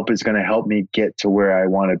 your help is going to help me get to where I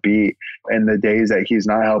want to be. And the days that he's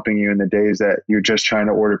not helping you and the days that you're just trying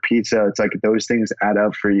to order pizza, it's like those things add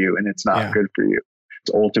up for you and it's not good for you.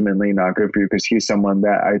 It's ultimately not good for you because he's someone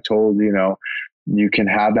that I told, you can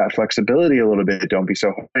have that flexibility a little bit. Don't be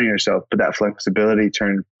so hard on yourself. But that flexibility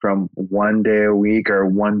turned from one day a week or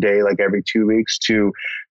one day like every 2 weeks to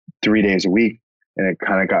 3 days a week. And it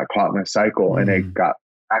kind of got caught in a cycle and it got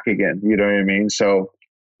back again. You know what I mean? So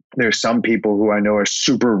there's some people who I know are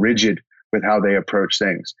super rigid with how they approach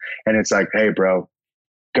things. And it's like, hey, bro,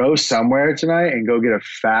 go somewhere tonight and go get a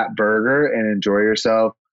fat burger and enjoy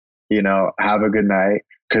yourself. Have a good night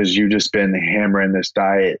because you've just been hammering this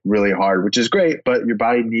diet really hard, which is great. But your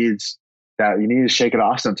body needs that. You need to shake it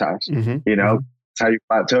off sometimes. Mm-hmm. It's how you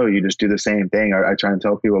plateau. You just do the same thing. I try and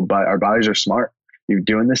tell people, but our bodies are smart. You're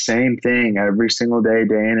doing the same thing every single day,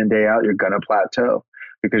 day in and day out. You're going to plateau.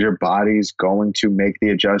 Because your body's going to make the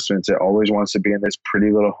adjustments. It always wants to be in this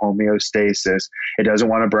pretty little homeostasis. It doesn't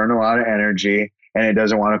want to burn a lot of energy and it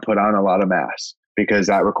doesn't want to put on a lot of mass because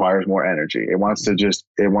that requires more energy. It wants to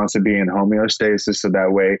be in homeostasis so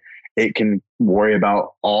that way it can worry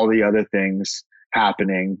about all the other things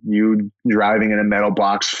happening. You driving in a metal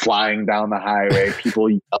box, flying down the highway,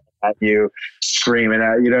 people yelling at you, screaming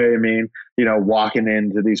at you, know what I mean? Walking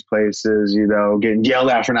into these places, getting yelled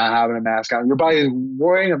at for not having a mask on. Your body is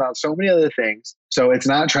worrying about so many other things. So it's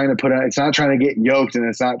not trying to it's not trying to get yoked and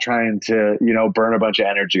it's not trying to, burn a bunch of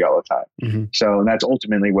energy all the time. Mm-hmm. So that's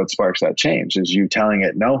ultimately what sparks that change is you telling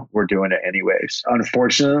it, no, we're doing it anyways.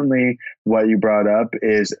 Unfortunately, what you brought up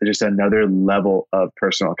is just another level of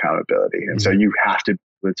personal accountability. And so you have to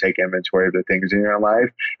take inventory of the things in your life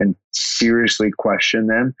and seriously question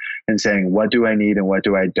them and saying, what do I need and what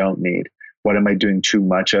do I don't need? What am I doing too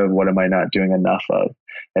much of? What am I not doing enough of?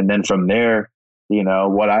 And then from there,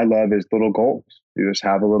 what I love is little goals. You just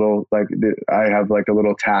have a little, I have like a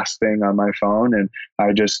little task thing on my phone and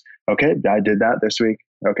I just, okay, I did that this week.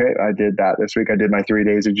 Okay, I did that this week. I did my 3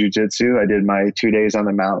 days of jujitsu. I did my 2 days on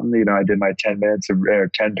the mountain. I did my 10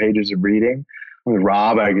 pages of reading. With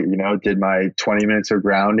Rob, I did my 20 minutes of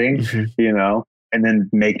grounding, and then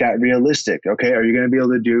make that realistic. Okay, are you going to be able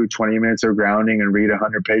to do 20 minutes of grounding and read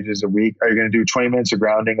 100 pages a week? Are you going to do 20 minutes of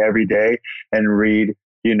grounding every day and read,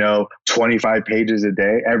 25 pages a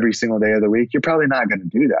day every single day of the week? You're probably not going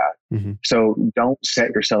to do that. Mm-hmm. So don't set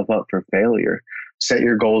yourself up for failure. Set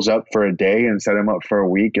your goals up for a day and set them up for a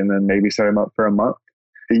week and then maybe set them up for a month.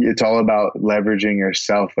 It's all about leveraging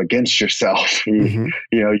yourself against yourself. Mm-hmm.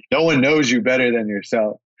 No one knows you better than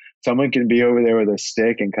yourself. Someone can be over there with a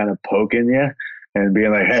stick and kind of poking you and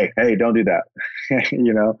being like, hey, don't do that.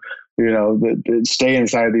 Stay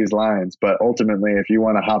inside these lines. But ultimately, if you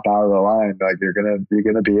want to hop out of the line, like you're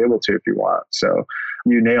gonna be able to if you want. So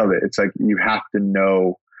you nailed it. It's like you have to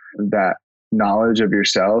know that knowledge of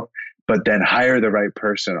yourself, but then hire the right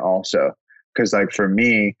person also. Because like for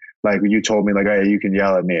me, like you told me, like, hey, you can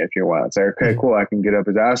yell at me if you want. It's like, okay, cool. I can get up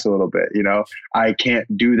his ass a little bit. I can't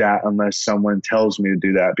do that unless someone tells me to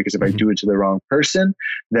do that. Because if I do it to the wrong person,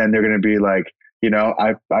 then they're going to be like,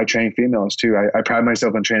 I train females too. I pride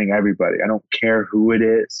myself on training everybody. I don't care who it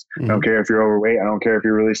is. I don't care if you're overweight. I don't care if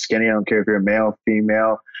you're really skinny. I don't care if you're a male,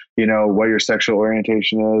 female, what your sexual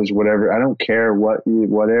orientation is, whatever. I don't care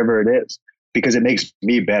whatever it is. Because it makes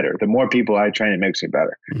me better. The more people I train, it makes me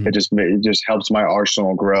better. Mm-hmm. It just helps my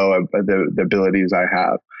arsenal grow of the abilities I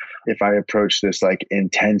have. If I approach this like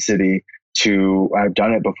intensity I've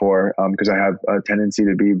done it before because I have a tendency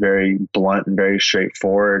to be very blunt and very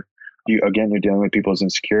straightforward. you're dealing with people's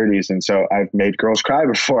insecurities. And so I've made girls cry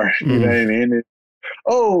before, you know what I mean?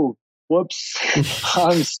 Oh, whoops. I'm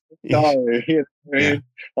sorry. You know what I mean?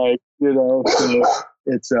 Like,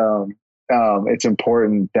 so it's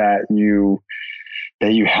important that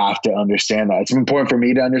you have to understand that. It's important for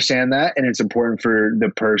me to understand that. And it's important for the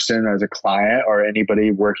person as a client or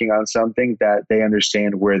anybody working on something that they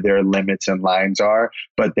understand where their limits and lines are,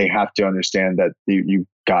 but they have to understand that you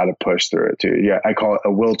got to push through it too. Yeah. I call it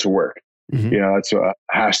a will to work. Mm-hmm. That's a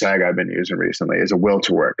hashtag I've been using recently, is a will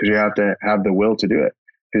to work, because you have to have the will to do it.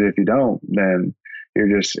 Because if you don't, then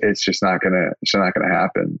it's not going to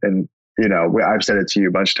happen. And, I've said it to you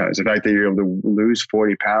a bunch of times. The fact that you're able to lose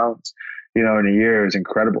 40 pounds, in a year is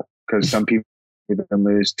incredible, because some people even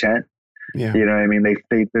lose 10. Yeah. You know what I mean?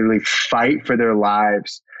 They literally fight for their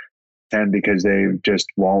lives, and because they just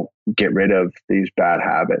won't get rid of these bad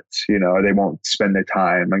habits, or they won't spend their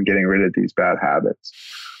time on getting rid of these bad habits.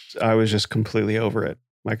 I was just completely over it.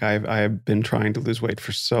 Like I've been trying to lose weight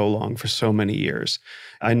for so long, for so many years.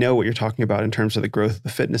 I know what you're talking about in terms of the growth of the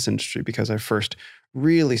fitness industry, because I first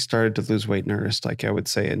really started to lose weight in earnest, like I would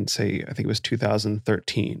say, I think it was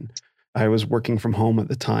 2013. I was working from home at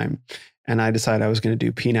the time, and I decided I was going to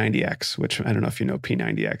do P90X, which I don't know if you know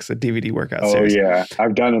P90X, the DVD workout series. Oh yeah,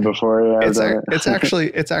 I've done it before. Yeah,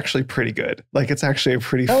 it's actually pretty good. Like, it's actually a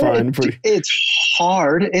pretty fun. It's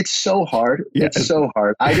hard. It's so hard. Yeah, it's so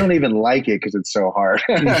hard. I don't even like it because it's so hard.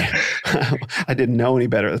 I didn't know any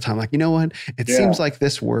better at the time. Like, you know what? It seems like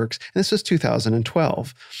this works. And this was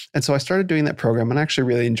 2012. And so I started doing that program, and I actually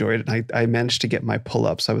really enjoyed it. And I managed to get my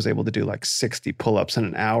pull-ups. I was able to do like 60 pull-ups in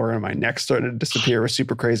an hour, and my neck started to disappear. It was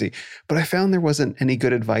super crazy. But I found there wasn't any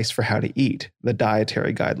good advice for how to eat. The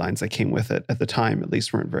dietary guidelines that came with it at the time, at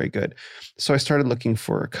least, weren't very good. So I started looking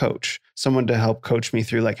for a coach, someone to help coach me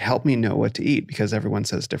through, like, help me know what to eat, because everyone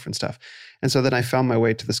says different stuff. And so then I found my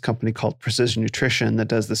way to this company called Precision Nutrition that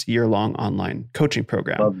does this year-long online coaching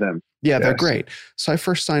program. Love them. Yeah, they're great. So I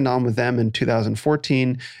first signed on with them in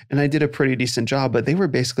 2014, and I did a pretty decent job, but they were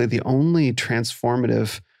basically the only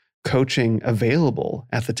transformative coaching available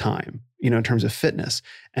at the time, in terms of fitness.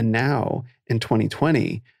 And now in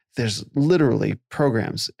 2020, there's literally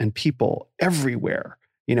programs and people everywhere.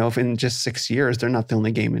 If in just 6 years, they're not the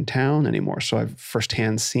only game in town anymore. So I've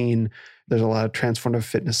firsthand seen there's a lot of transformative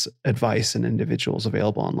fitness advice and individuals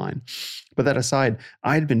available online. But that aside,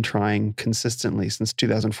 I'd been trying consistently since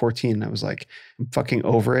 2014. I was like, I'm fucking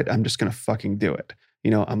over it. I'm just going to fucking do it.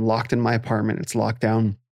 I'm locked in my apartment. It's locked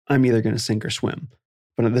down. I'm either going to sink or swim.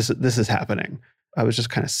 But this is happening. I was just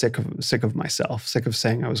kind of sick of myself, sick of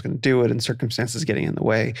saying I was going to do it and circumstances getting in the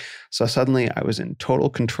way. So suddenly I was in total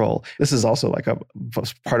control. This is also like a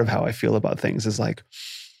part of how I feel about things, is like,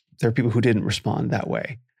 there are people who didn't respond that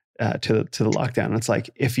way to the lockdown. And it's like,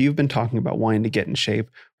 if you've been talking about wanting to get in shape,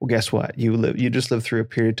 well, guess what? You just lived through a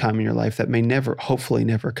period of time in your life that may hopefully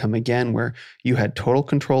never come again, where you had total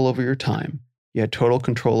control over your time. You had total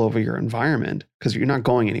control over your environment, because you're not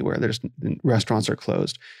going anywhere. Restaurants are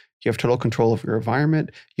closed. You have total control of your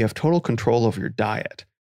environment. You have total control over your diet.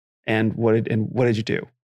 And what did you do?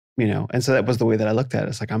 And so that was the way that I looked at it.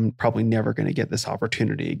 It's like, I'm probably never going to get this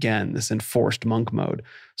opportunity again, this enforced monk mode.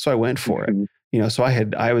 So I went for it. So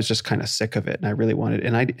I was just kind of sick of it, and I really wanted,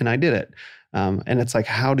 and I did it. And it's like,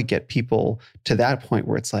 how to get people to that point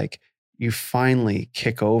where it's like, you finally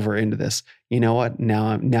kick over into this, you know what?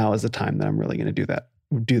 Now is the time that I'm really going to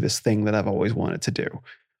do this thing that I've always wanted to do.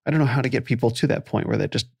 I don't know how to get people to that point where they're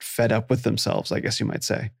just fed up with themselves, I guess you might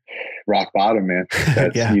say. Rock bottom, man.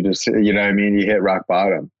 You just, you know what I mean? You hit rock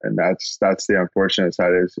bottom. And that's the unfortunate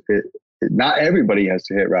side, is not everybody has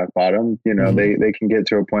to hit rock bottom. They can get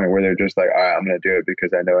to a point where they're just like, all right, I'm going to do it because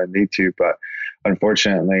I know I need to. But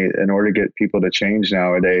unfortunately, in order to get people to change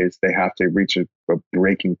nowadays, they have to reach a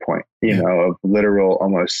breaking point, of literal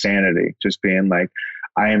almost sanity. Just being like,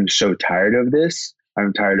 I am so tired of this.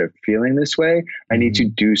 I'm tired of feeling this way. I need to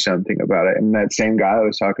do something about it. And that same guy I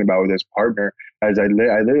was talking about with his partner, as I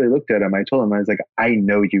literally looked at him, I told him, I was like, I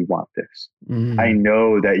know you want this. I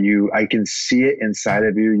know that I can see it inside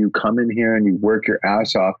of you. You come in here and you work your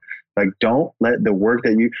ass off. Like, don't let the work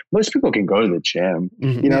most people can go to the gym.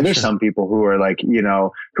 There's some people who are like,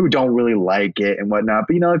 who don't really like it and whatnot.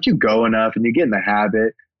 But, if you go enough and you get in the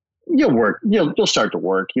habit, you'll start to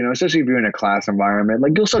work, especially if you're in a class environment,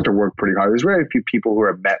 like, you'll start to work pretty hard. There's very few people who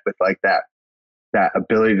are met with like that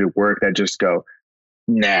ability to work that just go,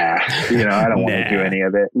 nah, I don't want to do any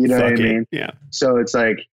of it. You know what I mean? Yeah. So it's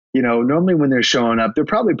like, normally when they're showing up, they're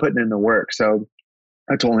probably putting in the work. So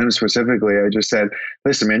I told him specifically, I just said,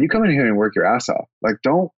 listen, man, you come in here and work your ass off. Like,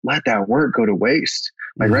 don't let that work go to waste.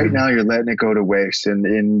 Like right now you're letting it go to waste,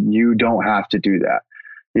 and you don't have to do that.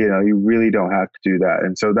 You really don't have to do that.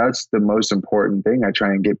 And so that's the most important thing I try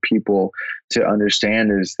and get people to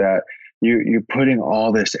understand, is that you're putting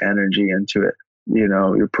all this energy into it.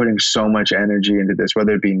 You're putting so much energy into this,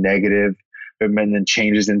 whether it be negative and then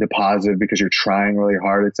changes into positive because you're trying really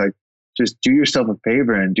hard. It's like, just do yourself a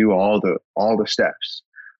favor and do all the steps.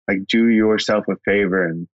 Like, do yourself a favor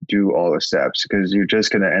and do all the steps, because you're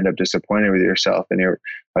just going to end up disappointed with yourself. And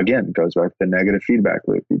again, goes back to the negative feedback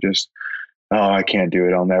loop. You just, oh, I can't do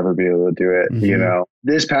it. I'll never be able to do it. Mm-hmm.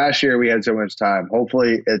 This past year we had so much time.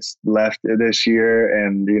 Hopefully it's left this year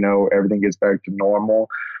and, everything gets back to normal.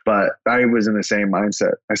 But I was in the same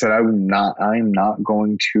mindset. I said, I'm not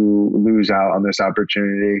going to lose out on this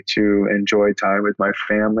opportunity to enjoy time with my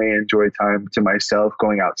family, enjoy time to myself,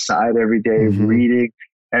 going outside every day, reading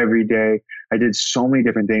every day. I did so many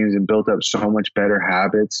different things and built up so much better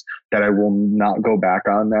habits that I will not go back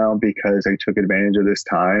on now, because I took advantage of this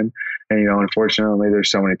time. And, unfortunately, there's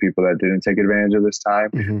so many people that didn't take advantage of this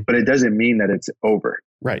time, but it doesn't mean that it's over.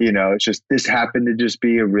 Right. It's just, this happened to just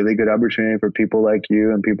be a really good opportunity for people like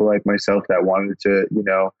you and people like myself that wanted to,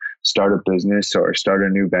 start a business or start a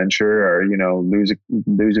new venture or, lose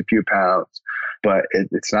a few pounds. But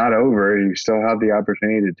it's not over. You still have the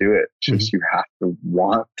opportunity to do it. It's just, you have to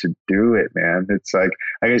want to do it, man. It's like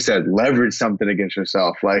I said, leverage something against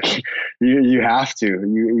yourself. Like you have to,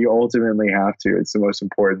 you ultimately have to. It's the most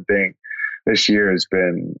important thing. This year has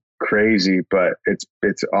been crazy, but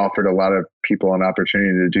it's offered a lot of people an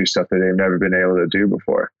opportunity to do stuff that they've never been able to do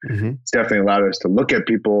before. It's definitely allowed us to look at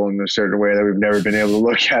people in a certain way that we've never been able to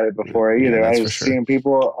look at it before either. Yeah, I was seeing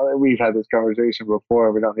people, we've had this conversation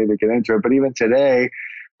before, we don't need to get into it, but even today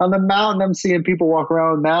on the mountain, I'm seeing people walk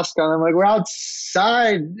around with masks on. I'm like, we're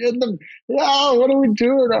outside what are we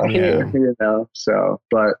doing out here? So,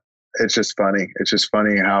 but it's just funny. It's just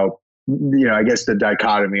funny how, I guess the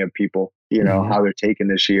dichotomy of people, how they're taking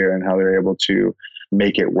this year and how they're able to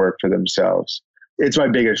make it work for themselves. It's my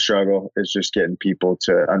biggest struggle, is just getting people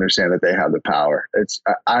to understand that they have the power.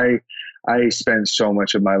 I spent so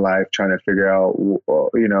much of my life trying to figure out,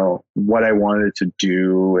 what I wanted to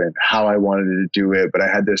do and how I wanted to do it. But I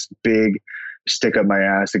had this big stick up my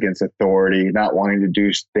ass against authority, not wanting to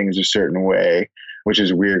do things a certain way, which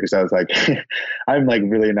is weird because I was like, I'm like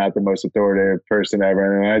really not the most authoritative person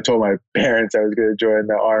ever. And I told my parents I was going to join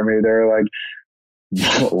the army. They were like,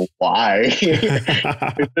 why?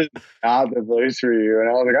 It's not the place for you. And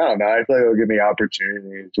I was like, I don't know. I feel like it'll give me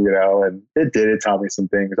opportunities, and it did. It taught me some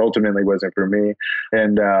things. Ultimately wasn't for me.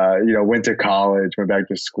 And, went to college, went back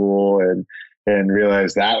to school and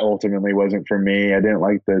realized that ultimately wasn't for me. I didn't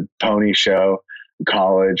like the pony show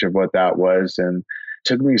college of what that was. And it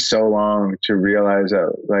took me so long to realize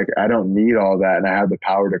that, like, I don't need all that. And I have the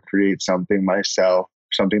power to create something myself,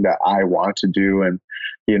 something that I want to do. And,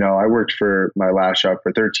 I worked for my last job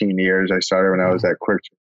for 13 years. I started when I was at Quick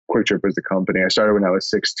Trip was the company. I started when I was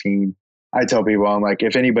 16. I tell people, I'm like,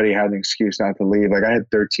 if anybody had an excuse not to leave, like I had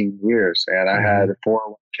 13 years and I had a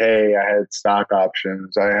 401k, I had stock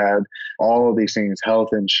options, I had all of these things,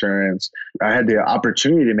 health insurance. I had the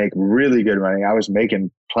opportunity to make really good money. I was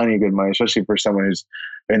making plenty of good money, especially for someone who's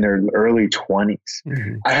in their early 20s.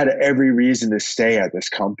 I had every reason to stay at this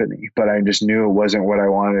company, but I just knew it wasn't what I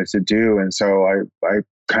wanted to do. And so I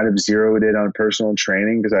kind of zeroed in on personal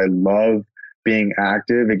training because I love being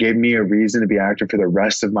active. It gave me a reason to be active for the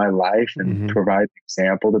rest of my life and provide an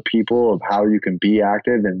example to people of how you can be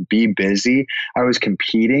active and be busy. I was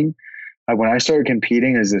competing. When I started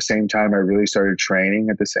competing is the same time I really started training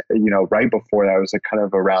at the right before that. I was like kind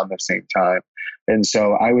of around the same time. And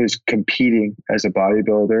so I was competing as a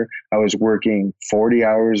bodybuilder. I was working 40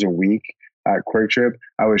 hours a week at Quick Trip.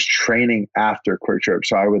 I was training after Quick Trip.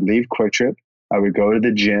 So I would leave Quick Trip. I would go to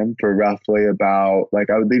the gym for roughly about,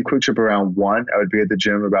 I would leave Quick Trip around 1. I would be at the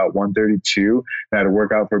gym about 1:32. And I'd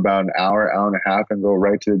work out for about an hour, hour and a half, and go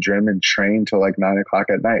right to the gym and train till 9 o'clock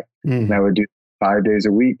at night. And I would do 5 days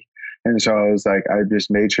a week. And so I was like, I just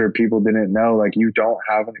made sure people didn't know, you don't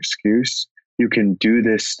have an excuse. You can do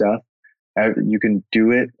this stuff. You can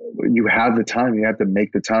do it. You have the time. You have to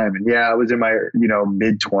make the time. And yeah, I was in my,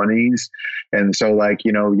 mid 20s. And so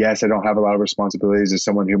yes, I don't have a lot of responsibilities as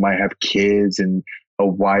someone who might have kids and a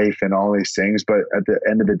wife and all these things. But at the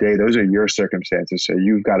end of the day, those are your circumstances. So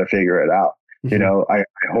you've got to figure it out. I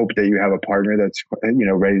hope that you have a partner that's,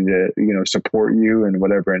 ready to, support you in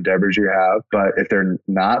whatever endeavors you have. But if they're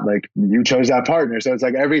not, you chose that partner. So it's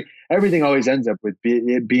like everything always ends up with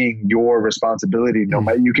it being your responsibility. No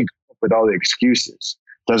matter, you can come up with all the excuses.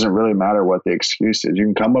 Doesn't really matter what the excuse is. You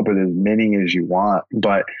can come up with as many as you want,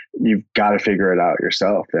 but you've got to figure it out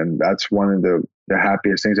yourself. And that's one of the the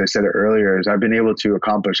happiest things. I said it earlier, is I've been able to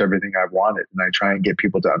accomplish everything I've wanted. And I try and get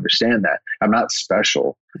people to understand that I'm not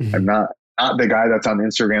special. Mm-hmm. I'm not the guy that's on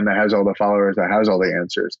Instagram that has all the followers, that has all the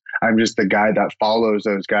answers. I'm just the guy that follows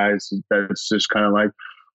those guys. That's just kind of like,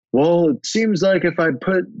 well, it seems like if I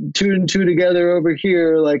put 2 and 2 together over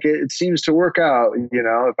here, like it seems to work out,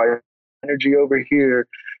 if I energy over here,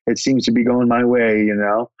 it seems to be going my way,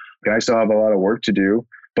 I still have a lot of work to do,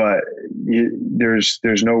 but there's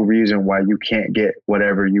no reason why you can't get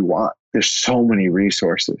whatever you want. There's so many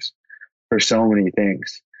resources for so many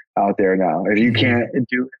things out there now. If you can't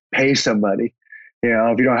pay somebody,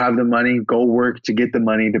 if you don't have the money, go work to get the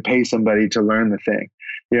money to pay somebody to learn the thing.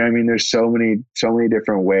 There's so many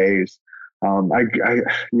different ways. I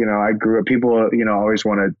grew up, people, always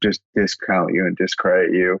want to just discount you and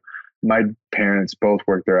discredit you. My parents both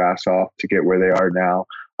worked their ass off to get where they are now.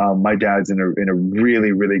 My dad's in a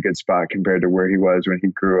really, really good spot compared to where he was when he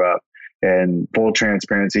grew up. And full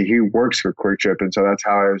transparency, he works for Quick Trip. And so that's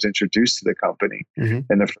how I was introduced to the company in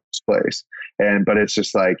the first place. But it's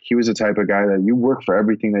just like, he was the type of guy that you work for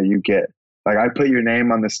everything that you get. Like, I put your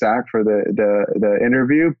name on the stack for the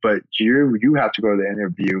interview, but you have to go to the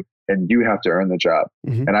interview and you have to earn the job.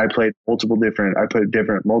 And I put multiple different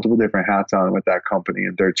hats on with that company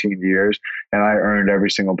in 13 years. And I earned every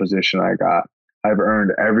single position I got. I've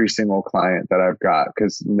earned every single client that I've got,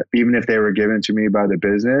 because even if they were given to me by the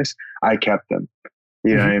business, I kept them.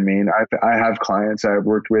 You know what I mean? I have clients I've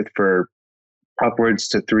worked with for upwards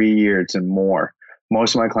to 3 years and more.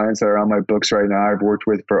 Most of my clients that are on my books right now, I've worked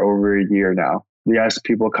with for over a year now. Yes,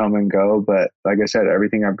 people come and go, but like I said,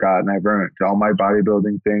 everything I've gotten, I've earned. All my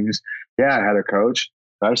bodybuilding things, yeah, I had a coach,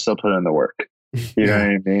 but I still put in the work. You know what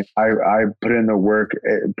I mean? I put in the work,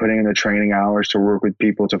 putting in the training hours to work with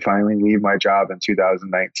people to finally leave my job in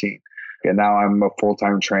 2019. And now I'm a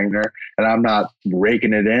full-time trainer, and I'm not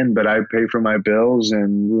raking it in, but I pay for my bills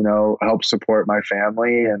and, help support my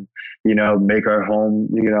family and, make our home,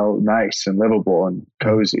 nice and livable and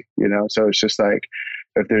cozy, So it's just like,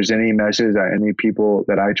 if there's any message that any people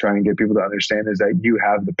that I try and get people to understand, is that you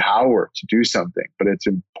have the power to do something, but it's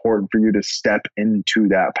important for you to step into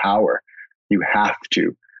that power. You have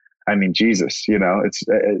to. Jesus, it's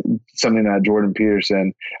something that Jordan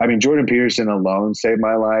Peterson alone saved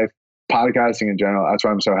my life. Podcasting in general, that's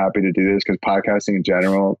why I'm so happy to do this, because podcasting in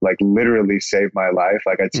general, like, literally saved my life.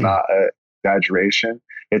 Like, it's not an exaggeration.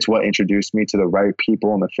 It's what introduced me to the right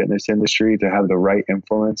people in the fitness industry, to have the right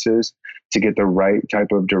influences, to get the right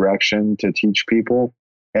type of direction to teach people.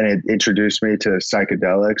 And it introduced me to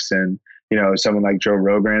psychedelics and, someone like Joe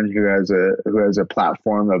Rogan, who has a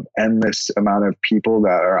platform of endless amount of people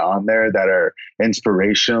that are on there that are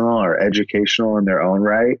inspirational or educational in their own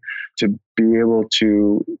right, to be able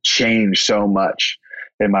to change so much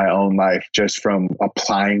in my own life just from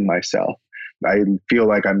applying myself. I feel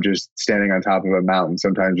like I'm just standing on top of a mountain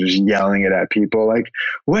sometimes, just yelling it at people like,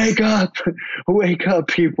 wake up,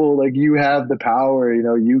 people. Like, you have the power,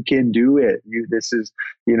 you can do it.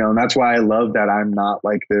 And that's why I love that I'm not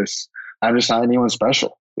like this. I'm just not anyone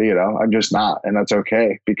special, I'm just not. And that's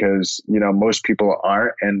okay, because, most people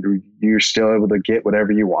aren't, and you're still able to get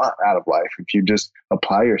whatever you want out of life if you just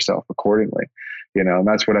apply yourself accordingly, and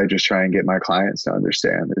that's what I just try and get my clients to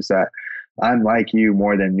understand, is that I'm like you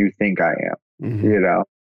more than you think I am,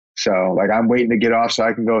 So, like, I'm waiting to get off so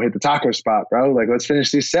I can go hit the taco spot, bro. Like, let's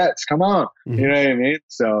finish these sets. Come on. You know what I mean?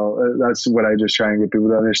 So that's what I just try and get people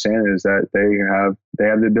to understand, is that they have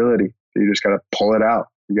the ability. You just got to pull it out.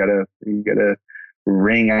 You gotta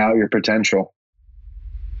wring out your potential.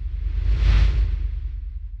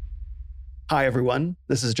 Hi, everyone.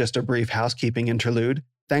 This is just a brief housekeeping interlude.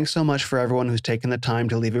 Thanks so much for everyone who's taken the time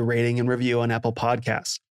to leave a rating and review on Apple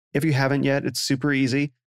Podcasts. If you haven't yet, it's super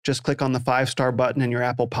easy. Just click on the 5-star button in your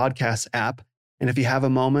Apple Podcasts app. And if you have a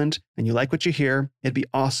moment and you like what you hear, it'd be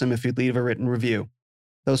awesome if you'd leave a written review.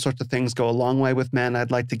 Those sorts of things go a long way with men I'd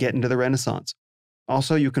like to get into the Renaissance.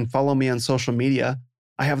 Also, you can follow me on social media.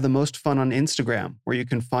 I have the most fun on Instagram, where you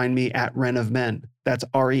can find me at Ren of Men. That's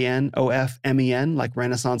RENOFMEN, like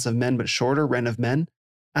Renaissance of Men, but shorter, Ren of Men.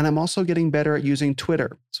 And I'm also getting better at using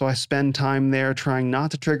Twitter, so I spend time there trying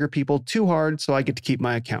not to trigger people too hard, so I get to keep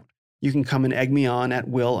my account. You can come and egg me on at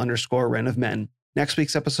Will_Ren of Men. Next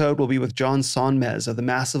week's episode will be with John Sonmez of the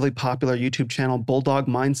massively popular YouTube channel Bulldog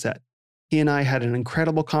Mindset. He and I had an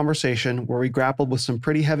incredible conversation where we grappled with some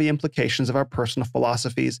pretty heavy implications of our personal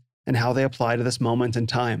philosophies and how they apply to this moment in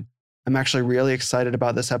time. I'm actually really excited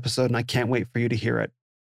about this episode, and I can't wait for you to hear it.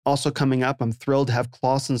 Also coming up, I'm thrilled to have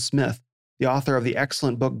Clausen Smith, the author of the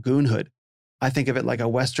excellent book Goonhood. I think of it like a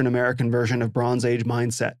Western American version of Bronze Age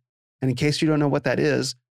mindset. And in case you don't know what that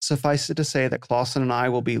is, suffice it to say that Clausen and I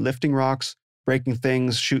will be lifting rocks, breaking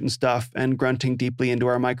things, shooting stuff, and grunting deeply into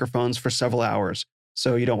our microphones for several hours.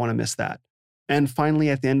 So you don't want to miss that. And finally,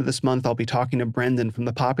 at the end of this month, I'll be talking to Brendan from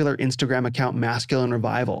the popular Instagram account Masculine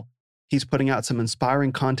Revival. He's putting out some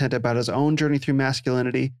inspiring content about his own journey through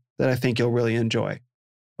masculinity that I think you'll really enjoy.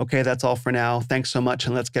 Okay, that's all for now. Thanks so much,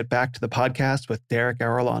 and let's get back to the podcast with Derek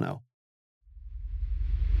ARELLANO.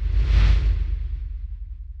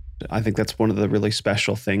 I think that's one of the really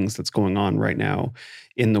special things that's going on right now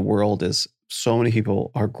in the world is so many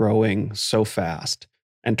people are growing so fast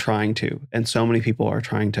and so many people are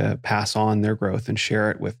trying to pass on their growth and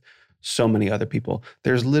share it with so many other people.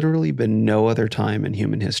 There's literally been no other time in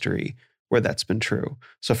human history where that's been true.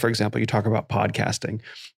 So for example, you talk about podcasting.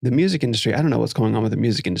 The music industry, I don't know what's going on with the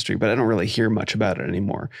music industry, but I don't really hear much about it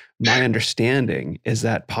anymore. My understanding is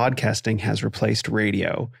that podcasting has replaced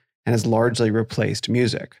radio and has largely replaced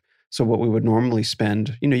music. So what we would normally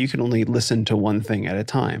spend, you can only listen to one thing at a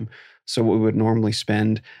time. So what we would normally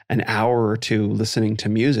spend an hour or two listening to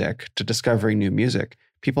music, to discovering new music,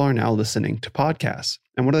 people are now listening to podcasts.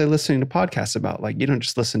 And what are they listening to podcasts about? Like, you don't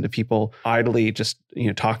just listen to people idly just,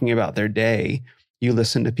 talking about their day. You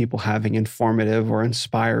listen to people having informative or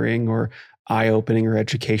inspiring or eye-opening or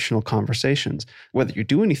educational conversations. Whether you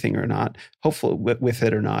do anything or not, hopefully with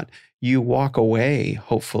it or not, you walk away,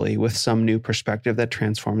 hopefully, with some new perspective that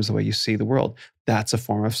transforms the way you see the world. That's a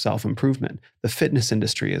form of self-improvement. The fitness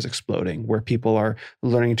industry is exploding, where people are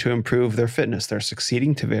learning to improve their fitness. They're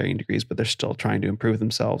succeeding to varying degrees, but they're still trying to improve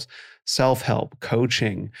themselves. Self-help,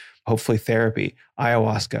 coaching, hopefully therapy,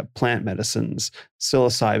 ayahuasca, plant medicines,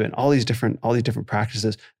 psilocybin, all these different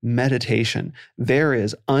practices, meditation. There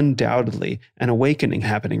is undoubtedly an awakening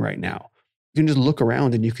happening right now. You can just look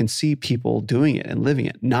around and you can see people doing it and living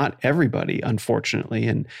it. Not everybody, unfortunately,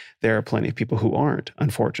 and there are plenty of people who aren't,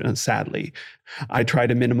 unfortunately, sadly. I try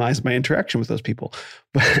to minimize my interaction with those people.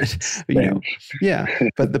 But,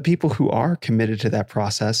 but the people who are committed to that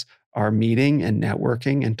process are meeting and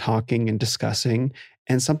networking and talking and discussing,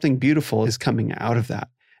 and something beautiful is coming out of that.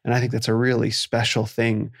 And I think that's a really special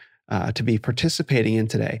thing to be participating in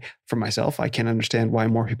today. For myself, I can understand why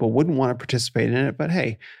more people wouldn't want to participate in it, but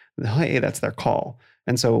hey, that's their call.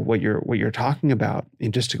 And so what you're talking about,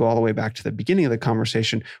 and just to go all the way back to the beginning of the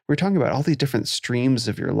conversation, we're talking about all these different streams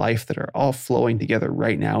of your life that are all flowing together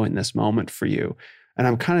right now in this moment for you.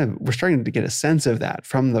 And we're starting to get a sense of that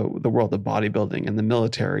from the world of bodybuilding and the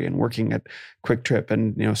military and working at Quick Trip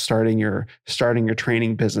and, starting your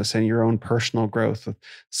training business and your own personal growth with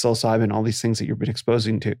psilocybin, all these things that you've been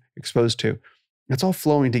exposed to. It's all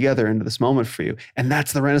flowing together into this moment for you. And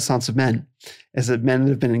that's the renaissance of men, is that men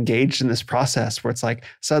have been engaged in this process where it's like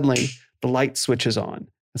suddenly the light switches on.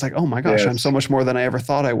 It's like, oh my gosh, yes. I'm so much more than I ever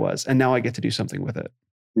thought I was. And now I get to do something with it.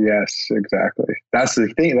 Yes, exactly. That's the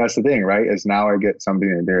thing, right? Is now I get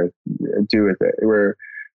something to do with it.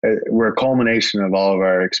 We're a culmination of all of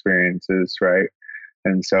our experiences, right?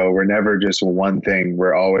 And so we're never just one thing.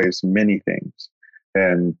 We're always many things.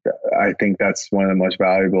 And I think that's one of the most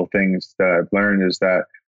valuable things that I've learned is that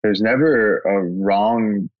there's never a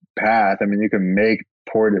wrong path. I mean, you can make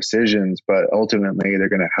poor decisions, but ultimately they're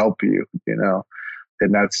going to help you,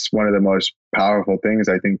 and that's one of the most powerful things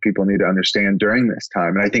I think people need to understand during this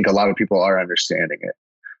time. And I think a lot of people are understanding it.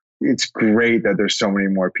 It's great that there's so many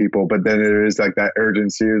more people, but then there is like that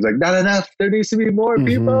urgency. It's like, not enough. There needs to be more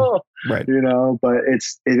people, right? But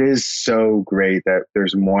it is so great that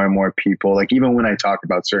there's more and more people. Like even when I talk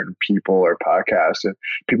about certain people or podcasts, and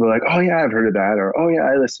people are like, oh yeah, I've heard of that. Or, oh yeah,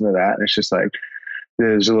 I listen to that. And it's just like,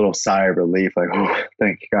 there's a little sigh of relief. Like, oh,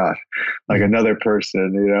 thank God. Like another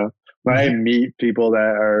person, When I meet people that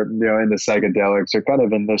are, into psychedelics or kind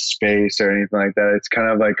of in this space or anything like that, it's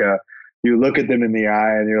kind of like you look at them in the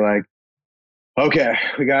eye and you're like, okay,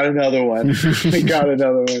 we got another one. We got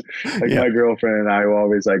another one. Like my girlfriend and I will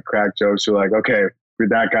always like crack jokes. We're like, okay,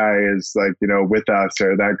 that guy is like, with us,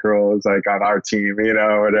 or that girl is like on our team,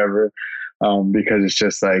 whatever. Because it's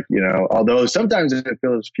just like, although sometimes it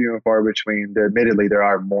feels few and far between, admittedly, there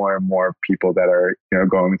are more and more people that are,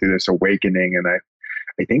 going through this awakening. And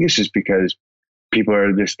I think it's just because people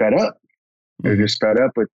are just fed up. They're just fed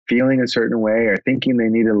up with feeling a certain way or thinking they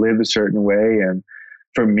need to live a certain way. And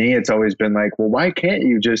for me, it's always been like, well, why can't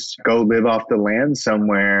you just go live off the land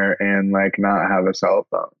somewhere and like not have a cell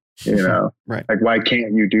phone, Right. Like, why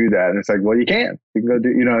can't you do that? And it's like, well, you can go do,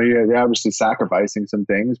 you're obviously sacrificing some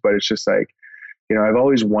things, but it's just like, I've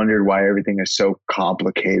always wondered why everything is so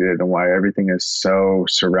complicated and why everything is so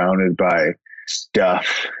surrounded by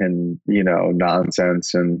stuff and,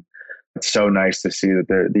 nonsense. And it's so nice to see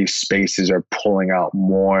that these spaces are pulling out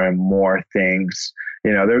more and more things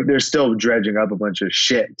they're still dredging up a bunch of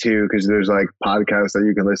shit too, because there's like podcasts that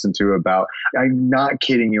you can listen to about. I'm not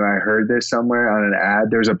kidding you. I heard this somewhere on an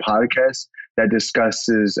ad. There's a podcast that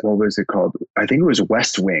discusses, what was it called? I think it was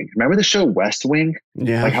West Wing. Remember the show West Wing?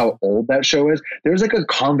 Yeah. Like how old that show is. There's like a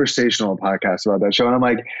conversational podcast about that show, and I'm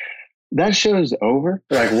like, that show is over.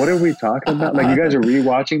 Like, what are we talking about? Like, you guys are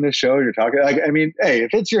rewatching the show. You're talking like, I mean, hey,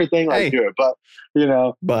 if it's your thing, like, do it. But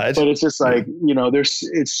but it's just like,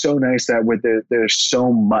 it's so nice that there's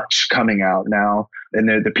so much coming out now, and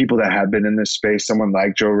the people that have been in this space, someone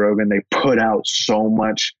like Joe Rogan, they put out so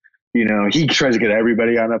much. He tries to get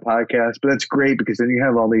everybody on a podcast, but that's great because then you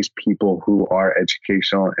have all these people who are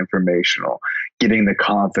educational and informational, getting the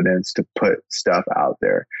confidence to put stuff out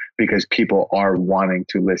there because people are wanting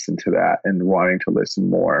to listen to that and wanting to listen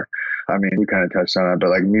more. I mean, we kind of touched on it, but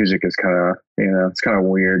like music is kind of, it's kind of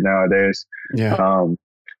weird nowadays. Yeah.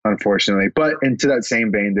 Unfortunately, but into that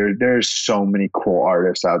same vein, there's so many cool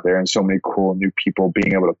artists out there and so many cool new people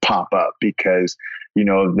being able to pop up because,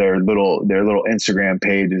 their little Instagram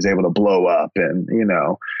page is able to blow up and,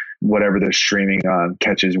 whatever they're streaming on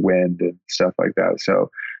catches wind and stuff like that. So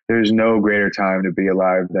there's no greater time to be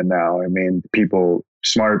alive than now. I mean,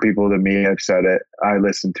 smarter people than me have said it. I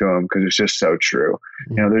listen to them because it's just so true.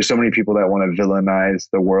 There's so many people that want to villainize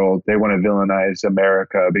the world. They want to villainize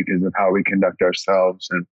America because of how we conduct ourselves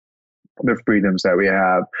and the freedoms that we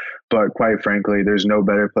have. But quite frankly, there's no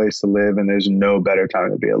better place to live and there's no better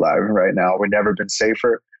time to be alive right now. We've never been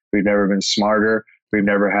safer. We've never been smarter. We've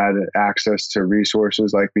never had access to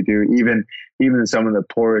resources like we do. Even some of the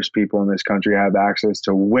poorest people in this country have access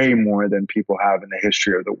to way more than people have in the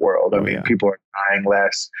history of the world. People are dying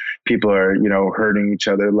less. People are, hurting each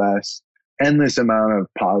other less. Endless amount of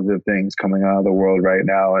positive things coming out of the world right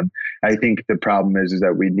now. And I think the problem is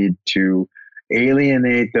that we need to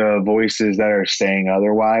alienate the voices that are saying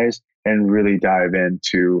otherwise and really dive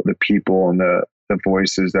into the people and the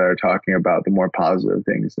voices that are talking about the more positive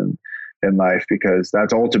things in life, because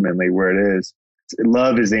that's ultimately where it is.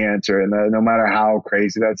 Love is the answer. And no matter how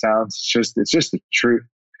crazy that sounds, it's just the truth,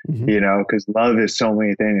 because love is so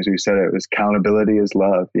many things. We said it was accountability is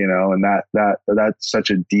love, and that's such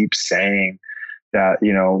a deep saying that,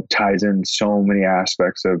 ties in so many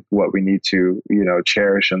aspects of what we need to,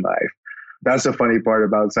 cherish in life. That's the funny part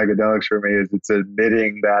about psychedelics for me is it's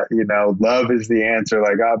admitting that, love is the answer.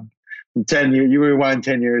 Like 10 years, you rewind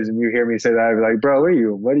 10 years and you hear me say that, I'd be like, bro,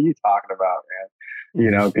 what are you talking about,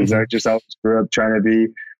 man? Because I just always grew up trying to be,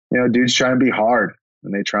 dudes trying to be hard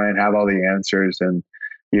and they try and have all the answers and,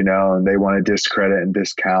 and they want to discredit and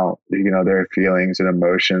discount, their feelings and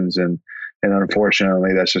emotions. And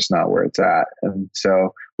unfortunately, that's just not where it's at. And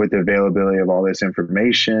so with the availability of all this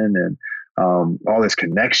information and all this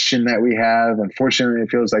connection that we have, unfortunately, it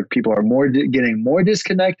feels like people are getting more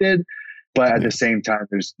disconnected. But at the same time,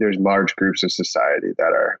 there's large groups of society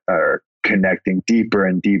that are connecting deeper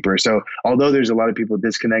and deeper. So although there's a lot of people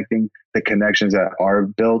disconnecting, the connections that are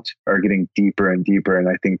built are getting deeper and deeper. And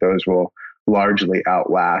I think those will largely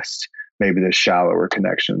outlast maybe the shallower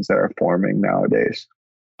connections that are forming nowadays.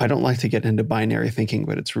 I don't like to get into binary thinking,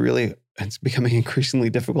 but it's becoming increasingly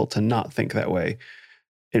difficult to not think that way.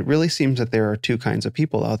 It really seems that there are two kinds of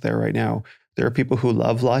people out there right now. There are people who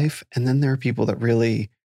love life, and then there are people that really,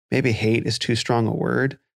 maybe hate is too strong a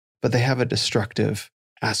word, but they have a destructive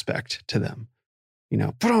aspect to them.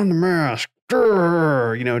 Put on the mask,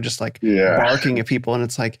 just like barking at people. And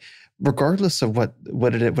it's like, regardless of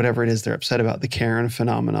whatever it is they're upset about, the Karen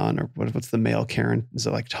phenomenon, or what's the male Karen? Is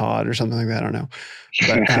it like Todd or something like that? I don't know.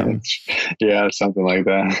 But, yeah, something like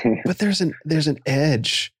that. But there's an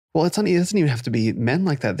edge. Well, it doesn't even have to be men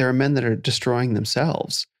like that. There are men that are destroying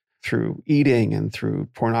themselves through eating and through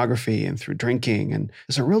pornography and through drinking. And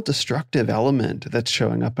there's a real destructive element that's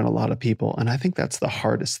showing up in a lot of people. And I think that's the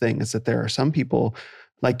hardest thing, is that there are some people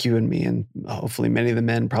like you and me, and hopefully many of the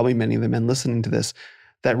men listening to this,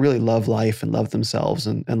 that really love life and love themselves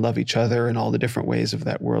and love each other and all the different ways of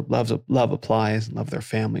that world. Love applies, and love their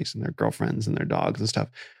families and their girlfriends and their dogs and stuff.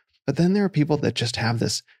 But then there are people that just have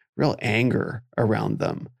this real anger around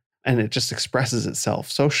them. And it just expresses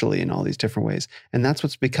itself socially in all these different ways. And that's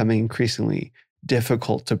what's becoming increasingly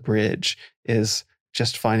difficult to bridge, is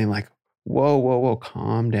just finding like, whoa,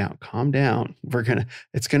 calm down.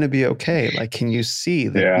 It's going to be okay. Like, can you see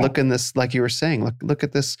that? Look in this, like you were saying, look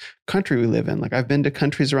at this country we live in. Like, I've been to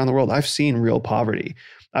countries around the world. I've seen real poverty.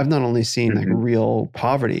 I've not only seen like real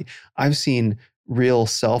poverty, I've seen real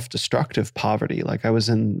self-destructive poverty. Like, I was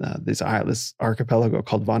in this archipelago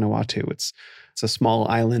called Vanuatu. It's It's a small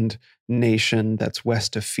island nation that's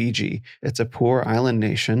west of Fiji. It's a poor island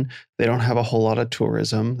nation. They don't have a whole lot of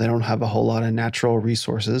tourism. They don't have a whole lot of natural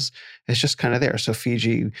resources. It's just kind of there. So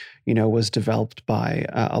Fiji, was developed by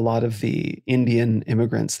a lot of the Indian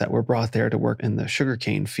immigrants that were brought there to work in the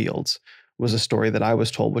sugarcane fields. Was a story that I was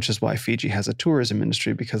told, which is why Fiji has a tourism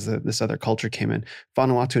industry, because this other culture came in.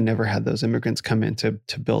 Vanuatu never had those immigrants come in to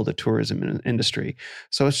build a tourism industry.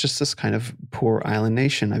 So it's just this kind of poor island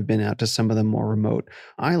nation. I've been out to some of the more remote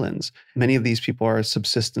islands. Many of these people are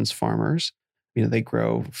subsistence farmers. They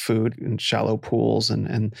grow food in shallow pools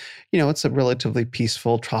and it's a relatively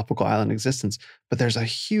peaceful tropical island existence. But there's a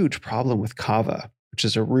huge problem with kava, which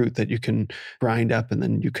is a root that you can grind up and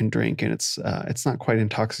then you can drink. And it's not quite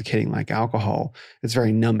intoxicating like alcohol. It's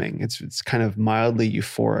very numbing. It's kind of mildly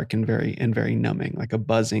euphoric and very numbing, like a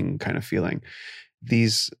buzzing kind of feeling.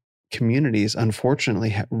 These communities,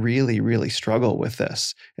 unfortunately, really, really struggle with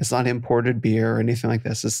this. It's not imported beer or anything like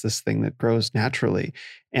this. It's this thing that grows naturally.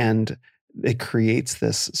 And it creates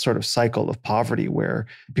this sort of cycle of poverty where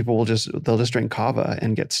people they'll just drink kava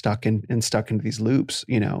and get stuck into these loops,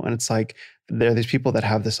 and it's like there are these people that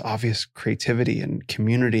have this obvious creativity and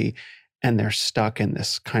community, and they're stuck in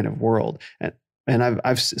this kind of world. And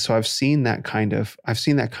I've seen that kind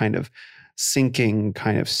of sinking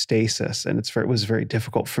kind of stasis, and it was very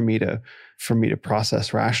difficult for me to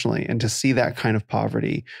process rationally, and to see that kind of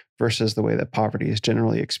poverty versus the way that poverty is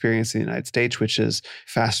generally experienced in the United States, which is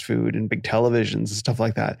fast food and big televisions and stuff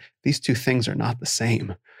like that. These two things are not the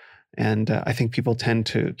same. And I think people tend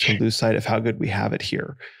to lose sight of how good we have it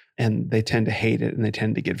here. And they tend to hate it, and they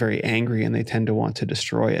tend to get very angry, and they tend to want to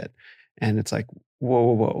destroy it. And it's like,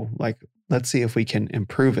 whoa. Like, let's see if we can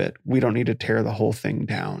improve it. We don't need to tear the whole thing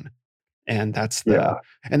down. And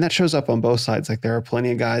and that shows up on both sides. Like, there are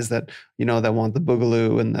plenty of guys that, that want the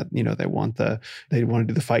boogaloo, and that, they want to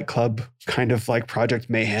do the Fight Club kind of like Project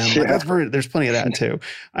Mayhem. Yeah. Like there's plenty of that too.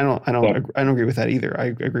 I don't agree with that either. I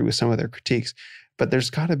agree with some of their critiques, but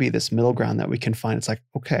there's got to be this middle ground that we can find. It's like,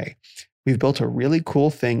 okay, we've built a really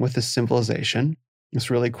cool thing with this civilization,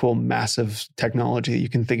 this really cool, massive technology. You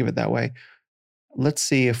can think of it that way. Let's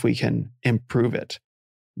see if we can improve it.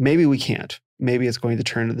 Maybe we can't. Maybe it's going to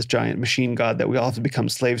turn into this giant machine god that we all have to become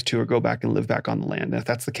slaves to, or go back and live back on the land. And if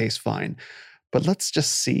that's the case, fine. But let's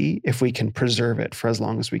just see if we can preserve it for as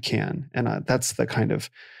long as we can. And that's the kind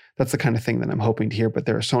of thing that I'm hoping to hear. But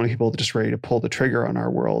there are so many people just ready to pull the trigger on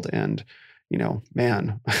our world. And,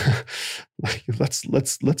 man,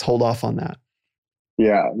 let's hold off on that.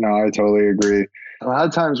 Yeah, no, I totally agree. A lot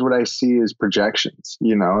of times what I see is projections,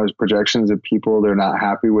 as projections of people, they're not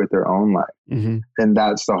happy with their own life. Mm-hmm. And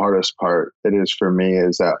that's the hardest part. It is for me,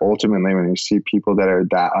 is that ultimately when you see people that are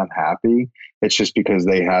that unhappy, it's just because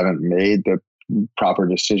they haven't made the proper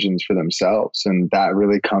decisions for themselves. And that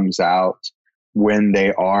really comes out when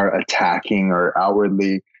they are attacking or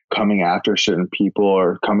outwardly coming after certain people,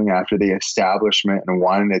 or coming after the establishment and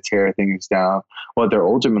wanting to tear things down. What they're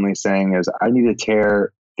ultimately saying is, I need to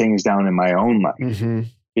tear things down in my own life, mm-hmm.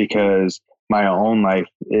 because my own life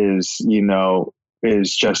is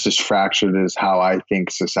just as fractured as how I think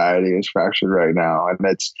society is fractured right now.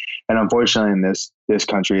 And unfortunately in this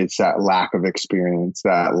country, it's that lack of experience,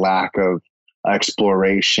 that lack of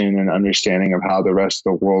exploration and understanding of how the rest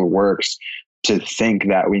of the world works, to think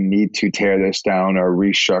that we need to tear this down or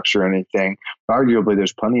restructure anything. Arguably,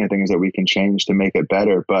 there's plenty of things that we can change to make it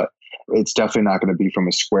better, but it's definitely not going to be from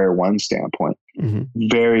a square one standpoint. Mm-hmm.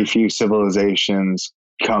 Very few civilizations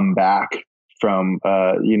come back from,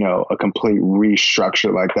 a complete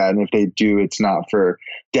restructure like that. And if they do, it's not for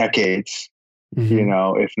decades,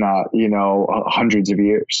 mm-hmm. If not, hundreds of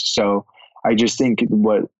years. So I just think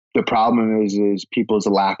what the problem is people's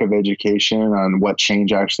lack of education on what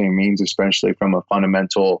change actually means, especially from a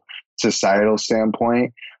fundamental societal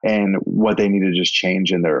standpoint, and what they need to just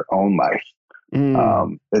change in their own life.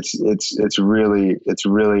 It's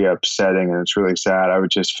really upsetting, and it's really sad. I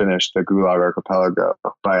would just finish The Gulag Archipelago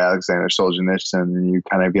by Alexander Solzhenitsyn, and you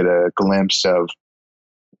kind of get a glimpse of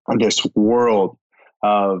this world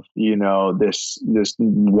of, this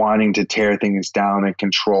wanting to tear things down and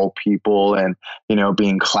control people, and,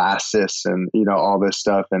 being classist, and, all this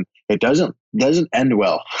stuff. And it doesn't end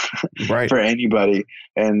well right. for anybody.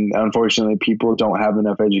 And unfortunately, people don't have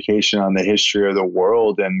enough education on the history of the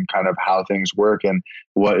world and kind of how things work. And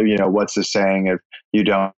what's the saying? If you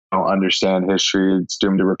don't understand history, it's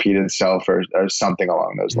doomed to repeat itself, or something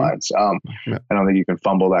along those lines. I don't think you can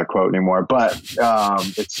fumble that quote anymore, but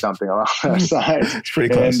it's something along those lines. It's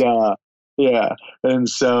pretty close. And and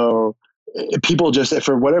so people just,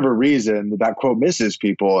 for whatever reason, that quote misses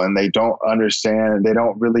people, and they don't understand, they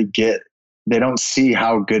don't really get they don't see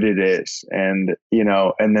how good it is. And,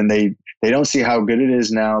 and then they don't see how good it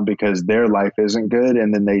is now because their life isn't good.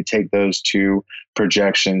 And then they take those two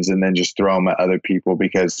projections and then just throw them at other people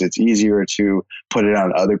because it's easier to put it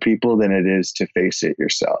on other people than it is to face it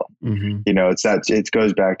yourself. Mm-hmm. It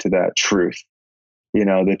goes back to that truth.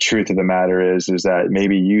 The truth of the matter is that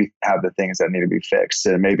maybe you have the things that need to be fixed,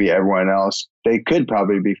 and maybe everyone else, they could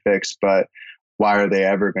probably be fixed, but why are they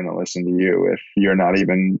ever going to listen to you if you're not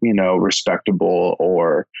even, respectable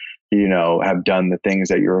or, have done the things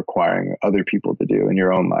that you're requiring other people to do in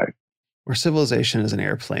your own life? Where civilization is an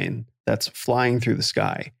airplane that's flying through the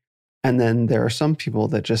sky. And then there are some people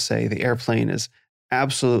that just say the airplane is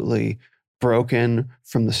absolutely broken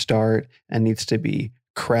from the start and needs to be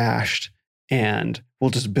crashed, and we'll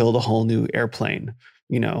just build a whole new airplane.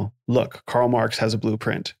 Look, Karl Marx has a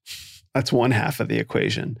blueprint. That's one half of the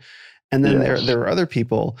equation. And then there are other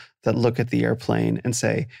people that look at the airplane and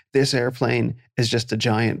say, this airplane is just a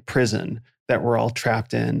giant prison that we're all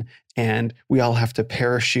trapped in, and we all have to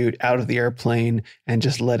parachute out of the airplane and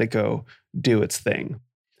just let it go do its thing.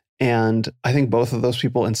 And I think both of those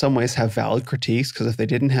people in some ways have valid critiques, because if they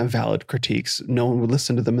didn't have valid critiques, no one would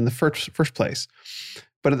listen to them in the first place.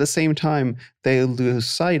 But at the same time, they lose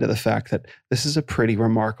sight of the fact that this is a pretty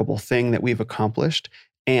remarkable thing that we've accomplished.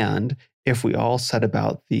 And if we all set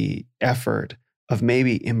about the effort of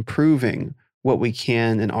maybe improving what we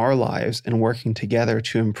can in our lives and working together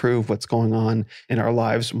to improve what's going on in our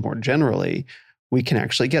lives more generally, we can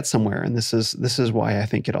actually get somewhere. And this is why I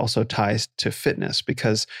think it also ties to fitness,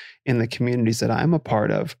 because in the communities that I'm a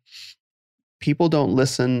part of, people don't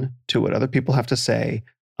listen to what other people have to say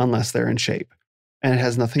unless they're in shape. And it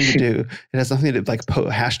has nothing to do, like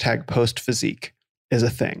hashtag post physique is a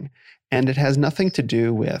thing. And it has nothing to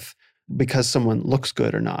do with because someone looks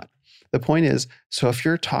good or not. The point is, so if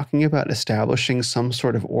you're talking about establishing some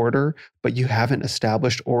sort of order, but you haven't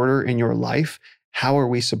established order in your life, how are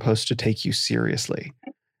we supposed to take you seriously?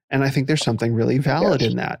 And I think there's something really valid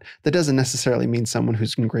in that. That doesn't necessarily mean someone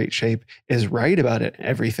who's in great shape is right about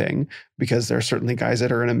everything, because there are certainly guys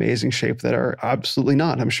that are in amazing shape that are absolutely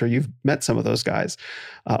not. I'm sure you've met some of those guys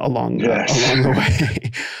along the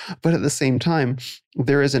way. But at the same time,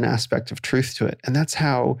 there is an aspect of truth to it. And that's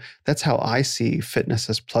how I see fitness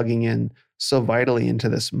as plugging in so vitally into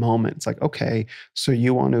this moment. It's like, okay, so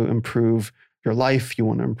you want to improve your life, you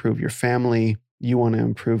want to improve your family, you want to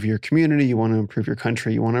improve your community, you want to improve your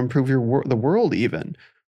country, you want to improve the world even.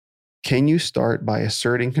 Can you start by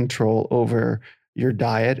asserting control over your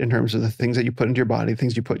diet in terms of the things that you put into your body,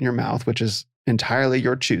 things you put in your mouth, which is entirely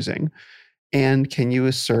your choosing? And can you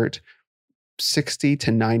assert 60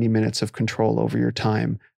 to 90 minutes of control over your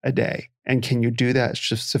time a day? And can you do that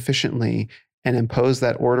just sufficiently and impose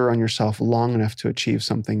that order on yourself long enough to achieve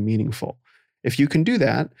something meaningful? If you can do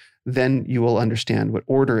that, then you will understand what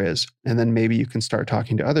order is. And then maybe you can start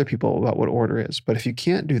talking to other people about what order is. But if you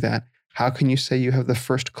can't do that, how can you say you have the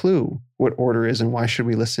first clue what order is and why should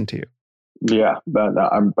we listen to you? Yeah,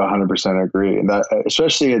 I'm 100% agree. And that,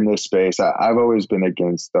 especially in this space, I've always been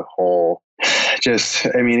against the whole,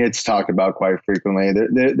 it's talked about quite frequently.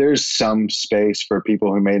 There's some space for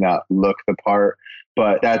people who may not look the part,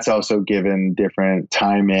 but that's also given different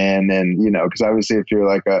time in. And, because obviously if you're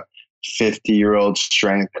like a 50-year-old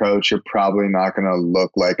strength coach, you're probably not going to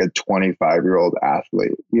look like a 25-year-old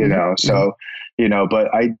athlete, So,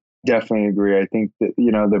 but I definitely agree. I think that,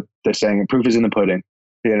 the saying, proof is in the pudding,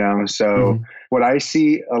 So what I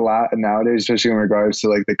see a lot nowadays, especially in regards to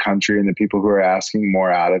like the country and the people who are asking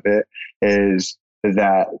more out of it, is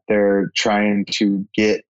that they're trying to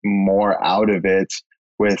get more out of it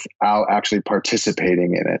without actually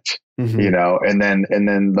participating in it. And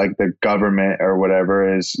then like the government or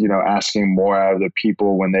whatever is, asking more out of the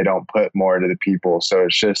people when they don't put more to the people. So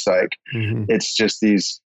it's just like, it's just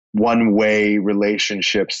these one-way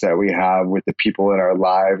relationships that we have with the people in our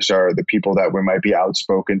lives, or the people that we might be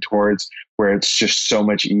outspoken towards, where it's just so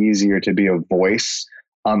much easier to be a voice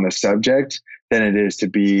on the subject than it is to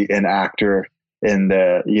be an actor in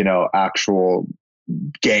the, actual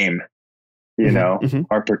game.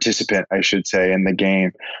 Our participant, I should say, in the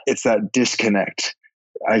game. It's that disconnect.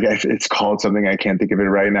 It's called something, I can't think of it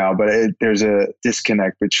right now, but there's a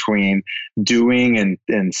disconnect between doing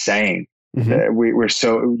and saying. We're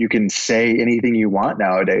so, you can say anything you want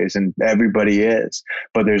nowadays, and everybody is,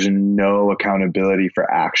 but there's no accountability for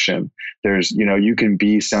action. There's, you can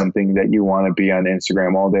be something that you want to be on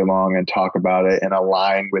Instagram all day long and talk about it and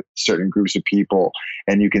align with certain groups of people.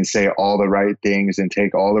 And you can say all the right things and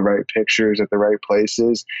take all the right pictures at the right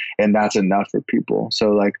places. And that's enough for people.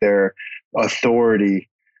 So like their authority,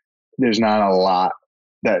 there's not a lot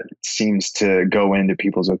that seems to go into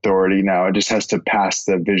people's authority now. It just has to pass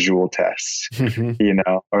the visual tests,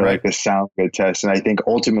 or like the sound good test. And I think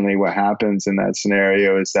ultimately what happens in that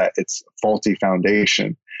scenario is that it's faulty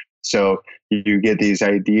foundation. So you get these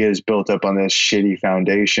ideas built up on this shitty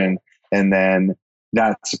foundation, and then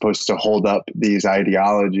that's supposed to hold up these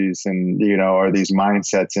ideologies and, or these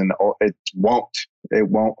mindsets, and it won't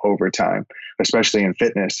over time, especially in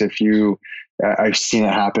fitness. I've seen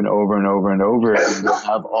it happen over and over and over. And you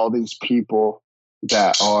have all these people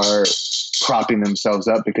that are propping themselves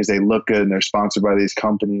up because they look good and they're sponsored by these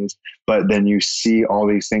companies. But then you see all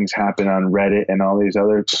these things happen on Reddit and all these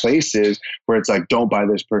other places where it's like, don't buy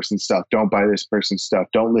this person's stuff. Don't buy this person's stuff.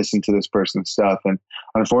 Don't listen to this person's stuff. And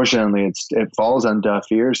unfortunately, it falls on deaf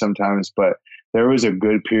ears sometimes. But there was a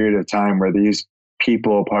good period of time where these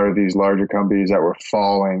people, part of these larger companies, that were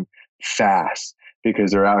falling fast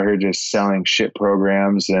because they're out here just selling shit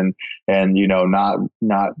programs and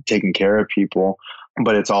not taking care of people.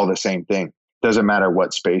 But it's all the same thing. Doesn't matter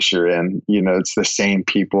what space you're in. It's the same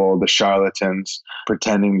people, the charlatans,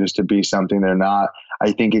 pretending just to be something they're not.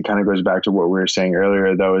 I think it kind of goes back to what we were saying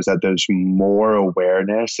earlier, though, is that there's more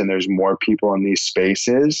awareness and there's more people in these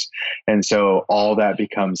spaces. And so all that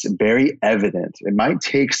becomes very evident. It might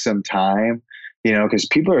take some time, because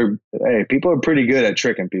people are pretty good at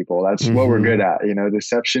tricking people. That's what we're good at.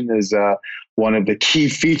 Deception is one of the key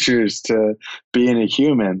features to being a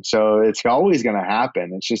human. So it's always going to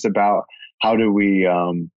happen. It's just about how do we,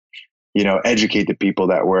 educate the people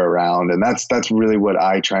that we're around. And that's really what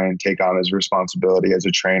I try and take on as responsibility as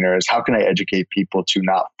a trainer, is how can I educate people to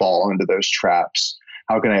not fall into those traps?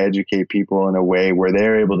 How can I educate people in a way where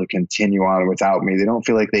they're able to continue on without me? They don't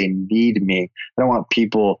feel like they need me. I don't want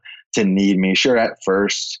people to need me. Sure, at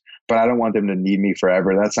first, but I don't want them to need me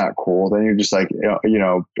forever. That's not cool. Then you're just like,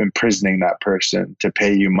 imprisoning that person to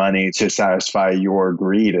pay you money to satisfy your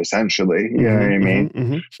greed, essentially. You know what I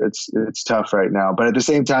mean? It's tough right now, but at the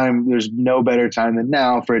same time, there's no better time than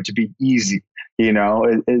now for it to be easy. So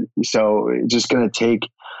it's just going to take,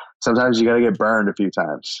 sometimes you got to get burned a few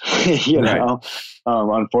times,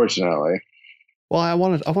 unfortunately. Well, I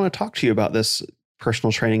want to talk to you about this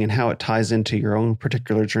personal training and how it ties into your own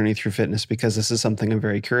particular journey through fitness, because this is something I'm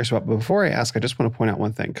very curious about. But before I ask, I just want to point out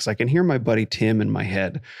one thing, because I can hear my buddy Tim in my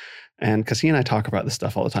head, and because he and I talk about this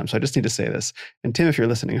stuff all the time. So I just need to say this. And Tim, if you're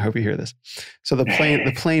listening, I hope you hear this. So the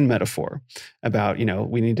plane metaphor about,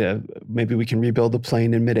 maybe we can rebuild the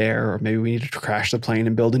plane in midair, or maybe we need to crash the plane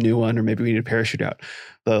and build a new one, or maybe we need to parachute out.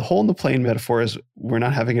 The hole in the plane metaphor is we're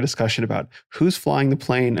not having a discussion about who's flying the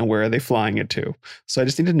plane and where are they flying it to. So I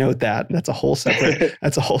just need to note that. That's a whole separate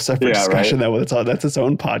discussion. Right? That's its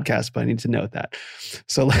own podcast, but I need to note that.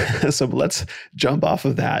 So let's jump off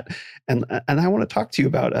of that. And I want to talk to you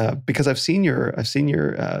about, because I've seen your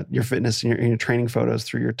fitness and your training photos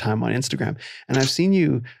through your time on Instagram. And I've seen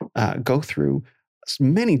you go through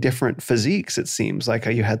many different physiques. It seems like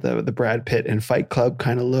you had the Brad Pitt in Fight Club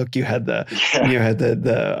kind of look. You had the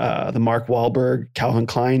Mark Wahlberg, Calvin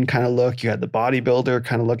Klein kind of look. You had the bodybuilder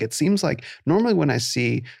kind of look. It seems like normally when I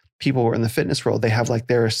see people who are in the fitness world, they have like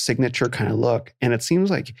their signature kind of look. And it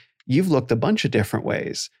seems like you've looked a bunch of different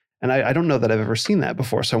ways. And I don't know that I've ever seen that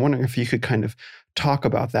before. So I'm wondering if you could kind of talk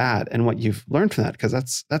about that and what you've learned from that, because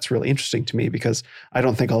that's really interesting to me, because I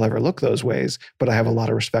don't think I'll ever look those ways, but I have a lot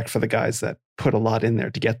of respect for the guys that put a lot in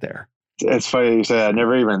there to get there. It's funny you say that. I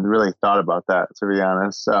never even really thought about that, to be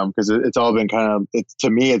honest, because it's all been to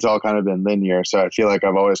me, it's all kind of been linear. So I feel like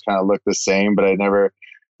I've always kind of looked the same, but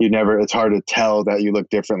it's hard to tell that you look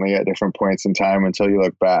differently at different points in time until you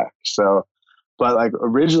look back. So, but like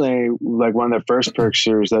originally, like one of the first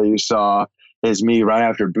pictures that you saw is me right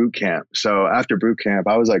after boot camp. So after boot camp,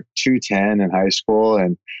 I was like 210 in high school,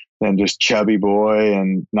 and then just chubby boy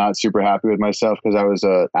and not super happy with myself because I was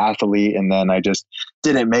an athlete. And then I just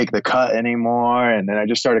didn't make the cut anymore. And then I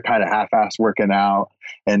just started kind of half-assed working out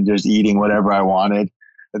and just eating whatever I wanted.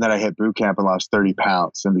 And then I hit boot camp and lost 30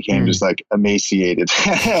 pounds and became just like emaciated,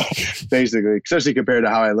 basically, especially compared to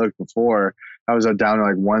how I looked before. I was down to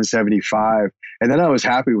like 175. And then I was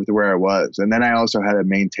happy with where I was. And then I also had to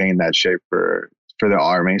maintain that shape for the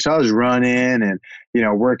Army. So I was running and,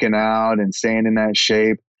 working out and staying in that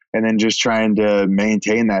shape, and then just trying to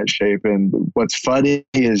maintain that shape. And what's funny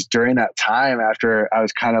is during that time, after I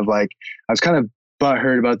was kind of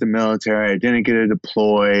butthurt about the military, I didn't get to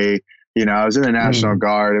deploy. I was in the National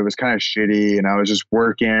Guard. It was kind of shitty. And I was just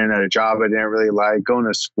working at a job I didn't really like, going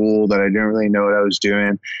to school that I didn't really know what I was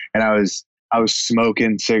doing. And I was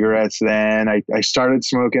smoking cigarettes then. I started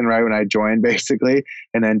smoking right when I joined, basically.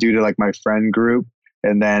 And then due to like my friend group,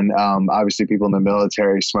 and then obviously people in the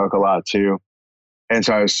military smoke a lot too. And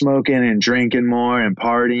so I was smoking and drinking more and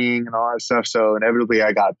partying and all that stuff. So inevitably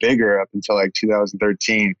I got bigger up until like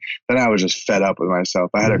 2013. Then I was just fed up with myself.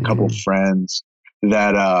 I had a couple friends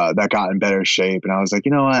that got in better shape. And I was like,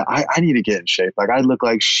 you know what? I need to get in shape. Like, I look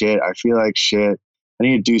like shit. I feel like shit. I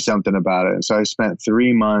need to do something about it. And so I spent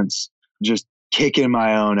 3 months just kicking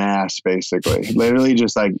my own ass, basically. Literally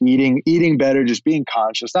just like eating better, just being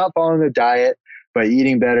conscious, not following a diet, but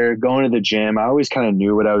eating better, going to the gym. I always kind of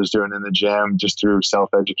knew what I was doing in the gym just through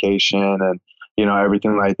self-education and, you know,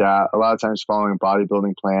 everything like that. A lot of times following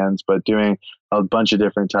bodybuilding plans, but doing a bunch of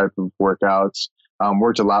different type of workouts.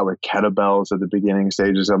 Worked a lot with kettlebells at the beginning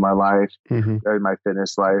stages of my life, my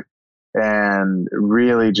fitness life, and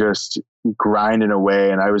really just grinding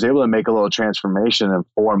away. And I was able to make a little transformation in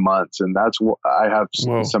 4 months. And that's what I have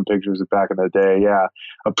some pictures of back in the day. Yeah.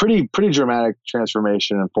 A pretty dramatic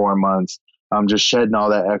transformation in 4 months. Just shedding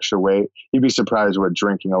all that extra weight. You'd be surprised what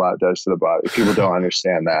drinking a lot does to the body. People don't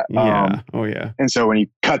understand that. Yeah. And so when you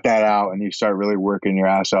cut that out and you start really working your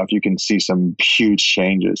ass off, you can see some huge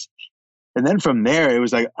changes. And then from there, it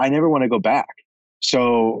was like, I never want to go back.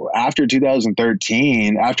 So after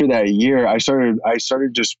 2013, after that year, I started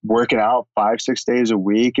just working out 5-6 days a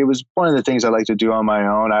week. It was one of the things I like to do on my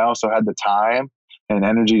own. I also had the time and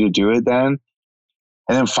energy to do it then.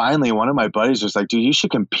 And then finally, one of my buddies was like, dude, you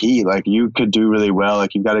should compete. Like, you could do really well.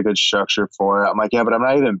 Like, you've got a good structure for it. I'm like, yeah, but I'm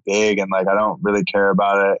not even big. And like, I don't really care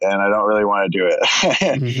about it. And I don't really want to do it.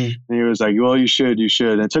 And he was like, well, you should.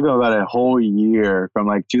 And it took him about a whole year from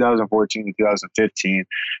like 2014 to 2015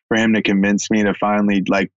 for him to convince me to finally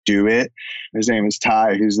like do it. His name is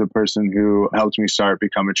Ty. He's the person who helped me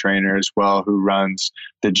become a trainer as well, who runs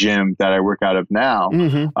the gym that I work out of now.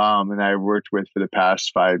 And I worked with for the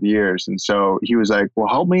past 5 years. And so he was like, well,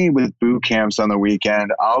 help me with boot camps on the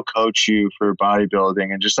weekend. I'll coach you for bodybuilding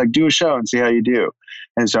and just like do a show and see how you do.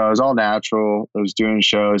 And so I was all natural. I was doing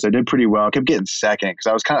shows. I did pretty well. I kept getting second because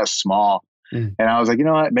I was kind of small. And I was like, you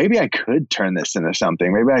know what? Maybe I could turn this into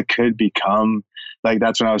something. Maybe I could become like,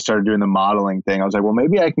 that's when I started doing the modeling thing. I was like, well,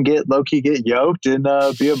 maybe I can get yoked and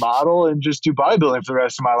be a model and just do bodybuilding for the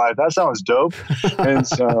rest of my life. That sounds dope. And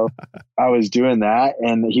so I was doing that.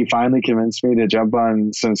 And he finally convinced me to jump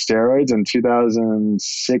on some steroids in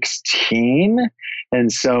 2016.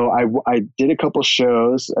 And so I did a couple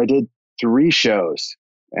shows. I did 3 shows.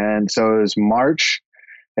 And so it was March.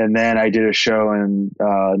 And then I did a show in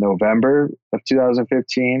November of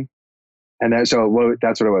 2015. And then, that's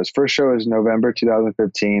what it was. First show was November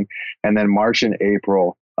 2015. And then March and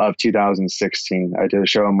April of 2016, I did a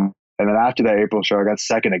show. And then after that April show, I got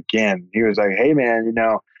second again. He was like, hey, man, you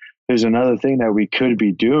know, there's another thing that we could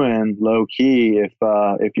be doing low key if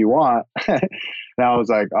you want. And I was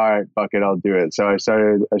like, all right, fuck it, I'll do it. So I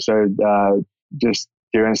started just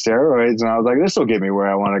doing steroids. And I was like, this will get me where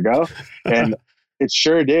I want to go. And it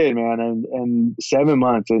sure did, man. And 7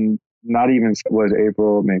 months, and not even was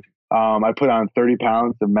April, maybe. I put on 30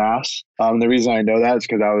 pounds of mass. The reason I know that is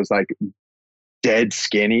because I was like dead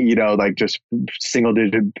skinny, you know, like just single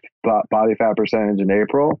digit body fat percentage in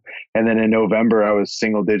April. And then in November, I was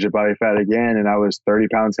single digit body fat again. And I was 30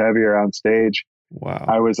 pounds heavier on stage. Wow.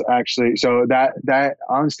 I was actually, so that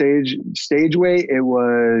on stage weight, it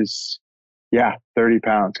was, 30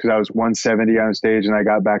 pounds, because I was 170 on stage and I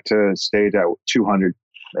got back to stage at 200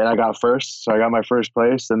 and I got first. So I got my first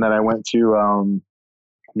place. And then I went to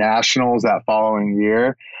nationals that following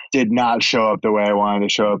year. Did not show up the way I wanted to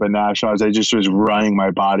show up at nationals. I just was running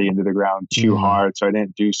my body into the ground too hard. So I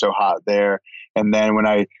didn't do so hot there. And then when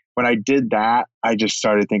I did that, I just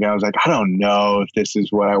started thinking, I was like, I don't know if this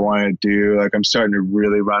is what I want to do. Like, I'm starting to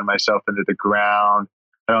really run myself into the ground.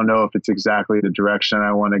 I don't know if it's exactly the direction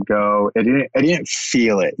I want to go. I didn't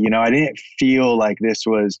feel it. You know, I didn't feel like this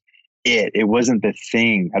was it. It wasn't the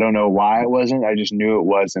thing. I don't know why it wasn't. I just knew it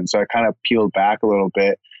wasn't. So I kind of peeled back a little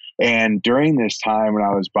bit. And during this time when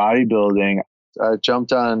I was bodybuilding, I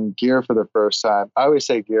jumped on gear for the first time. I always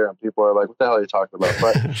say gear and people are like, what the hell are you talking about?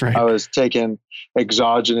 But Right. I was taking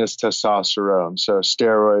exogenous testosterone, so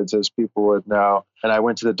steroids, as people would know. And I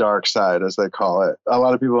went to the dark side, as they call it. A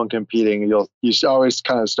lot of people in competing, you always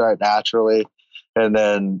kind of start naturally, and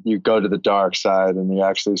then you go to the dark side and you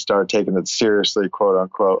actually start taking it seriously, quote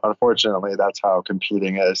unquote. Unfortunately, that's how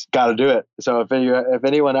competing is. Got to do it. So if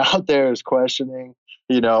anyone out there is questioning,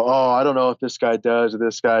 you know, oh, I don't know if this guy does or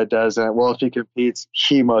this guy doesn't. Well, if he competes,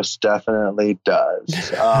 he most definitely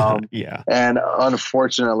does. Yeah. And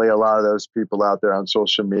unfortunately, a lot of those people out there on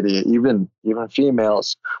social media, even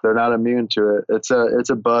females, they're not immune to it. It's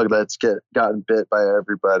a bug that's gotten bit by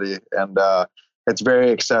everybody, and it's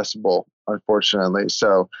very accessible. unfortunately.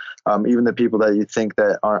 So even the people that you think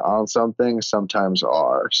that aren't on something sometimes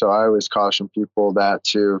are. So I always caution people that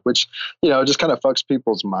too, which, just kind of fucks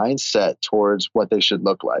people's mindset towards what they should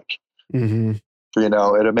look like. Mm-hmm.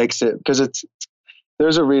 It makes it, because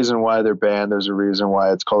there's a reason why they're banned. There's a reason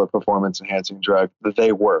why it's called a performance enhancing drug, that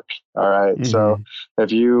they work. All right. Mm-hmm. So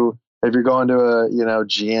if you're going to a,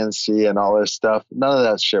 GNC and all this stuff, none of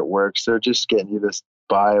that shit works. They're just getting you to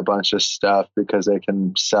buy a bunch of stuff because they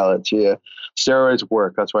can sell it to you. Steroids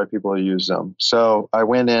work. That's why people use them. So I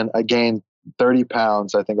went in, I gained 30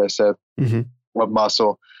 pounds, I think I said, mm-hmm.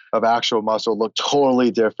 of actual muscle, looked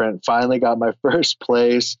totally different. Finally got my first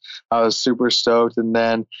place. I was super stoked. And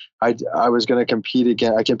then I was going to compete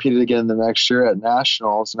again. I competed again the next year at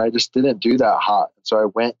nationals, and I just didn't do that hot. So I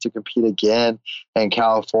went to compete again in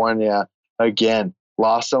California. Again,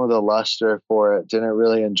 lost some of the luster for it. Didn't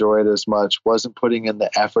really enjoy it as much. Wasn't putting in the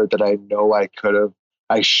effort that I know I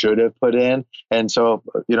should have put in. And so,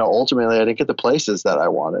 ultimately I didn't get the places that I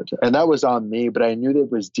wanted. And that was on me, but I knew that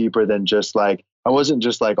it was deeper than just like, I wasn't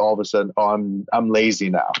just like all of a sudden, oh, I'm lazy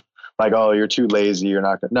now. Like, oh, you're too lazy. You're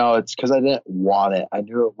not gonna. No, it's because I didn't want it. I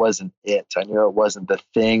knew it wasn't it. I knew it wasn't the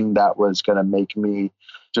thing that was going to make me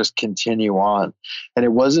just continue on. And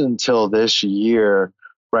it wasn't until this year,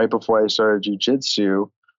 right before I started jiu-jitsu,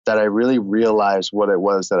 that I really realized what it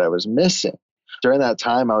was that I was missing. During that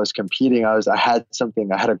time I was competing, I had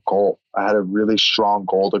a goal. I had a really strong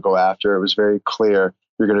goal to go after. It was very clear.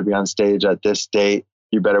 You're going to be on stage at this date.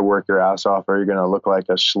 You better work your ass off or you're going to look like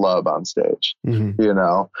a schlub on stage, mm-hmm.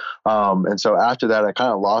 And so after that, I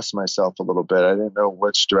kind of lost myself a little bit. I didn't know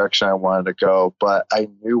which direction I wanted to go, but I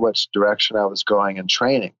knew which direction I was going in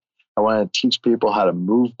training. I wanted to teach people how to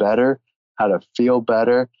move better, how to feel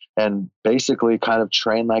better, and basically kind of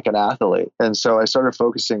train like an athlete. And so I started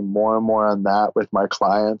focusing more and more on that with my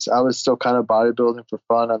clients. I was still kind of bodybuilding for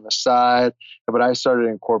fun on the side, but I started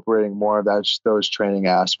incorporating more of those training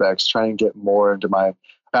aspects, trying to get more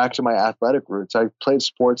back to my athletic roots. I played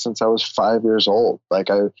sports since I was 5 years old. Like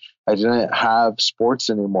I didn't have sports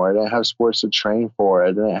anymore. I didn't have sports to train for. I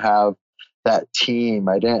didn't have that team.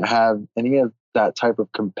 I didn't have any of that type of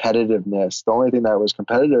competitiveness. The only thing that was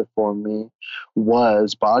competitive for me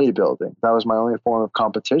was bodybuilding. That was my only form of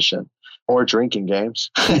competition, or drinking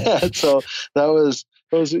games. So that was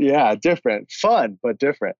different, fun, but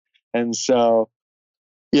different. And so,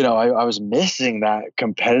 I was missing that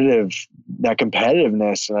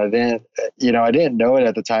competitiveness, and I didn't know it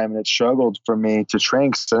at the time, and it struggled for me to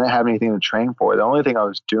train because I didn't have anything to train for. The only thing I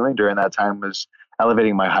was doing during that time was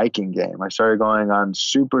elevating my hiking game. I started going on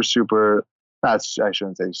I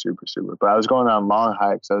shouldn't say super, but I was going on long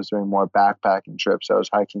hikes. I was doing more backpacking trips. I was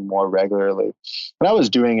hiking more regularly. And I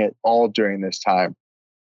was doing it all during this time.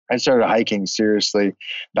 I started hiking seriously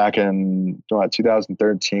back in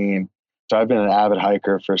 2013. So I've been an avid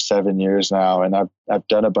hiker for 7 years now, and I've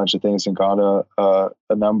done a bunch of things and gone to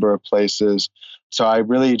a number of places. So I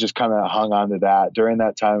really just kind of hung on to that. During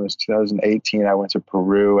that time, it was 2018. I went to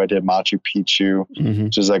Peru. I did Machu Picchu, mm-hmm.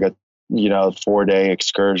 which is like a 4-day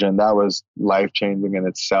excursion. That was life-changing in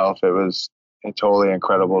itself. It was totally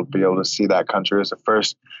incredible to be able to see that country. It was the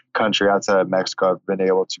first country outside of Mexico I've been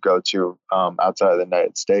able to go to outside of the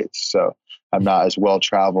United States. So I'm not as well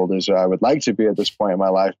traveled as I would like to be at this point in my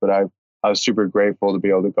life, but I was super grateful to be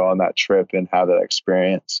able to go on that trip and have that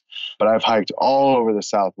experience. But I've hiked all over the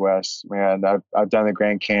Southwest, man. I've done the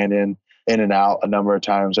Grand Canyon in and out a number of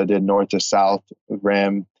times. I did north to south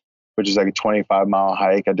rim, which is like a 25-mile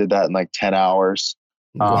hike. I did that in like 10 hours.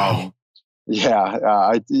 Wow.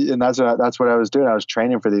 And that's what I was doing. I was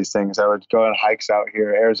training for these things. I would go on hikes out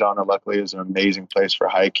here. Arizona, luckily, is an amazing place for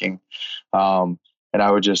hiking. And I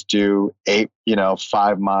would just do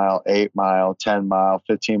 5-mile, 8-mile, 10-mile,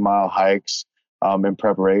 15-mile hikes in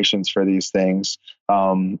preparations for these things.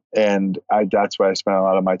 And that's what I spent a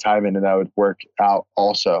lot of my time in, and I would work out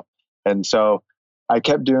also. And so I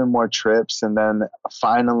kept doing more trips, and then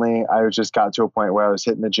finally I just got to a point where I was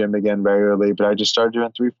hitting the gym again regularly, but I just started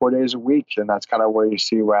doing 3-4 days a week. And that's kind of where you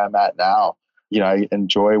see where I'm at now. I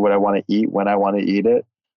enjoy what I want to eat when I want to eat it.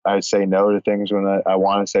 I say no to things when I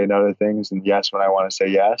want to say no to things, and yes when I want to say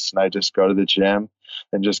yes. And I just go to the gym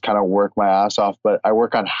and just kind of work my ass off. But I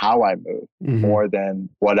work on how I move mm-hmm. more than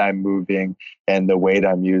what I'm moving and the weight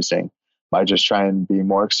I'm using. I just try and be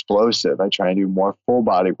more explosive. I try and do more full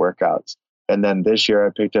body workouts. And then this year I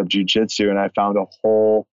picked up jiu-jitsu, and I found a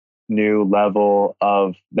whole new level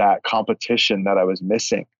of that competition that I was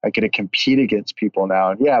missing. I get to compete against people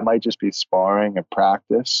now. And yeah, it might just be sparring and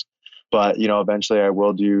practice, but eventually I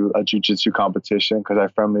will do a jiu-jitsu competition, because I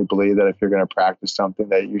firmly believe that if you're going to practice something,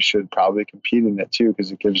 that you should probably compete in it too,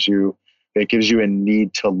 because it gives you a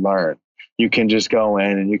need to learn. you can just go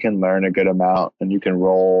in and you can learn a good amount and you can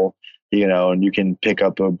roll, and you can pick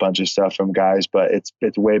up a bunch of stuff from guys, but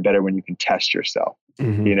it's way better when you can test yourself,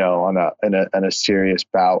 on a serious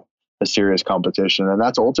bout, a serious competition. And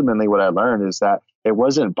that's ultimately what I learned, is that it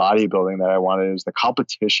wasn't bodybuilding that I wanted. It was the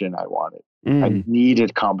competition I wanted. I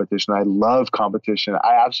needed competition. I love competition.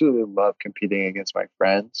 I absolutely love competing against my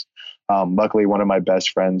friends. Luckily, one of my best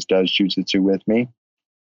friends does jiu-jitsu with me,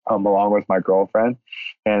 along with my girlfriend.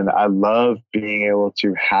 And I love being able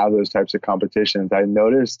to have those types of competitions. I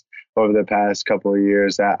noticed over the past couple of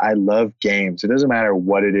years that I love games. It doesn't matter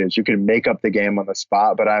what it is. You can make up the game on the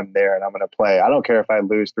spot, but I'm there and I'm going to play. I don't care if I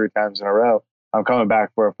lose 3 times in a row. I'm coming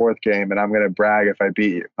back for a 4th game and I'm going to brag if I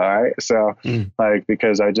beat you. All right. So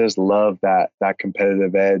because I just love that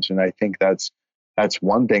competitive edge. And I think that's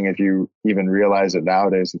one thing, if you even realize it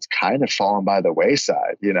nowadays, it's kind of fallen by the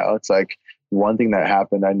wayside. It's like one thing that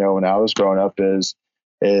happened, I know, when I was growing up is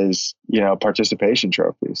participation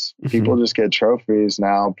trophies. People just get trophies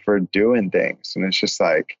now for doing things. And it's just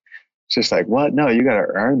like, what? No, you got to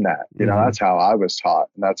earn that. That's how I was taught.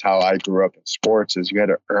 And that's how I grew up in sports, is you got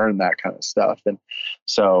to earn that kind of stuff. And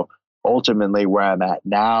so ultimately where I'm at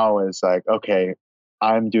now is like, okay,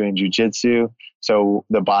 I'm doing jujitsu. So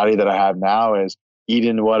the body that I have now is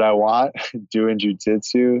eating what I want, doing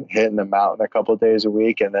jujitsu, hitting the mountain a couple of days a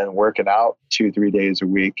week, and then working out 2-3 days a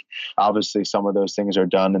week. Obviously, some of those things are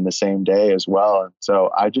done in the same day as well. And so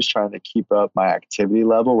I just trying to keep up my activity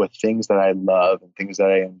level with things that I love and things that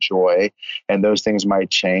I enjoy. And those things might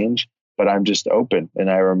change, but I'm just open, and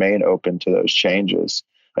I remain open to those changes.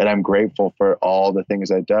 And I'm grateful for all the things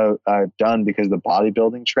I've done, because the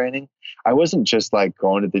bodybuilding training, I wasn't just like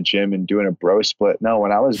going to the gym and doing a bro split. No,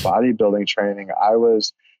 when I was bodybuilding training, I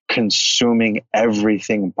was consuming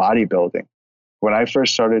everything bodybuilding. When I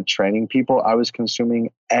first started training people, I was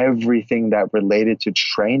consuming everything that related to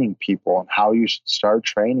training people and how you should start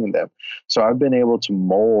training them. So I've been able to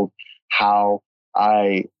mold how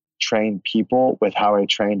I train people with how I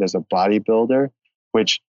trained as a bodybuilder,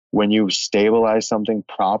 which, when you stabilize something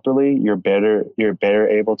properly, you're better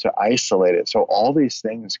able to isolate it. So all these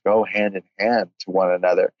things go hand in hand to one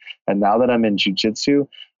another. And now that I'm in jiu-jitsu,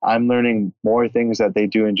 I'm learning more things that they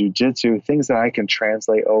do in jiu-jitsu, things that I can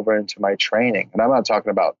translate over into my training. And I'm not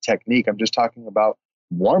talking about technique. I'm just talking about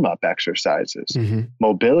warm-up exercises,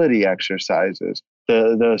 mobility exercises,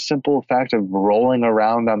 the simple fact of rolling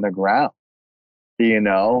around on the ground.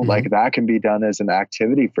 Like that can be done as an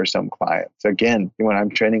activity for some clients. Again, when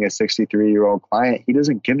I'm training a 63-year-old client, he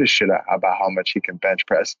doesn't give a shit about how much he can bench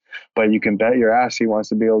press, but you can bet your ass he wants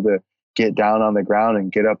to be able to get down on the ground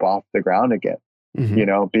and get up off the ground again, be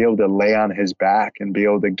able to lay on his back and be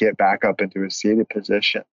able to get back up into a seated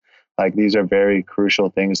position. Like, these are very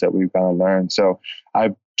crucial things that we've got to learn. So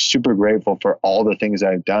I'm super grateful for all the things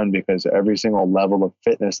I've done, because every single level of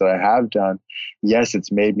fitness that I have done, yes,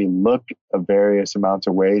 it's made me look a various amounts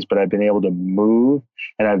of ways, but I've been able to move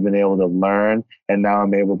and I've been able to learn. And now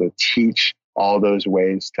I'm able to teach all those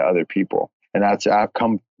ways to other people. And that's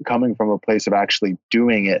coming from a place of actually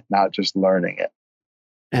doing it, not just learning it.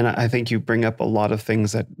 And I think you bring up a lot of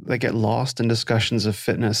things that get lost in discussions of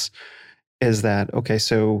fitness, is that, okay,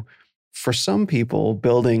 so for some people,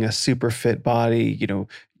 building a super fit body,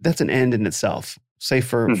 that's an end in itself, say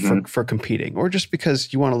for competing, or just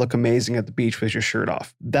because you want to look amazing at the beach with your shirt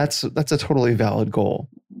off. That's a totally valid goal.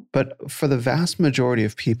 But for the vast majority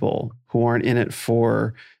of people who aren't in it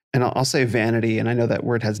for, and I'll say vanity, and I know that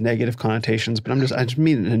word has negative connotations, but I just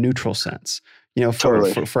mean it in a neutral sense,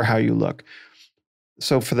 for how you look.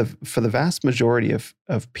 So for the vast majority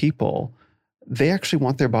of people, they actually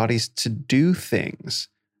want their bodies to do things.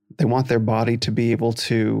 They want their body to be able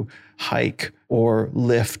to hike or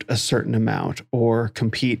lift a certain amount or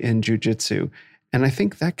compete in jiu-jitsu. And I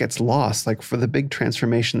think that gets lost. Like, for the big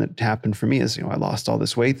transformation that happened for me is, I lost all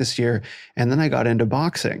this weight this year, and then I got into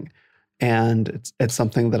boxing. And it's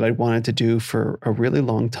something that I wanted to do for a really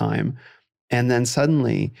long time. And then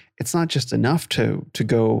suddenly it's not just enough to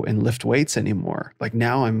go and lift weights anymore. Like,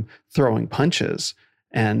 now I'm throwing punches.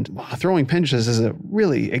 And throwing punches is a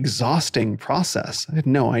really exhausting process. I had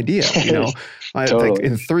no idea, Totally. I think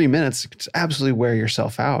in 3 minutes, you could absolutely wear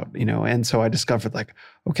yourself out, And so I discovered, like,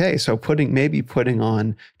 okay, so putting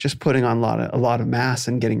on a lot of mass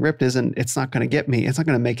and getting ripped it's not going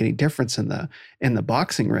to make any difference in the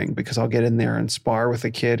boxing ring, because I'll get in there and spar with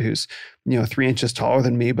a kid who's, 3 inches taller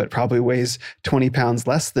than me, but probably weighs 20 pounds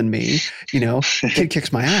less than me. Kid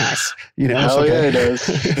kicks my ass, Hell yeah, it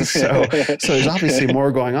does. so there's obviously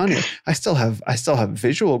more going on here. I still have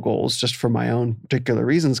visual goals just for my own particular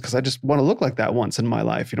reasons, because I just want to look like that once in my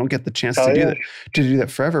life. You don't get the chance to do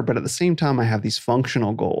that forever. But at the same time, I have these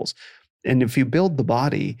functional goals. And if you build the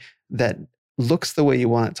body that looks the way you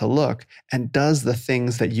want it to look and does the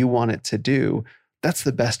things that you want it to do, that's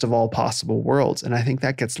the best of all possible worlds. And I think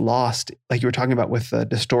that gets lost, like you were talking about with the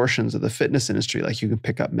distortions of the fitness industry. Like you can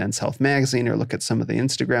pick up Men's Health magazine or look at some of the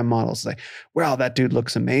Instagram models, like, wow, that dude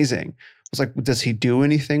looks amazing. It's like, does he do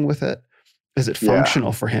anything with it? Is it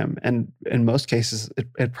functional for him? And in most cases,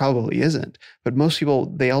 it probably isn't. But most people,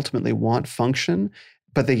 they ultimately want function,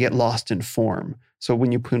 but they get lost in form. So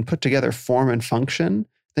when you can put together form and function,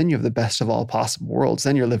 then you have the best of all possible worlds.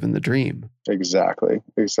 Then you're living the dream. Exactly.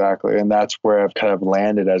 And that's where I've kind of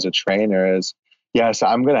landed as a trainer is, yes,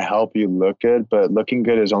 I'm going to help you look good, but looking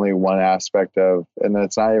good is only one aspect of, and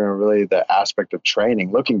it's not even really the aspect of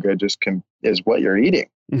training. Looking good is what you're eating.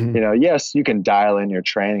 Mm-hmm. Yes, you can dial in your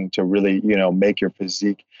training to really, make your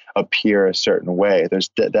physique appear a certain way.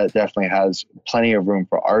 That definitely has plenty of room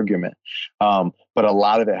for argument. But a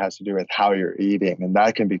lot of it has to do with how you're eating, and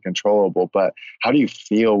that can be controllable. But how do you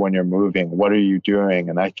feel when you're moving? What are you doing?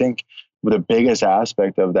 And I think the biggest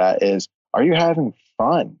aspect of that is, are you having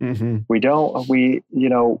fun? Mm-hmm.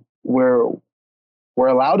 We're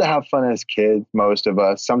allowed to have fun as kids, most of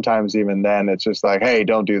us. Sometimes even then, it's just like, hey,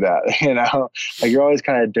 don't do that. Like you're always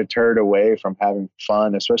kind of deterred away from having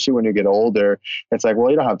fun, especially when you get older. It's like, well,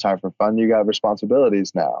 you don't have time for fun. You got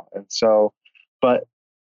responsibilities now. And so, but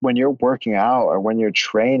when you're working out or when you're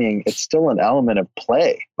training, it's still an element of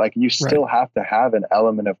play. Like you still have to have an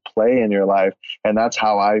element of play in your life. And that's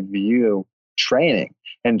how I view training.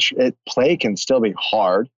 And play can still be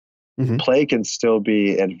hard. Mm-hmm. Play can still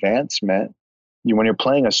be advancement. When you're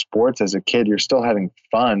playing a sports as a kid, you're still having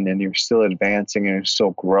fun and you're still advancing and you're still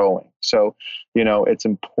growing. So, it's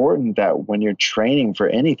important that when you're training for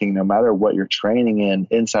anything, no matter what you're training in,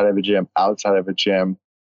 inside of a gym, outside of a gym,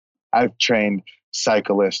 I've trained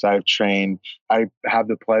cyclists. I have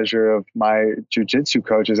the pleasure of my jiu-jitsu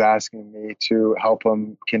coaches asking me to help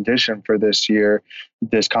them condition for this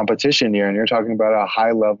competition year. And you're talking about a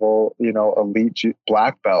high level, elite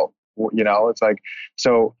black belt, it's like,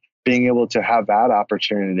 so being able to have that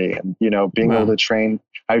opportunity and, being able to train.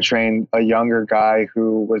 I trained a younger guy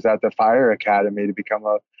who was at the fire academy to become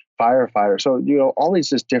a firefighter. So, all these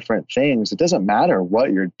just different things. It doesn't matter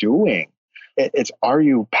what you're doing. It's, are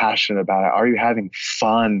you passionate about it? Are you having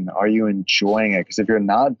fun? Are you enjoying it? Because if you're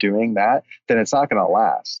not doing that, then it's not going to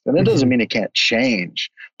last. And it doesn't mean it can't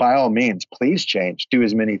change. By all means, please change. Do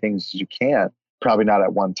as many things as you can. Probably not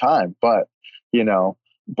at one time, but,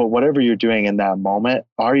 but whatever you're doing in that moment,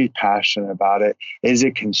 are you passionate about it? Is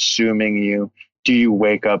it consuming you? Do you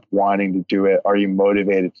wake up wanting to do it? Are you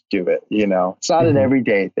motivated to do it? It's not an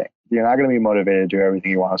everyday thing. You're not going to be motivated to do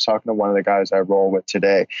everything you want. I was talking to one of the guys I roll with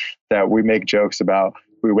today that we make jokes about.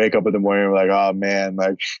 We wake up in the morning and we're like, oh man,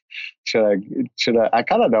 like, should I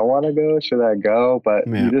kind of don't want to go. Should I go? But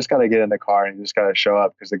you just got to get in the car and you just got to show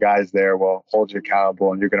up because the guys there will hold you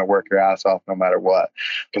accountable and you're going to work your ass off no matter what.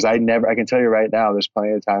 Because I can tell you right now, there's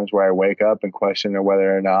plenty of times where I wake up and question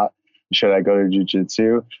whether or not should I go to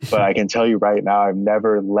jiu-jitsu? But I can tell you right now, I've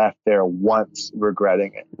never left there once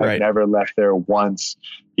regretting it. I've never left there once,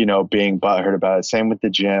 being butthurt about it. Same with the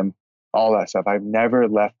gym, all that stuff. I've never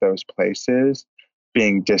left those places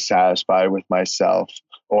being dissatisfied with myself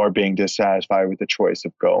or being dissatisfied with the choice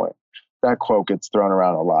of going. That quote gets thrown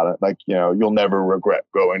around a lot. Like, you'll never regret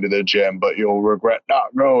going to the gym, but you'll regret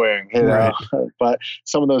not going, But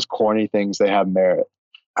some of those corny things, they have merit.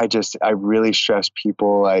 I really stress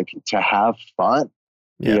people like to have fun,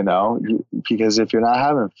 because if you're not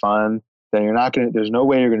having fun, then there's no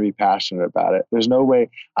way you're going to be passionate about it. There's no way.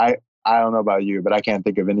 I don't know about you, but I can't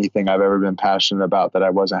think of anything I've ever been passionate about that I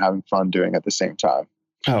wasn't having fun doing at the same time.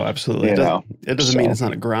 Oh, absolutely. It doesn't mean it's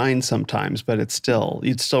not a grind sometimes, but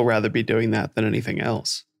you'd still rather be doing that than anything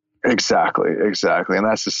else. Exactly. And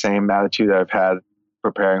that's the same attitude I've had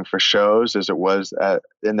preparing for shows as it was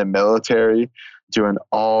in the military, doing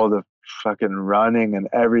all the fucking running and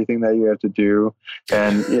everything that you have to do.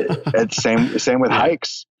 And it's same with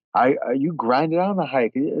hikes. You grind it out on a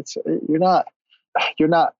hike. You're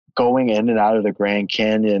not going in and out of the Grand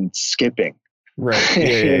Canyon skipping. Right.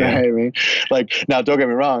 You know what I mean? Like, now don't get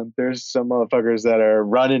me wrong. There's some motherfuckers that are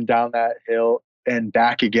running down that hill and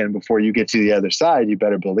back again before you get to the other side. You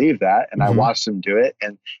better believe that. And I watched them do it.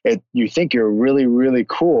 And you think you're really, really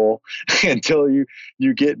cool until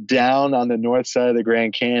you get down on the north side of the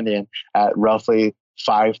Grand Canyon at roughly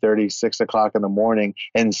 5:30, 6 o'clock in the morning.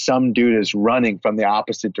 And some dude is running from the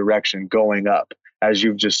opposite direction going up as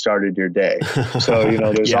you've just started your day. So,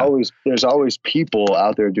 there's always people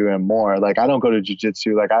out there doing more. Like, I don't go to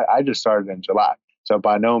jiu-jitsu. Like I just started in July. So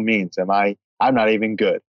by no means I'm not even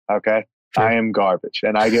good. Okay. I am garbage,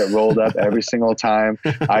 and I get rolled up every single time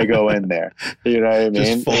I go in there. You know what I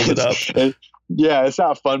mean? Just fold it up. Yeah, it's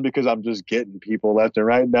not fun because I'm just getting people left and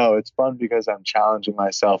right. No, it's fun because I'm challenging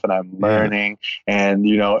myself and I'm learning. And,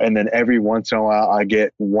 and then every once in a while I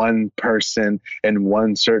get one person in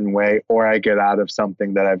one certain way, or I get out of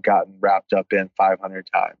something that I've gotten wrapped up in 500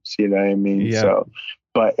 times. You know what I mean? Yeah. So,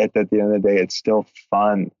 but at the end of the day, it's still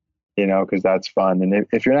fun, because that's fun. And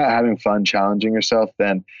if you're not having fun challenging yourself,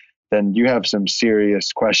 then you have some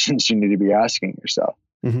serious questions you need to be asking yourself.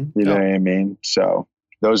 Mm-hmm. You know what I mean? So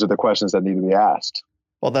those are the questions that need to be asked.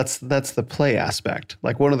 Well, that's the play aspect.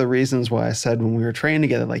 Like, one of the reasons why I said when we were training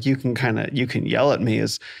together, like, you can yell at me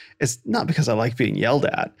is it's not because I like being yelled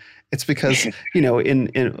at. It's because,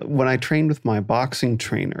 in when I trained with my boxing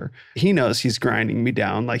trainer, he knows he's grinding me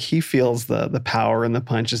down. Like, he feels the power and the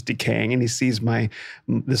punches decaying, and he sees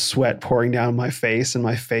the sweat pouring down my face and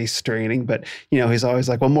my face straining. But, he's always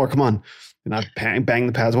like, one more, come on. And I bang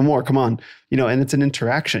the pads, one more, come on. And it's an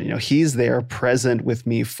interaction. He's there present with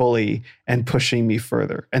me fully and pushing me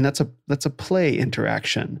further. And that's a play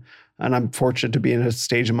interaction. And I'm fortunate to be in a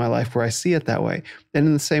stage in my life where I see it that way. And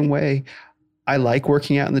in the same way, I like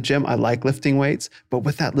working out in the gym. I like lifting weights, but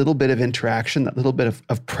with that little bit of interaction, that little bit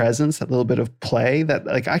of presence, that little bit of play, that,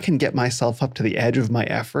 like, I can get myself up to the edge of my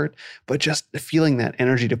effort, but just feeling that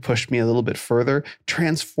energy to push me a little bit further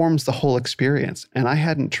transforms the whole experience. And I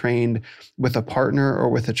hadn't trained with a partner or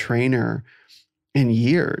with a trainer in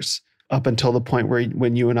years, up until the point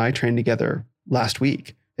when you and I trained together last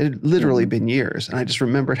week. It had literally been years. And I just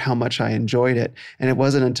remembered how much I enjoyed it. And it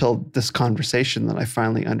wasn't until this conversation that I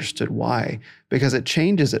finally understood why, because it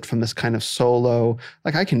changes it from this kind of solo,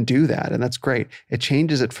 like, I can do that and that's great. It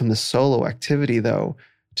changes it from the solo activity, though,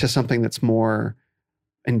 to something that's more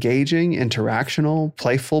engaging, interactional,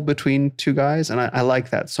 playful between two guys. And I like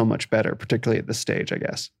that so much better, particularly at this stage, I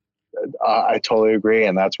guess. I totally agree.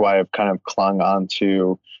 And that's why I've kind of clung on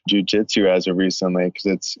to jujitsu as of recently,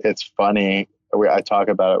 because it's funny. I talk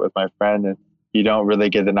about it with my friend, and you don't really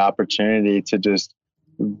get an opportunity to just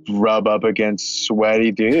rub up against sweaty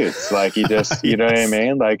dudes. Like, you just, you know what I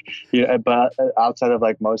mean? Like, but outside of,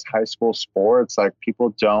 like, most high school sports, like,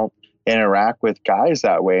 people don't interact with guys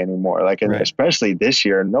that way anymore. Like, and especially this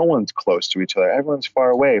year, no one's close to each other. Everyone's far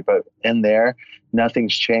away, but in there,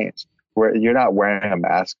 nothing's changed. Where you're not wearing a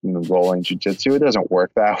mask and rolling jiu-jitsu. It doesn't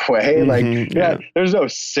work that way. Like, there's no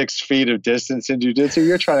 6 feet of distance in jiu-jitsu.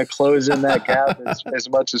 You're trying to close in that gap as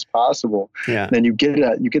much as possible. Yeah. Then you get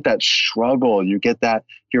that struggle. You get that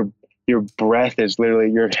your breath is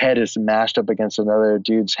literally, your head is mashed up against another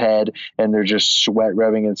dude's head, and they're just sweat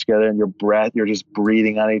rubbing it together, and you're just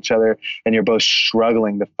breathing on each other, and you're both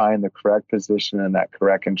struggling to find the correct position and that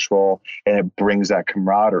correct control, and it brings that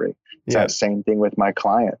camaraderie. It's that same thing with my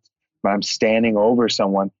clients. When I'm standing over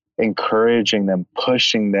someone, encouraging them,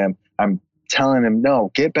 pushing them, I'm telling them, no,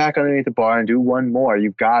 get back underneath the bar and do one more.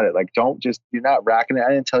 You've got it. Like, you're not racking it. I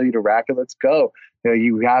didn't tell you to rack it. Let's go.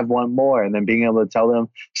 You have one more. And then being able to tell them,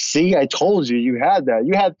 see, I told you, you had that.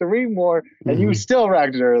 You had 3 more and you still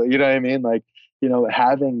racked it early. You know what I mean? Like,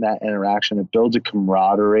 having that interaction, it builds a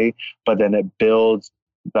camaraderie, but then it builds,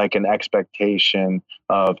 like, an expectation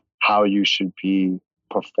of how you should be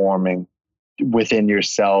performing within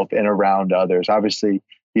yourself and around others. Obviously,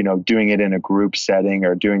 doing it in a group setting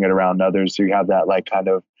or doing it around others, so you have that, like, kind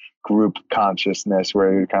of group consciousness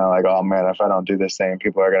where you're kind of like, oh man, if I don't do this thing,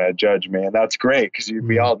 people are going to judge me. And that's great, because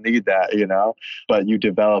we all need that, but you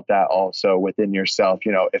develop that also within yourself.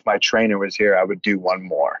 If my trainer was here, I would do one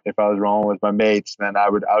more. If I was rolling with my mates, then I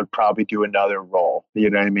would probably do another roll.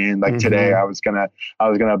 You know what I mean? Like, today I was going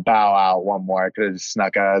to bow out one more. I could have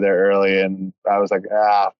snuck out of there early, and I was like,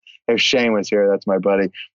 if Shane was here, that's my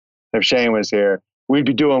buddy. If Shane was here, we'd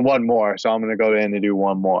be doing one more. So I'm going to go in and do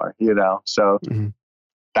one more, So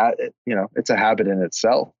that, it's a habit in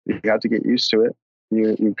itself. You have to get used to it.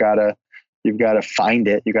 You've got to find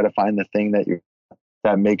it. You got to find the thing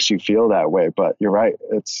that makes you feel that way. But you're right.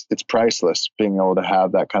 It's priceless being able to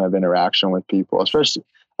have that kind of interaction with people,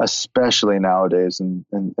 especially nowadays in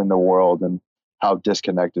the world, and how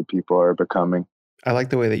disconnected people are becoming. I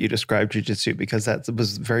like the way that you described jiu-jitsu, because that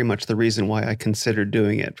was very much the reason why I considered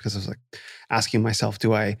doing it, because I was like asking myself,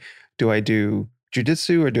 do I do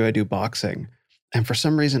jiu-jitsu or do I do boxing? And for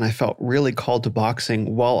some reason, I felt really called to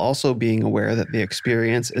boxing, while also being aware that the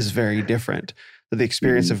experience is very different. That the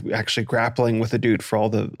experience of actually grappling with a dude for all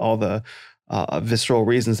the visceral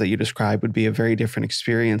reasons that you described would be a very different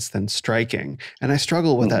experience than striking. And I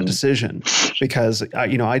struggle with that decision because,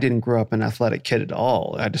 I didn't grow up an athletic kid at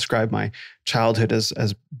all. I describe my childhood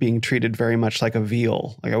as being treated very much like a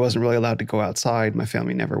veal. Like I wasn't really allowed to go outside. My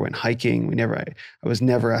family never went hiking. I was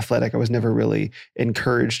never athletic. I was never really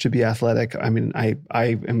encouraged to be athletic. I mean, I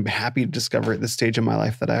am happy to discover at this stage of my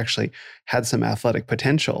life that I actually had some athletic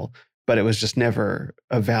potential, but it was just never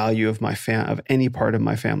a value of of any part of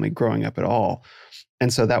my family growing up at all.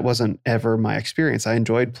 And so that wasn't ever my experience. I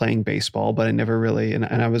enjoyed playing baseball, but I never really, and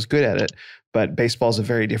I was good at it, but baseball is a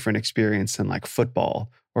very different experience than like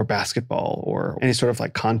football or basketball or any sort of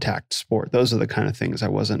like contact sport. Those are the kind of things I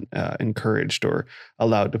wasn't encouraged or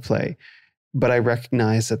allowed to play. But I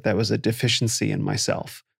recognized that was a deficiency in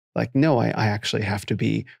myself. Like, no, I actually have to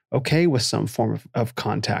be okay with some form of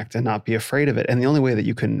contact and not be afraid of it. And the only way that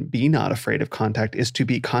you can be not afraid of contact is to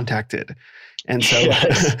be contacted. And so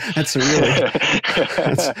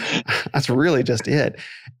that's really just it.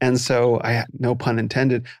 And so no pun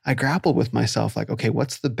intended, I grappled with myself like, okay,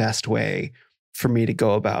 what's the best way for me to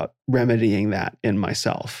go about remedying that in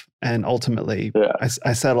myself? And ultimately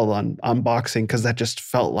I settled on boxing because that just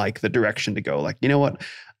felt like the direction to go. Like, you know what?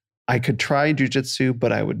 I could try jujitsu,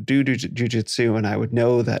 but I would do jujitsu and I would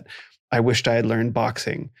know that I wished I had learned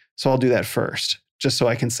boxing. So I'll do that first, just so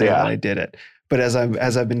I can say that I did it. But as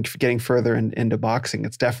I've been getting further into boxing,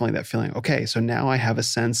 it's definitely that feeling, okay, so now I have a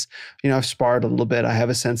sense, I've sparred a little bit. I have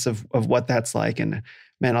a sense of what that's like. And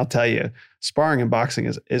man, I'll tell you, sparring and boxing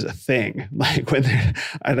is a thing. Like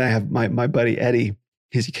and I have my buddy Eddie,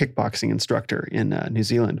 he's a kickboxing instructor in New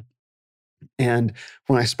Zealand. And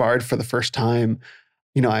when I sparred for the first time,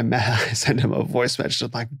 I sent him a voice message.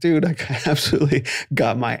 I'm like, dude, I absolutely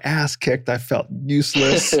got my ass kicked. I felt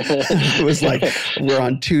useless. It was like we're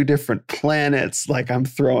on two different planets. Like I'm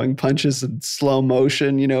throwing punches in slow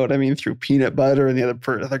motion, you know what I mean, through peanut butter, and the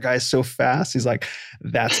other guy's so fast. He's like,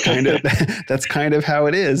 that's kind of how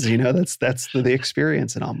it is. That's the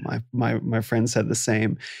experience. And all my friends said the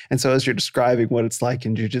same. And so as you're describing what it's like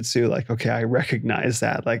in jiu-jitsu, like, okay, I recognize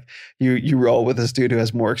that. Like you roll with this dude who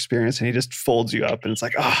has more experience and he just folds you up and it's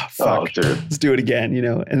like, oh, fuck, let's do it again,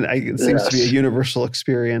 And it seems to be a universal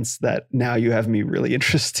experience that now you have me really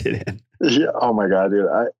interested in. Yeah. Oh my God, dude.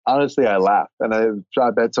 I laugh. And I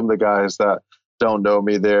bet some of the guys that don't know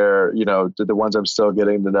me there, the ones I'm still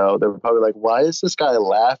getting to know, they're probably like, why is this guy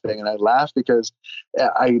laughing? And I laugh because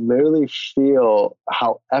I literally feel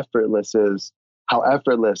how effortless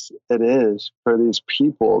it is for these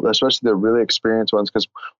people, especially the really experienced ones, because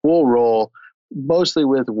we'll roll mostly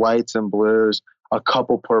with whites and blues, a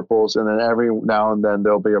couple purples, and then every now and then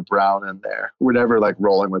there'll be a brown in there. We're never like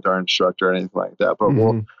rolling with our instructor or anything like that, but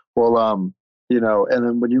we'll and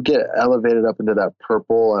then when you get elevated up into that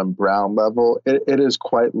purple and brown level, it is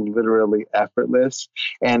quite literally effortless.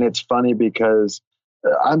 And it's funny because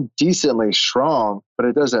I'm decently strong, but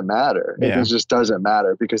it doesn't matter. It just doesn't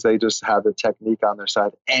matter because they just have the technique on their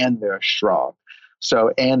side and they're strong.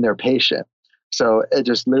 So, and they're patient. So it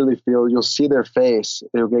just literally you'll see their face,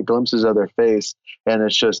 you'll get glimpses of their face, and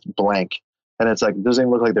it's just blank. And it's like, it doesn't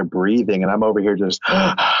even look like they're breathing. And I'm over here just,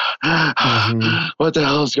 what the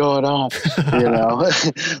hell's going on?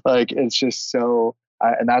 Like, it's just so,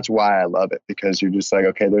 and that's why I love it, because you're just like,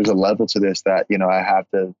 okay, there's a level to this that, I have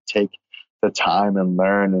to take the time and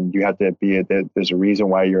learn. And you have to there's a reason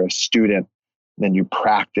why you're a student and you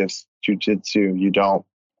practice jujitsu. You don't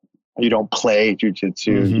play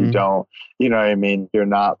jujitsu. You don't, what I mean? You're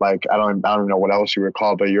not like, I don't know what else you would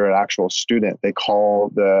call, but you're an actual student.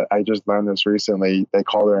 I just learned this recently. They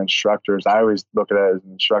call their instructors. I always look at it as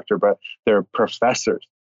an instructor, but they're professors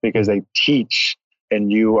because they teach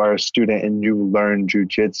and you are a student and you learn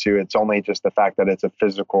jujitsu. It's only just the fact that it's a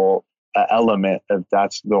physical element of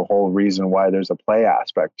that's the whole reason why there's a play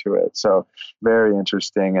aspect to it. So very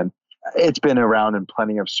interesting. And it's been around in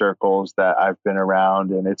plenty of circles that I've been around,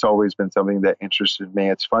 and it's always been something that interested me.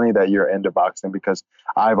 It's funny that you're into boxing because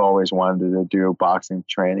I've always wanted to do boxing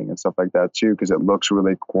training and stuff like that too, because it looks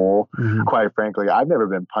really cool. Quite frankly, I've never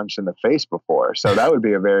been punched in the face before. So that would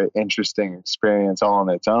be a very interesting experience all on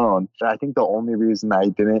its own. I think the only reason I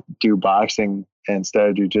didn't do boxing instead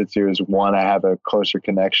of jujitsu is, one, I have a closer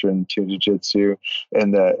connection to jujitsu in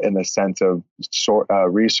the sense of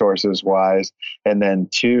resources wise, and then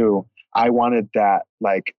two, I wanted that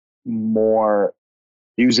like more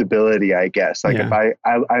usability, I guess. Like if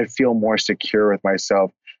I feel more secure with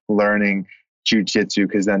myself learning jujitsu,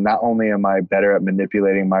 because then not only am I better at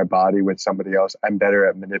manipulating my body with somebody else, I'm better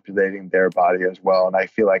at manipulating their body as well. And I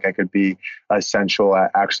feel like I could be essential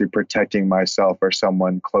at actually protecting myself or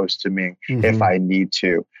someone close to me if I need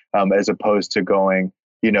to, as opposed to going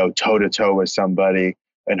toe to toe with somebody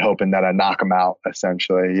and hoping that I knock them out,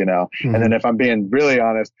 essentially, Mm-hmm. And then if I'm being really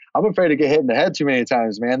honest, I'm afraid to get hit in the head too many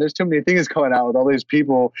times, man. There's too many things going out with all these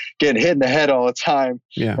people getting hit in the head all the time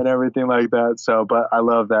and everything like that. So, but I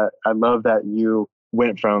love that. I love that you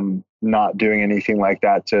went from not doing anything like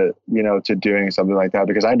that to doing something like that,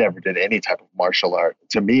 because I never did any type of martial art.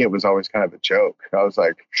 To me, it was always kind of a joke. I was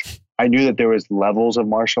like, I knew that there was levels of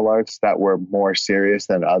martial arts that were more serious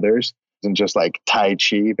than others, and just like Tai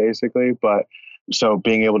Chi basically. But so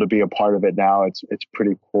being able to be a part of it now, it's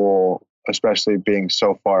pretty cool, especially being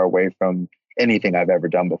so far away from anything I've ever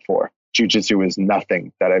done before. Jiu-jitsu is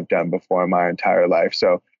nothing that I've done before in my entire life.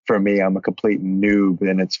 So for me, I'm a complete noob,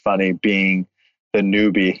 and it's funny being the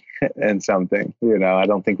newbie in something. I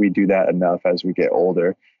don't think we do that enough as we get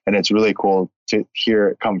older. And it's really cool to hear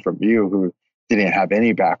it come from you, who didn't have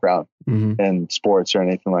any background in sports or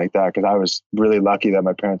anything like that. Because I was really lucky that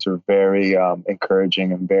my parents were very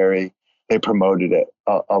encouraging and they promoted it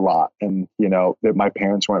a lot. And, that my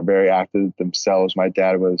parents weren't very active themselves. My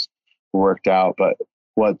dad was worked out. But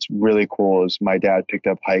what's really cool is my dad picked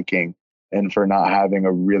up hiking. And for not having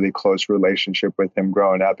a really close relationship with him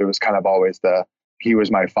growing up, it was kind of always he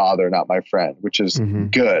was my father, not my friend, which is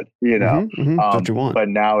good, what you want.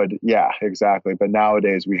 But exactly. But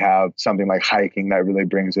nowadays we have something like hiking that really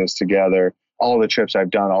brings us together. All the trips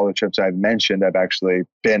I've done, all the trips I've mentioned, I've actually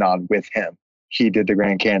been on with him. He did the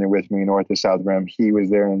Grand Canyon with me, North to South Rim. He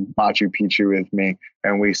was there in Machu Picchu with me,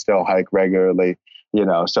 and we still hike regularly.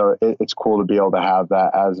 So it's cool to be able to have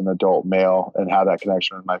that as an adult male and have that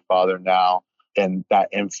connection with my father now, and that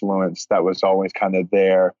influence that was always kind of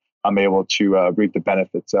there. I'm able to reap the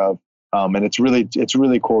benefits of. And it's really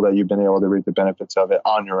cool that you've been able to reap the benefits of it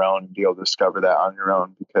on your own and be able to discover that on your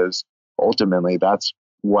own, because ultimately that's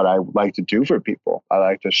what I like to do for people. I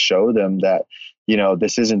like to show them that,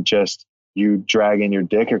 this isn't just you dragging your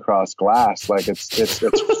dick across glass. Like it's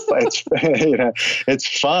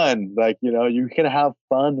fun. Like, you can have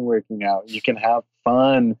fun working out. You can have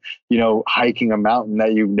fun, hiking a mountain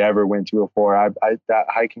that you've never went to before. That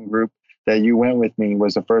hiking group that you went with me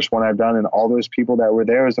was the first one I've done. And all those people that were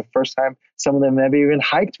there was the first time some of them have even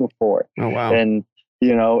hiked before. Oh, wow. And,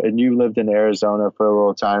 and you lived in Arizona for a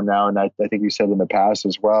little time now. And I think you said in the past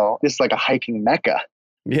as well, it's like a hiking mecca.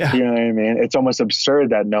 Yeah. You know what I mean? It's almost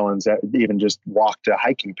absurd that no one's even just walked a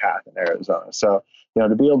hiking path in Arizona. So,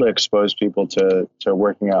 to be able to expose people to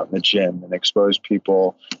working out in the gym, and expose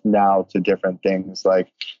people now to different things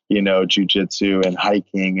like, jujitsu and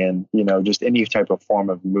hiking and, just any type of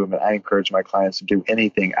form of movement. I encourage my clients to do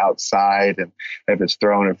anything outside. And if it's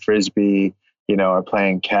throwing a Frisbee, or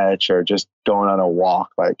playing catch, or just going on a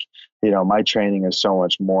walk, like, my training is so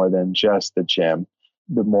much more than just the gym.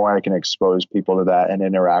 The more I can expose people to that and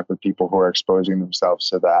interact with people who are exposing themselves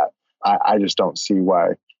to that, I just don't see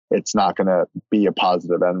why it's not going to be a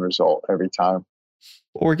positive end result every time.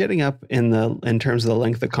 We're getting up in terms of the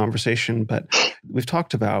length of the conversation, but we've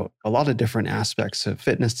talked about a lot of different aspects of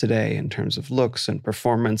fitness today in terms of looks and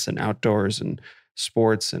performance and outdoors and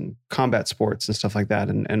sports and combat sports and stuff like that.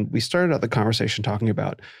 And we started out the conversation talking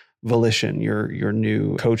about Volition, your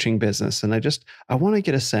new coaching business. And I want to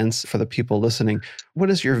get a sense for the people listening.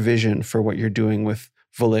 What is your vision for what you're doing with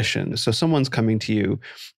Volition? So someone's coming to you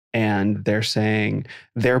and they're saying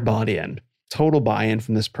their total buy-in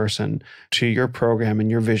from this person to your program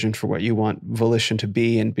and your vision for what you want Volition to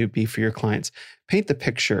be and be for your clients. Paint the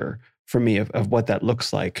picture for me of what that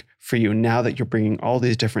looks like for you now that you're bringing all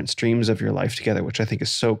these different streams of your life together, which I think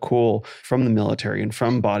is so cool, from the military and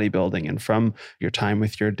from bodybuilding and from your time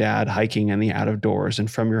with your dad hiking in the out of doors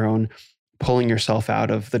and from your own pulling yourself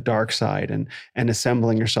out of the dark side and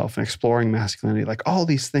assembling yourself and exploring masculinity, like all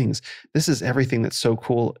these things. This is everything that's so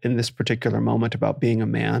cool in this particular moment about being a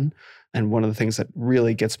man. And one of the things that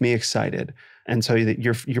really gets me excited. And so that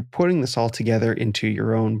you're putting this all together into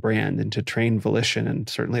your own brand, into Train Volition. And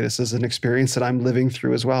certainly this is an experience that I'm living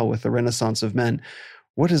through as well with the Renaissance of Men.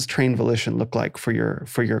 What does Train Volition look like for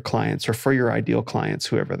your clients, or for your ideal clients,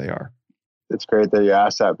 whoever they are? It's great that you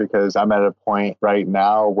asked that, because I'm at a point right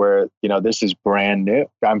now where, this is brand new.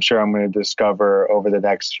 I'm sure I'm going to discover over the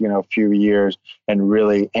next, few years and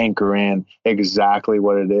really anchor in exactly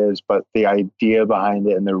what it is. But the idea behind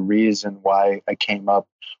it and the reason why I came up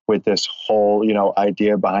with this whole,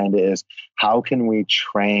 idea behind it is, how can we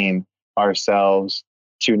train ourselves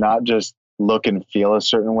to not just look and feel a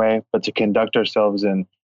certain way, but to conduct ourselves in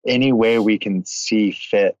any way we can see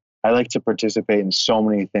fit. I like to participate in so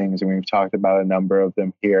many things, and we've talked about a number of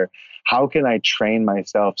them here. How can I train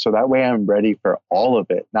myself so that way I'm ready for all of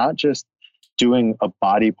it, not just doing a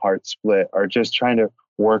body part split or just trying to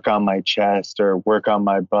work on my chest or work on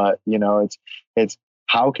my butt. It's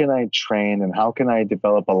how can I train and how can I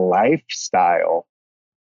develop a lifestyle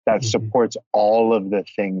that supports all of the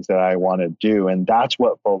things that I want to do? And that's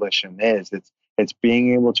what volition is. It's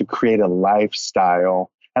being able to create a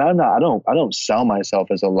lifestyle. And I don't sell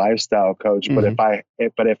myself as a lifestyle coach, but if I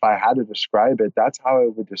had to describe it, that's how I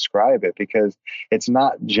would describe it, because it's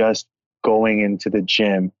not just going into the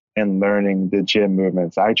gym and learning the gym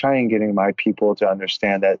movements. I try and getting my people to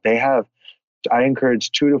understand that I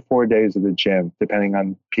encourage 2 to 4 days of the gym, depending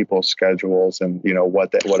on people's schedules and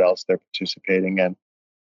what else they're participating in.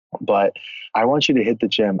 But I want you to hit the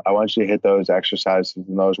gym. I want you to hit those exercises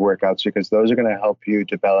and those workouts, because those are going to help you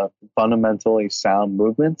develop fundamentally sound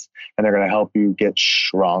movements, and they're going to help you get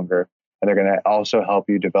stronger. And they're going to also help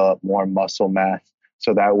you develop more muscle mass.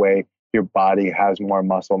 So that way your body has more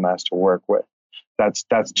muscle mass to work with. That's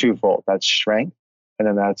twofold. That's strength. And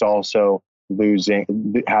then that's also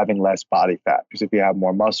having less body fat, because if you have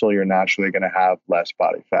more muscle, you're naturally going to have less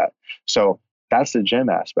body fat. So that's the gym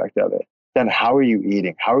aspect of it. Then how are you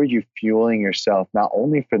eating? How are you fueling yourself, not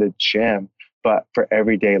only for the gym, but for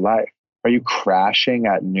everyday life? Are you crashing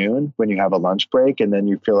at noon when you have a lunch break and then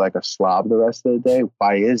you feel like a slob the rest of the day?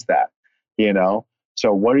 Why is that?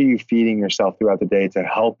 So what are you feeding yourself throughout the day to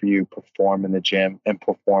help you perform in the gym and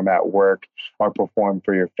perform at work or perform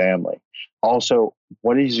for your family? Also,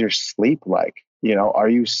 what is your sleep like? Are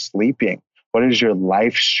you sleeping? What is your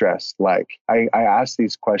life stress like? I ask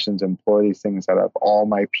these questions, implore these things out of all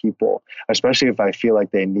my people, especially if I feel like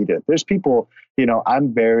they need it. There's people,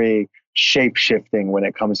 I'm very shape shifting when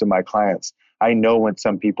it comes to my clients. I know what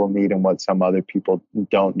some people need and what some other people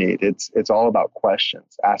don't need. It's all about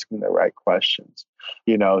questions, asking the right questions.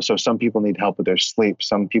 So some people need help with their sleep.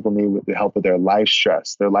 Some people need help with their life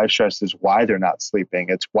stress. Their life stress is why they're not sleeping.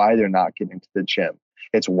 It's why they're not getting to the gym.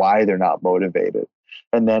 It's why they're not motivated.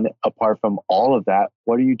 And then apart from all of that,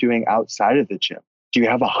 what are you doing outside of the gym? Do you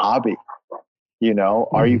have a hobby?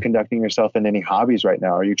 Are you conducting yourself in any hobbies right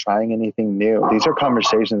now? Are you trying anything new? These are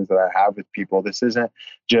conversations that I have with people. This isn't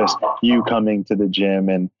just you coming to the gym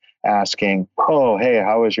and asking, oh, hey,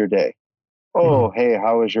 how was your day? Oh, hey,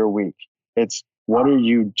 how was your week? It's, what are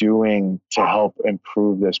you doing to help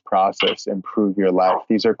improve this process, improve your life?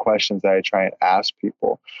 These are questions that I try and ask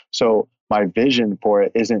people. So my vision for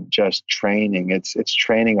it isn't just training. It's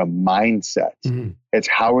training a mindset. It's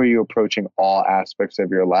how are you approaching all aspects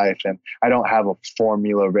of your life? And I don't have a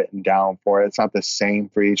formula written down for it. It's not the same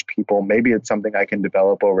for each people. Maybe it's something I can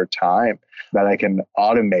develop over time that I can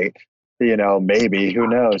automate, maybe, who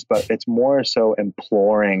knows? But it's more so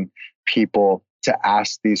imploring people to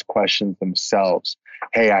ask these questions themselves.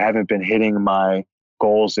 Hey, I haven't been hitting my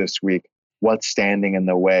goals this week. What's standing in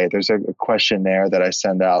the way? There's a questionnaire that I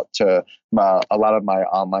send out to a lot of my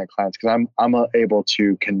online clients, because I'm able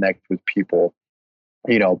to connect with people,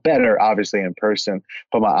 better obviously in person.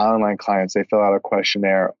 But my online clients, they fill out a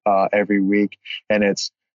questionnaire every week, and it's,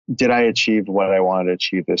 did I achieve what I wanted to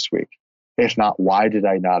achieve this week? If not, why did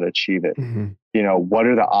I not achieve it? What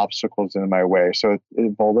are the obstacles in my way? So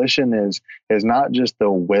volition is not just the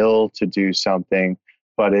will to do something,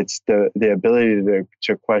 but it's the ability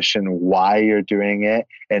to question why you're doing it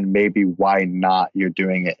and maybe why not you're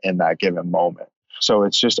doing it in that given moment. So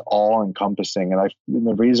it's just all encompassing. And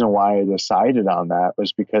the reason why I decided on that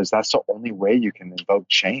was because that's the only way you can invoke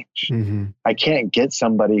change. I can't get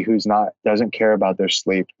somebody who's doesn't care about their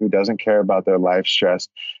sleep, who doesn't care about their life stress,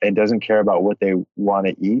 and doesn't care about what they want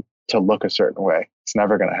to eat to look a certain way. It's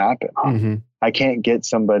never going to happen. I can't get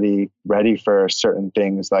somebody ready for certain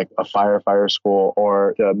things like a firefighter school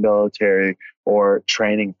or the military or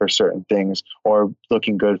training for certain things or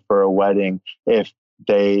looking good for a wedding if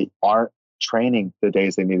they aren't training the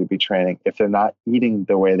days they need to be training, if they're not eating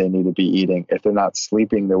the way they need to be eating, if they're not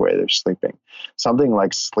sleeping the way they're sleeping. Something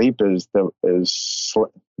like sleep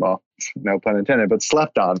well, no pun intended, but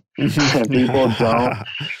slept on. People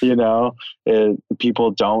don't, people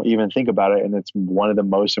don't even think about it. And it's one of the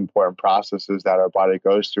most important processes that our body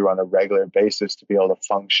goes through on a regular basis to be able to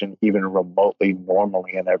function even remotely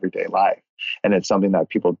normally in everyday life. And it's something that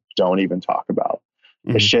people don't even talk about.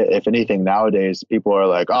 Shit, if anything, nowadays people are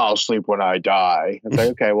like, oh, I'll sleep when I die. It's like,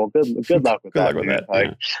 okay, well, good luck with that. Good luck with that.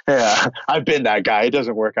 Like, yeah, I've been that guy. It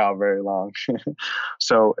doesn't work out very long.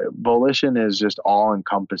 So volition is just all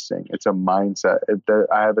encompassing. It's a mindset.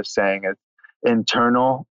 I have a saying, it's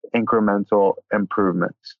internal incremental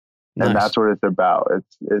improvements. And that's what it's about.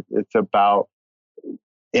 It's about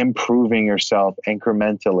improving yourself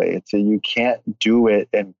incrementally. You can't do it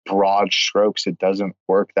in broad strokes. It doesn't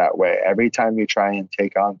work that way. Every time you try and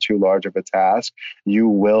take on too large of a task, you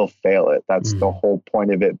will fail it. That's the whole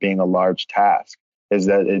point of it being a large task, is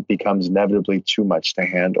that it becomes inevitably too much to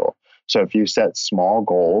handle. So if you set small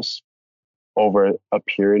goals over a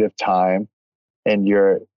period of time and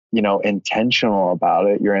you're, intentional about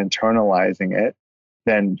it, you're internalizing it,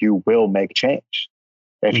 then you will make change.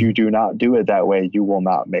 If you do not do it that way, you will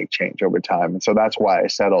not make change over time. And so that's why I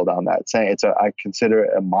settled on that saying. I consider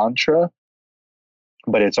it a mantra,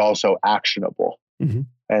 but it's also actionable. Mm-hmm.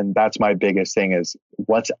 And that's my biggest thing is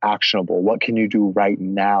what's actionable? What can you do right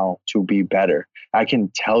now to be better? I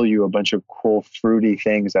can tell you a bunch of cool, fruity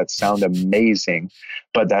things that sound amazing,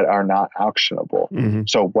 but that are not actionable. Mm-hmm.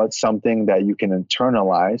 So what's something that you can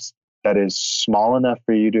internalize that is small enough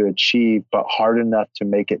for you to achieve, but hard enough to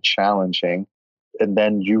make it challenging? And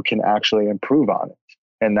then you can actually improve on it.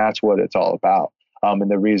 And that's what it's all about.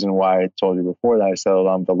 And the reason why I told you before that I settled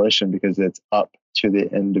on volition, because it's up to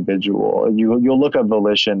the individual. You'll look up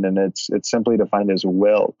volition and it's simply defined as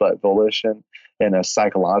will, but volition in a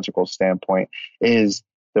psychological standpoint is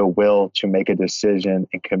the will to make a decision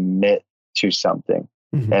and commit to something.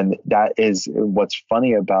 Mm-hmm. And that is what's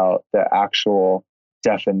funny about the actual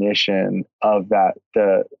definition of that,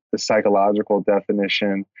 the psychological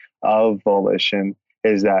definition of volition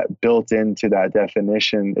is that built into that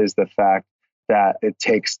definition is the fact that it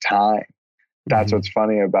takes time. That's Mm-hmm. what's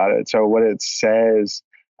funny about it. So what it says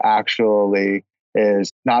actually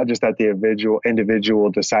is not just that the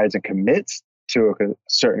individual decides and commits to a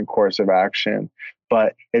certain course of action,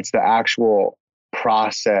 but it's the actual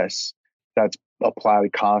process that's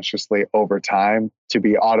applied consciously over time to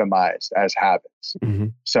be automized as habits. Mm-hmm.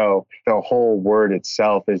 So the whole word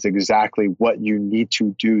itself is exactly what you need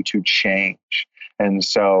to do to change. And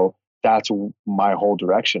so that's my whole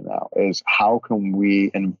direction now is how can we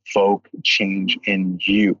invoke change in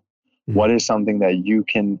you? Mm-hmm. What is something that you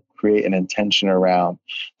can create an intention around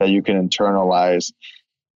that you can internalize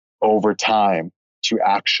over time to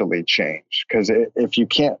actually change? Because if you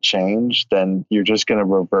can't change, then you're just going to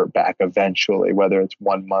revert back eventually, whether it's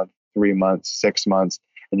 1 month, 3 months, 6 months,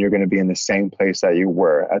 and you're going to be in the same place that you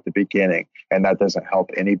were at the beginning. And that doesn't help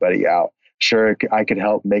anybody out. Sure, I could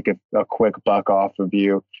help make a quick buck off of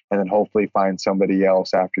you and then hopefully find somebody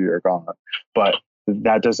else after you're gone. But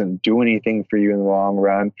that doesn't do anything for you in the long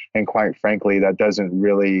run. And quite frankly, that doesn't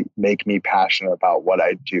really make me passionate about what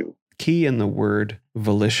I do. Key in the word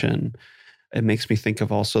volition, it makes me think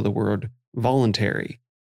of also the word voluntary.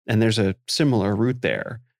 And there's a similar root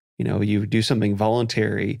there. You do something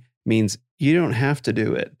voluntary means you don't have to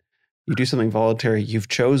do it. You do something voluntary, you've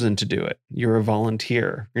chosen to do it. You're a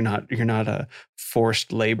volunteer. You're not a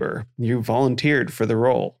forced labor. You volunteered for the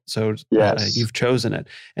role. So Yes. You've chosen it.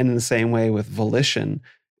 And in the same way with volition,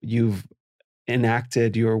 you've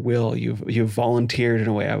enacted your will. You've volunteered in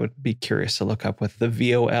a way. I would be curious to look up with the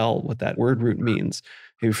VOL, what that word root means.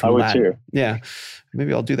 Maybe from I would Latin. too. Yeah.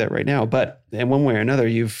 Maybe I'll do that right now. But in one way or another,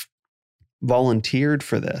 you've volunteered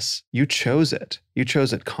for this. You chose it. You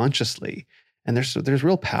chose it consciously. And there's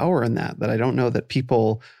real power in that I don't know that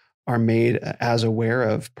people are made as aware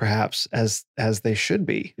of perhaps as they should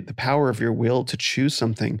be. The power of your will to choose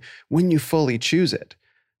something when you fully choose it.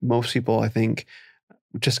 Most people, I think,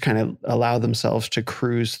 just kind of allow themselves to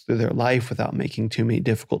cruise through their life without making too many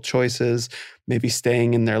difficult choices, maybe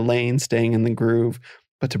staying in their lane, staying in the groove.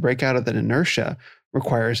 But to break out of that inertia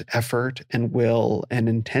requires effort and will and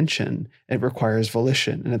intention. It requires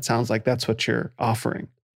volition. And it sounds like that's what you're offering.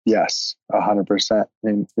 Yes, 100%.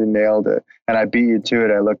 You nailed it. And I beat you to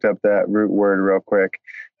it. I looked up that root word real quick,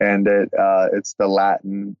 and it's the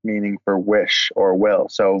Latin meaning for wish or will.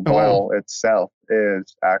 So vol itself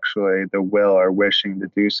is actually the will or wishing to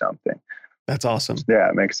do something. That's awesome. Yeah,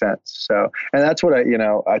 it makes sense. So, and that's what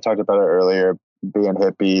I talked about it earlier, being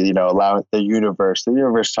hippie, allowing the universe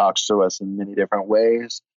talks to us in many different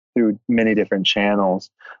ways through many different channels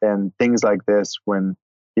and things like this. When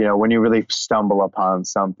you really stumble upon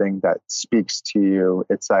something that speaks to you,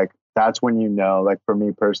 it's like, that's when like for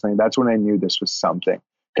me personally, that's when I knew this was something.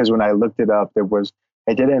 Because when I looked it up,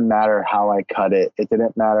 it didn't matter how I cut it. It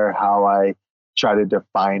didn't matter how I try to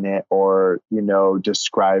define it or,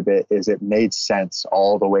 describe it, it made sense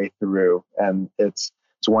all the way through. And it's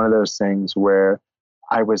one of those things where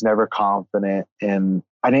I was never confident in,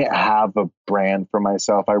 I didn't have a brand for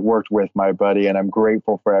myself. I worked with my buddy and I'm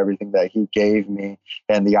grateful for everything that he gave me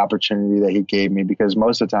and the opportunity that he gave me, because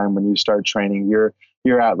most of the time when you start training,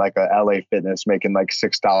 you're at like a LA Fitness making like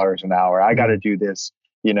 $6 an hour. I got to do this,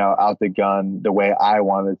 out the gun the way I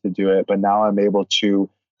wanted to do it. But now I'm able to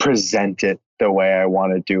present it the way I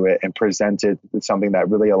want to do it and present it as something that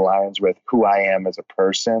really aligns with who I am as a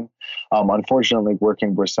person. Unfortunately,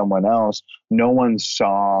 working with someone else,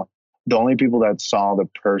 the only people that saw the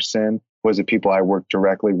person was the people I worked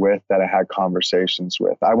directly with that I had conversations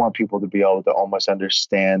with. I want people to be able to almost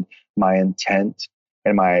understand my intent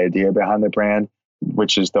and my idea behind the brand,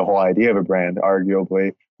 which is the whole idea of a brand,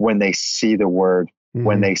 arguably, when they see the word,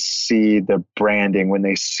 when they see the branding, when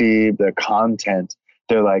they see the content,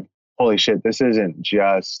 they're like, holy shit, this isn't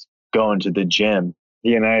just going to the gym.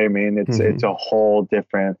 You know what I mean? It's a whole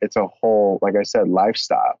different, it's a whole, like I said,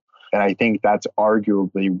 lifestyle. And I think that's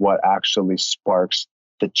arguably what actually sparks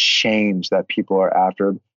the change that people are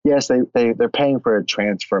after. Yes, they're paying for a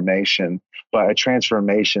transformation, but a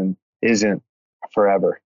transformation isn't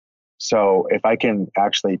forever. So if I can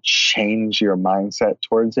actually change your mindset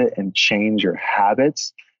towards it and change your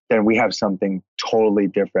habits, then we have something totally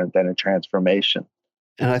different than a transformation.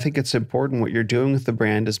 And I think it's important what you're doing with the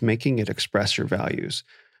brand is making it express your values.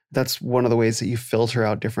 That's one of the ways that you filter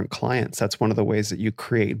out different clients. That's one of the ways that you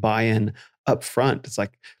create buy-in up front. It's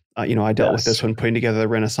like, I dealt with this when putting together the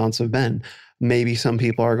Renaissance of Men. Maybe some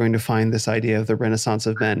people are going to find this idea of the Renaissance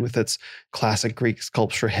of Men with its classic Greek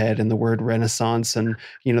sculpture head and the word Renaissance and,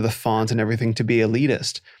 the font and everything to be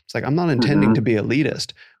elitist. It's like, I'm not intending to be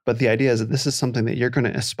elitist, but the idea is that this is something that you're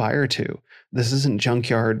going to aspire to. This isn't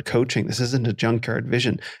junkyard coaching. This isn't a junkyard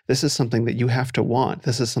vision. This is something that you have to want.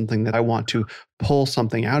 This is something that I want to pull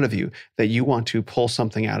something out of you, that you want to pull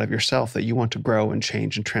something out of yourself, that you want to grow and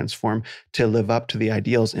change and transform to live up to the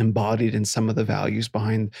ideals embodied in some of the values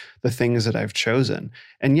behind the things that I've chosen.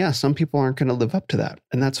 And yeah, some people aren't going to live up to that,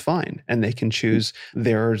 and that's fine. And they can choose.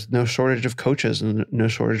 There's no shortage of coaches and no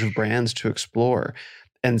shortage of brands to explore.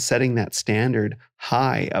 And setting that standard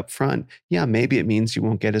high up front, yeah, maybe it means you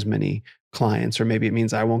won't get as many clients, or maybe it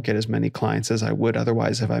means I won't get as many clients as I would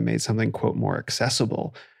otherwise if I made something, quote, more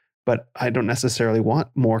accessible. But I don't necessarily want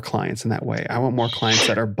more clients in that way. I want more clients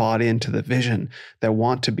that are bought into the vision, that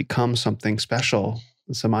want to become something special,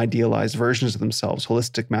 some idealized versions of themselves.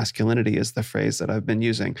 Holistic masculinity is the phrase that I've been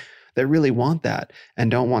using, that really want that and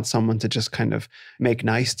don't want someone to just kind of make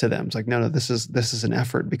nice to them. It's like, no, this is an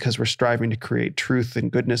effort because we're striving to create truth and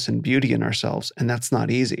goodness and beauty in ourselves. And that's not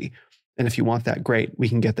easy. And if you want that, great, we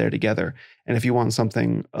can get there together. And if you want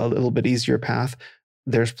something a little bit easier path,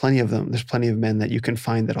 there's plenty of them. There's plenty of men that you can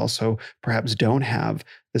find that also perhaps don't have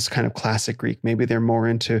this kind of classic Greek. Maybe they're more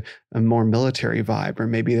into a more military vibe, or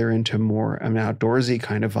maybe they're into more an outdoorsy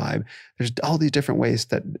kind of vibe. There's all these different ways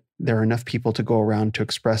that there are enough people to go around to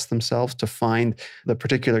express themselves, to find the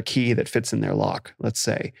particular key that fits in their lock, let's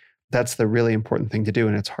say. That's the really important thing to do.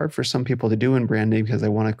 And it's hard for some people to do in branding because they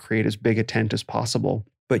want to create as big a tent as possible.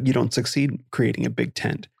 But you don't succeed creating a big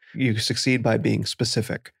tent. You succeed by being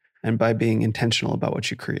specific and by being intentional about what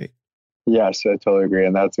you create. Yes, I totally agree.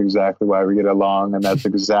 And that's exactly why we get along. And that's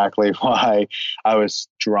exactly why I was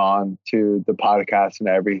drawn to the podcast and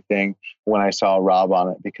everything when I saw Rob on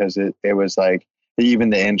it, because it was like,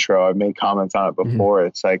 even the intro, I've made comments on it before.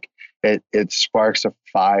 It's like, it sparks a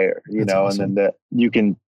fire, that's awesome. And then you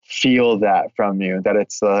can feel that from you, that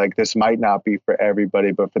it's like, this might not be for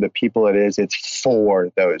everybody, but for the people it is, it's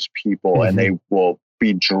for those people, and they will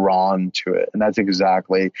be drawn to it. And that's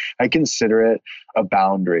exactly, I consider it a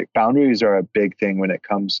boundary. Boundaries are a big thing when it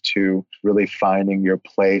comes to really finding your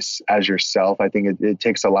place as yourself. I think it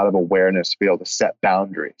takes a lot of awareness to be able to set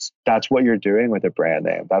boundaries. That's what you're doing with a brand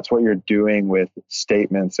name. That's what you're doing with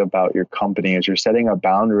statements about your company, is you're setting a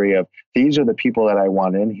boundary of, these are the people that I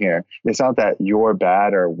want in here. It's not that you're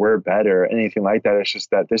bad or we're better or anything like that. It's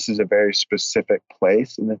just that this is a very specific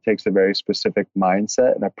place, and it takes a very specific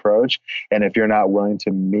mindset and approach. And if you're not willing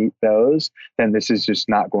to meet those, then this is just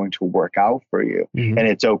not going to work out for you. And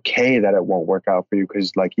it's okay that it won't work out for you,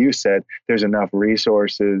 because like you said, there's enough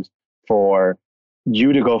resources for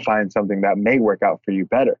you to go find something that may work out for you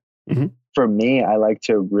better. For me, I like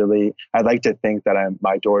to think that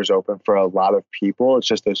my door's open for a lot of people. It's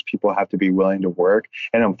just those people have to be willing to work.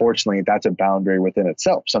 And unfortunately, that's a boundary within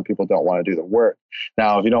itself. Some people don't want to do the work.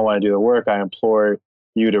 Now, if you don't want to do the work, I implore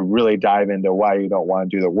you to really dive into why you don't want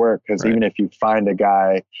to do the work. Because even if you find a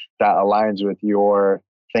guy that aligns with your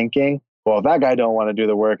thinking, well, if that guy don't want to do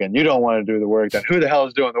the work and you don't want to do the work, then who the hell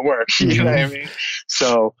is doing the work? You know what I mean?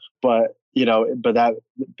 So, but that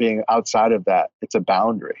being outside of that, it's a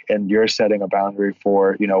boundary, and you're setting a boundary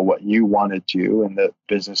for, what you want to do and the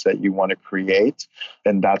business that you want to create.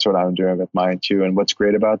 And that's what I'm doing with mine too. And what's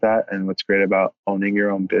great about that, and what's great about owning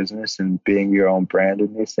your own business and being your own brand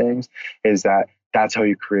in these things, is that that's how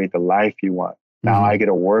you create the life you want. Now I get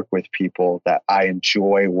to work with people that I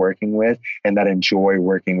enjoy working with and that enjoy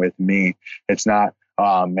working with me. It's not,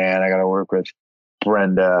 oh man, I got to work with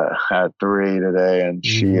Brenda at 3 today, and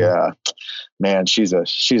man, she's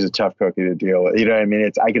a tough cookie to deal with. You know what I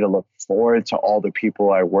mean? I get to look forward to all the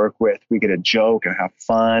people I work with. We get to joke and have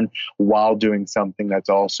fun while doing something that's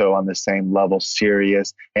also on the same level,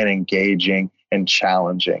 serious and engaging and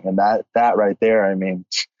challenging. And that right there, I mean,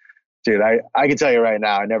 dude, I can tell you right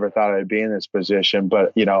now, I never thought I'd be in this position,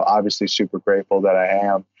 but obviously super grateful that I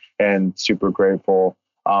am, and super grateful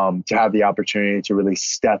to have the opportunity to really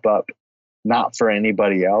step up, not for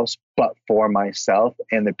anybody else, but for myself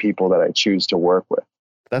and the people that I choose to work with.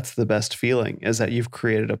 That's the best feeling, is that you've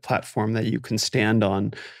created a platform that you can stand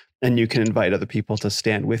on, and you can invite other people to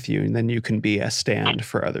stand with you. And then you can be a stand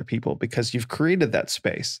for other people because you've created that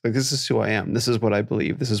space. Like, this is who I am. This is what I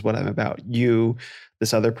believe. This is what I'm about. You,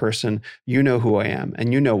 this other person, you know who I am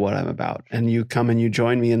and you know what I'm about. And you come and you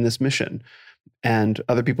join me in this mission. And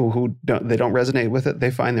other people who don't resonate with it,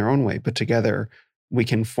 they find their own way. But together, we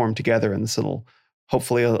can form together in this little,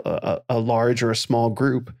 hopefully a large or a small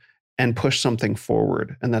group, and push something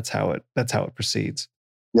forward. And that's how it proceeds.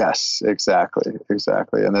 Yes, exactly.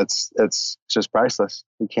 And it's just priceless.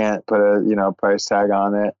 You can't put a, price tag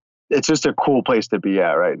on it. It's just a cool place to be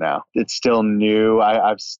at right now. It's still new.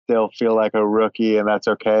 I still feel like a rookie, and that's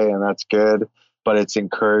okay. And that's good. But it's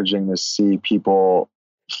encouraging to see people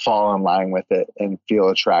fall in line with it and feel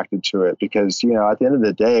attracted to it, because, at the end of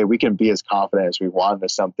the day, we can be as confident as we want into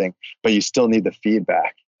something, but you still need the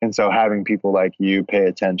feedback. And so having people like you pay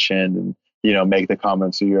attention and, make the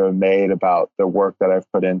comments that you have made about the work that I've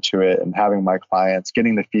put into it, and having my clients,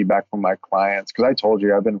 getting the feedback from my clients. Cause I told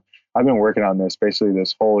you, I've been working on this basically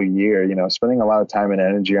this whole year, spending a lot of time and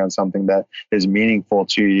energy on something that is meaningful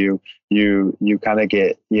to you. You kind of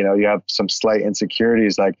get, you have some slight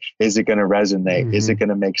insecurities, like, is it going to resonate? Mm-hmm. Is it going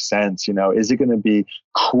to make sense? Is it going to be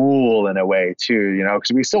cool in a way too?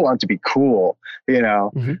 Because we still want it to be cool,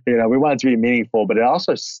 mm-hmm. We want it to be meaningful, but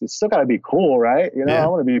it's still got to be cool, right? I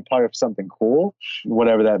want to be part of something cool,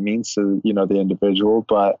 whatever that means to, the individual.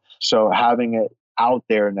 But so having it out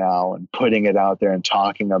there now and putting it out there and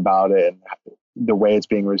talking about it and the way it's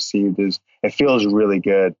being received, it feels really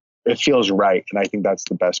good. It feels right. And I think that's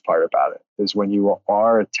the best part about it, is when you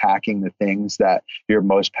are attacking the things that you're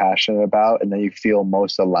most passionate about and then you feel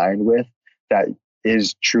most aligned with, that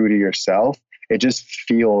is true to yourself. It just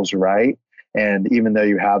feels right. And even though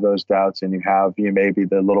you have those doubts and you have maybe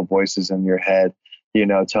the little voices in your head,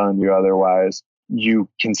 telling you otherwise, you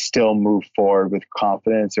can still move forward with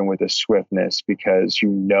confidence and with a swiftness, because you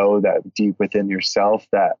know that deep within yourself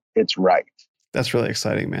that it's right. That's really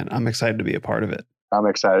exciting, man. I'm excited to be a part of it. I'm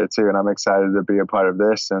excited too. And I'm excited to be a part of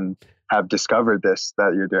this and have discovered this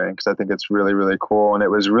that you're doing, because I think it's really, really cool. And it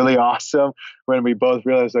was really awesome when we both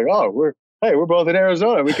realized, like, oh, we're both in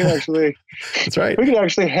Arizona. We can actually, that's right. We can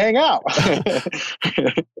actually hang out.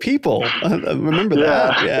 People, remember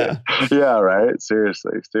that. Yeah. Yeah. Right.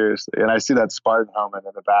 Seriously. And I see that Spartan helmet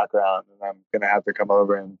in the background, and I'm going to have to come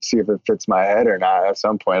over and see if it fits my head or not at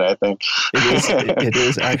some point, I think. It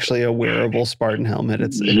is actually a wearable Spartan helmet.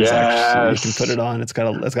 It's actually, you can put it on. It's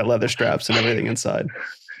got leather straps and everything inside.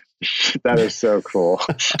 That is so cool.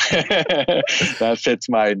 That fits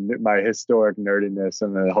my historic nerdiness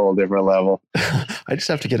on a whole different level. I just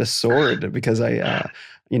have to get a sword, because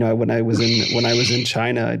when I was in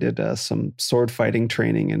China, I did some sword fighting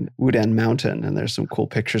training in Wudan Mountain, and there's some cool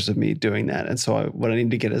pictures of me doing that. And so what I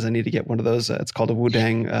need to get one of those. It's called a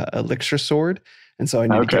Wudang elixir sword. And so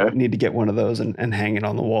I need to get one of those and hang it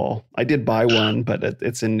on the wall. I did buy one, but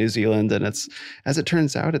it's in New Zealand, and as it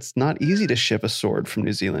turns out, it's not easy to ship a sword from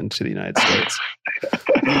New Zealand to the United States.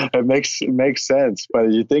 It makes sense,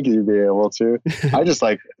 but you think you'd be able to. I just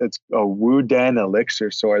it's a Wudan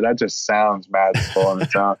elixir sword. That just sounds magical on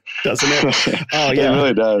its own. Doesn't it? Oh yeah, it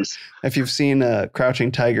really does. If you've seen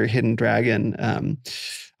Crouching Tiger, Hidden Dragon,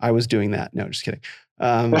 I was doing that. No, just kidding.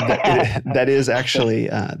 That is actually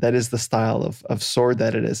that is the style of sword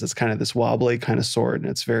that it is. It's kind of this wobbly kind of sword, and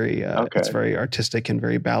it's very artistic and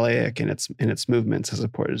very balletic in its movements,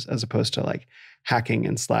 as opposed to like hacking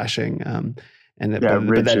and slashing.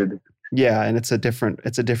 Rigid. And it's a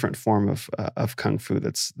different form of kung fu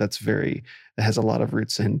that has a lot of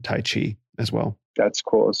roots in Tai Chi as well. That's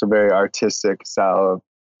cool. It's a very artistic style of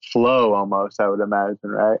flow, almost, I would imagine,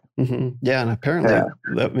 right? Mm-hmm. Yeah, and apparently,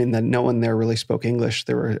 that no one there really spoke English.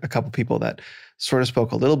 There were a couple people that sort of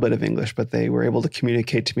spoke a little bit of English, but they were able to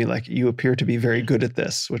communicate to me like, "You appear to be very good at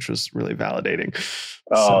this," which was really validating.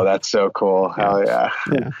 Oh, that's so cool! Yeah. Hell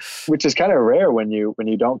yeah! Which is kind of rare when you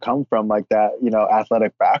don't come from like that,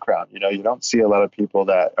 athletic background. You don't see a lot of people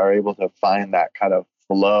that are able to find that kind of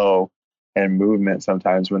flow and movement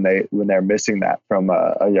sometimes when they're missing that from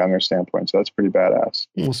a younger standpoint. So that's pretty badass.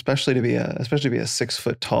 Well, especially to be a 6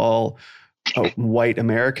 foot tall white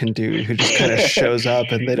American dude who just kind of shows up,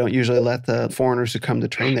 and they don't usually let the foreigners who come to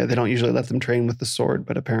train there, they don't usually let them train with the sword,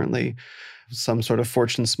 but apparently some sort of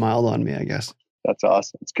fortune smiled on me, I guess. That's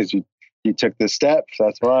awesome. It's because you took the steps.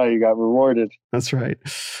 That's why you got rewarded. That's right.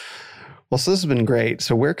 Well, so this has been great.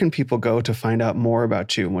 So where can people go to find out more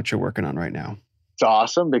about you and what you're working on right now? It's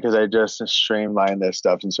awesome because I just streamlined this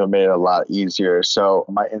stuff, and so it made it a lot easier. So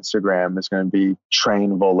my Instagram is going to be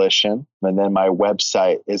Train Volition, and then my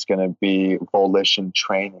website is going to be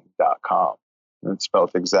volitiontraining.com. And it's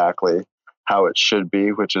spelled exactly how it should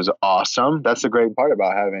be, which is awesome. That's the great part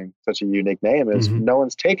about having such a unique name is no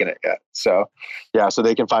one's taken it yet. So yeah, so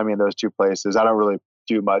they can find me in those two places. I don't really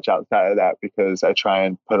do much outside of that because I try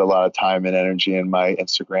and put a lot of time and energy in my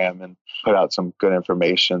Instagram and put out some good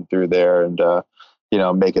information through there and,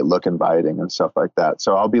 make it look inviting and stuff like that.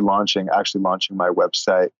 So I'll be actually launching my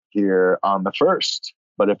website here on the 1st.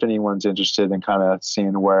 But if anyone's interested in kind of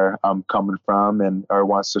seeing where I'm coming from or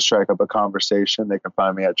wants to strike up a conversation, they can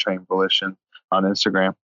find me at Train Volition on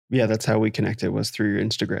Instagram. Yeah, that's how we connected, was through your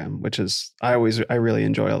Instagram, which is, I really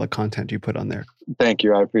enjoy all the content you put on there. Thank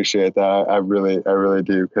you. I appreciate that. I really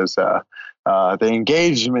do, because the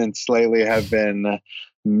engagements lately have been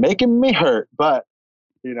making me hurt. But,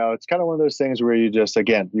 it's kind of one of those things where you just,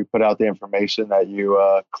 again, you put out the information that you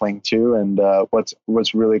cling to. And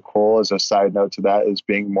what's really cool as a side note to that is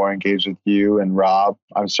being more engaged with you and Rob.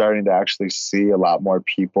 I'm starting to actually see a lot more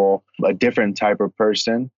people, a different type of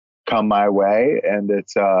person come my way. And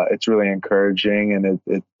it's really encouraging. And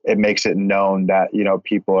it makes it known that,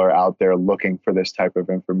 people are out there looking for this type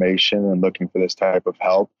of information and looking for this type of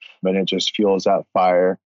help. And it just fuels that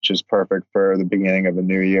fire, which is perfect for the beginning of a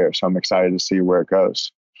new year. So I'm excited to see where it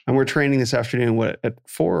goes. And we're training this afternoon, what, at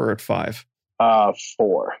 4 or at 5?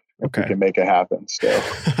 4. Okay. We can make it happen still.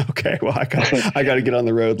 Okay. Well, I got to get on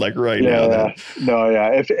the road like right now. Then. No, yeah.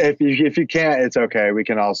 If you can't, it's okay. We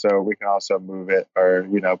can also move it or,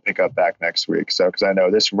 pick up back next week. So, cause I know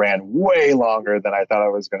this ran way longer than I thought I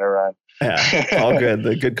was going to run. Yeah. All good.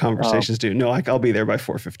 The good conversations do. No, I'll be there by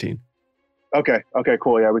 4:15. Okay.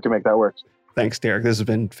 Cool. Yeah. We can make that work. Thanks, Derek. This has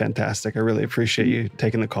been fantastic. I really appreciate you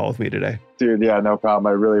taking the call with me today. Dude, yeah, no problem.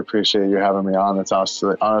 I really appreciate you having me on. It's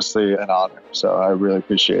honestly an honor. So I really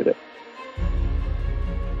appreciate it.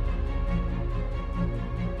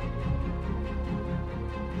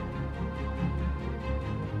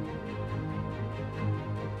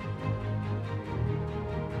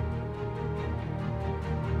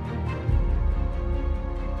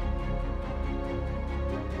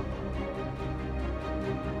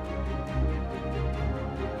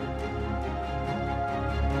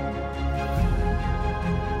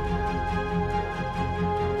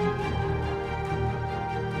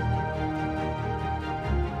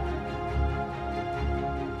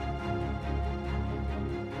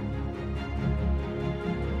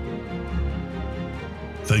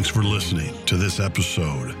 Thanks for listening to this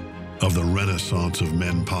episode of the Renaissance of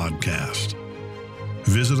Men podcast.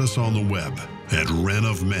 Visit us on the web at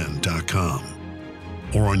renofmen.com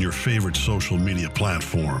or on your favorite social media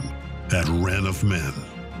platform at Ren of Men.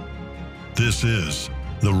 This is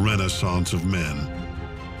the Renaissance of Men.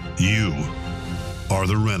 You are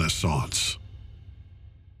the Renaissance.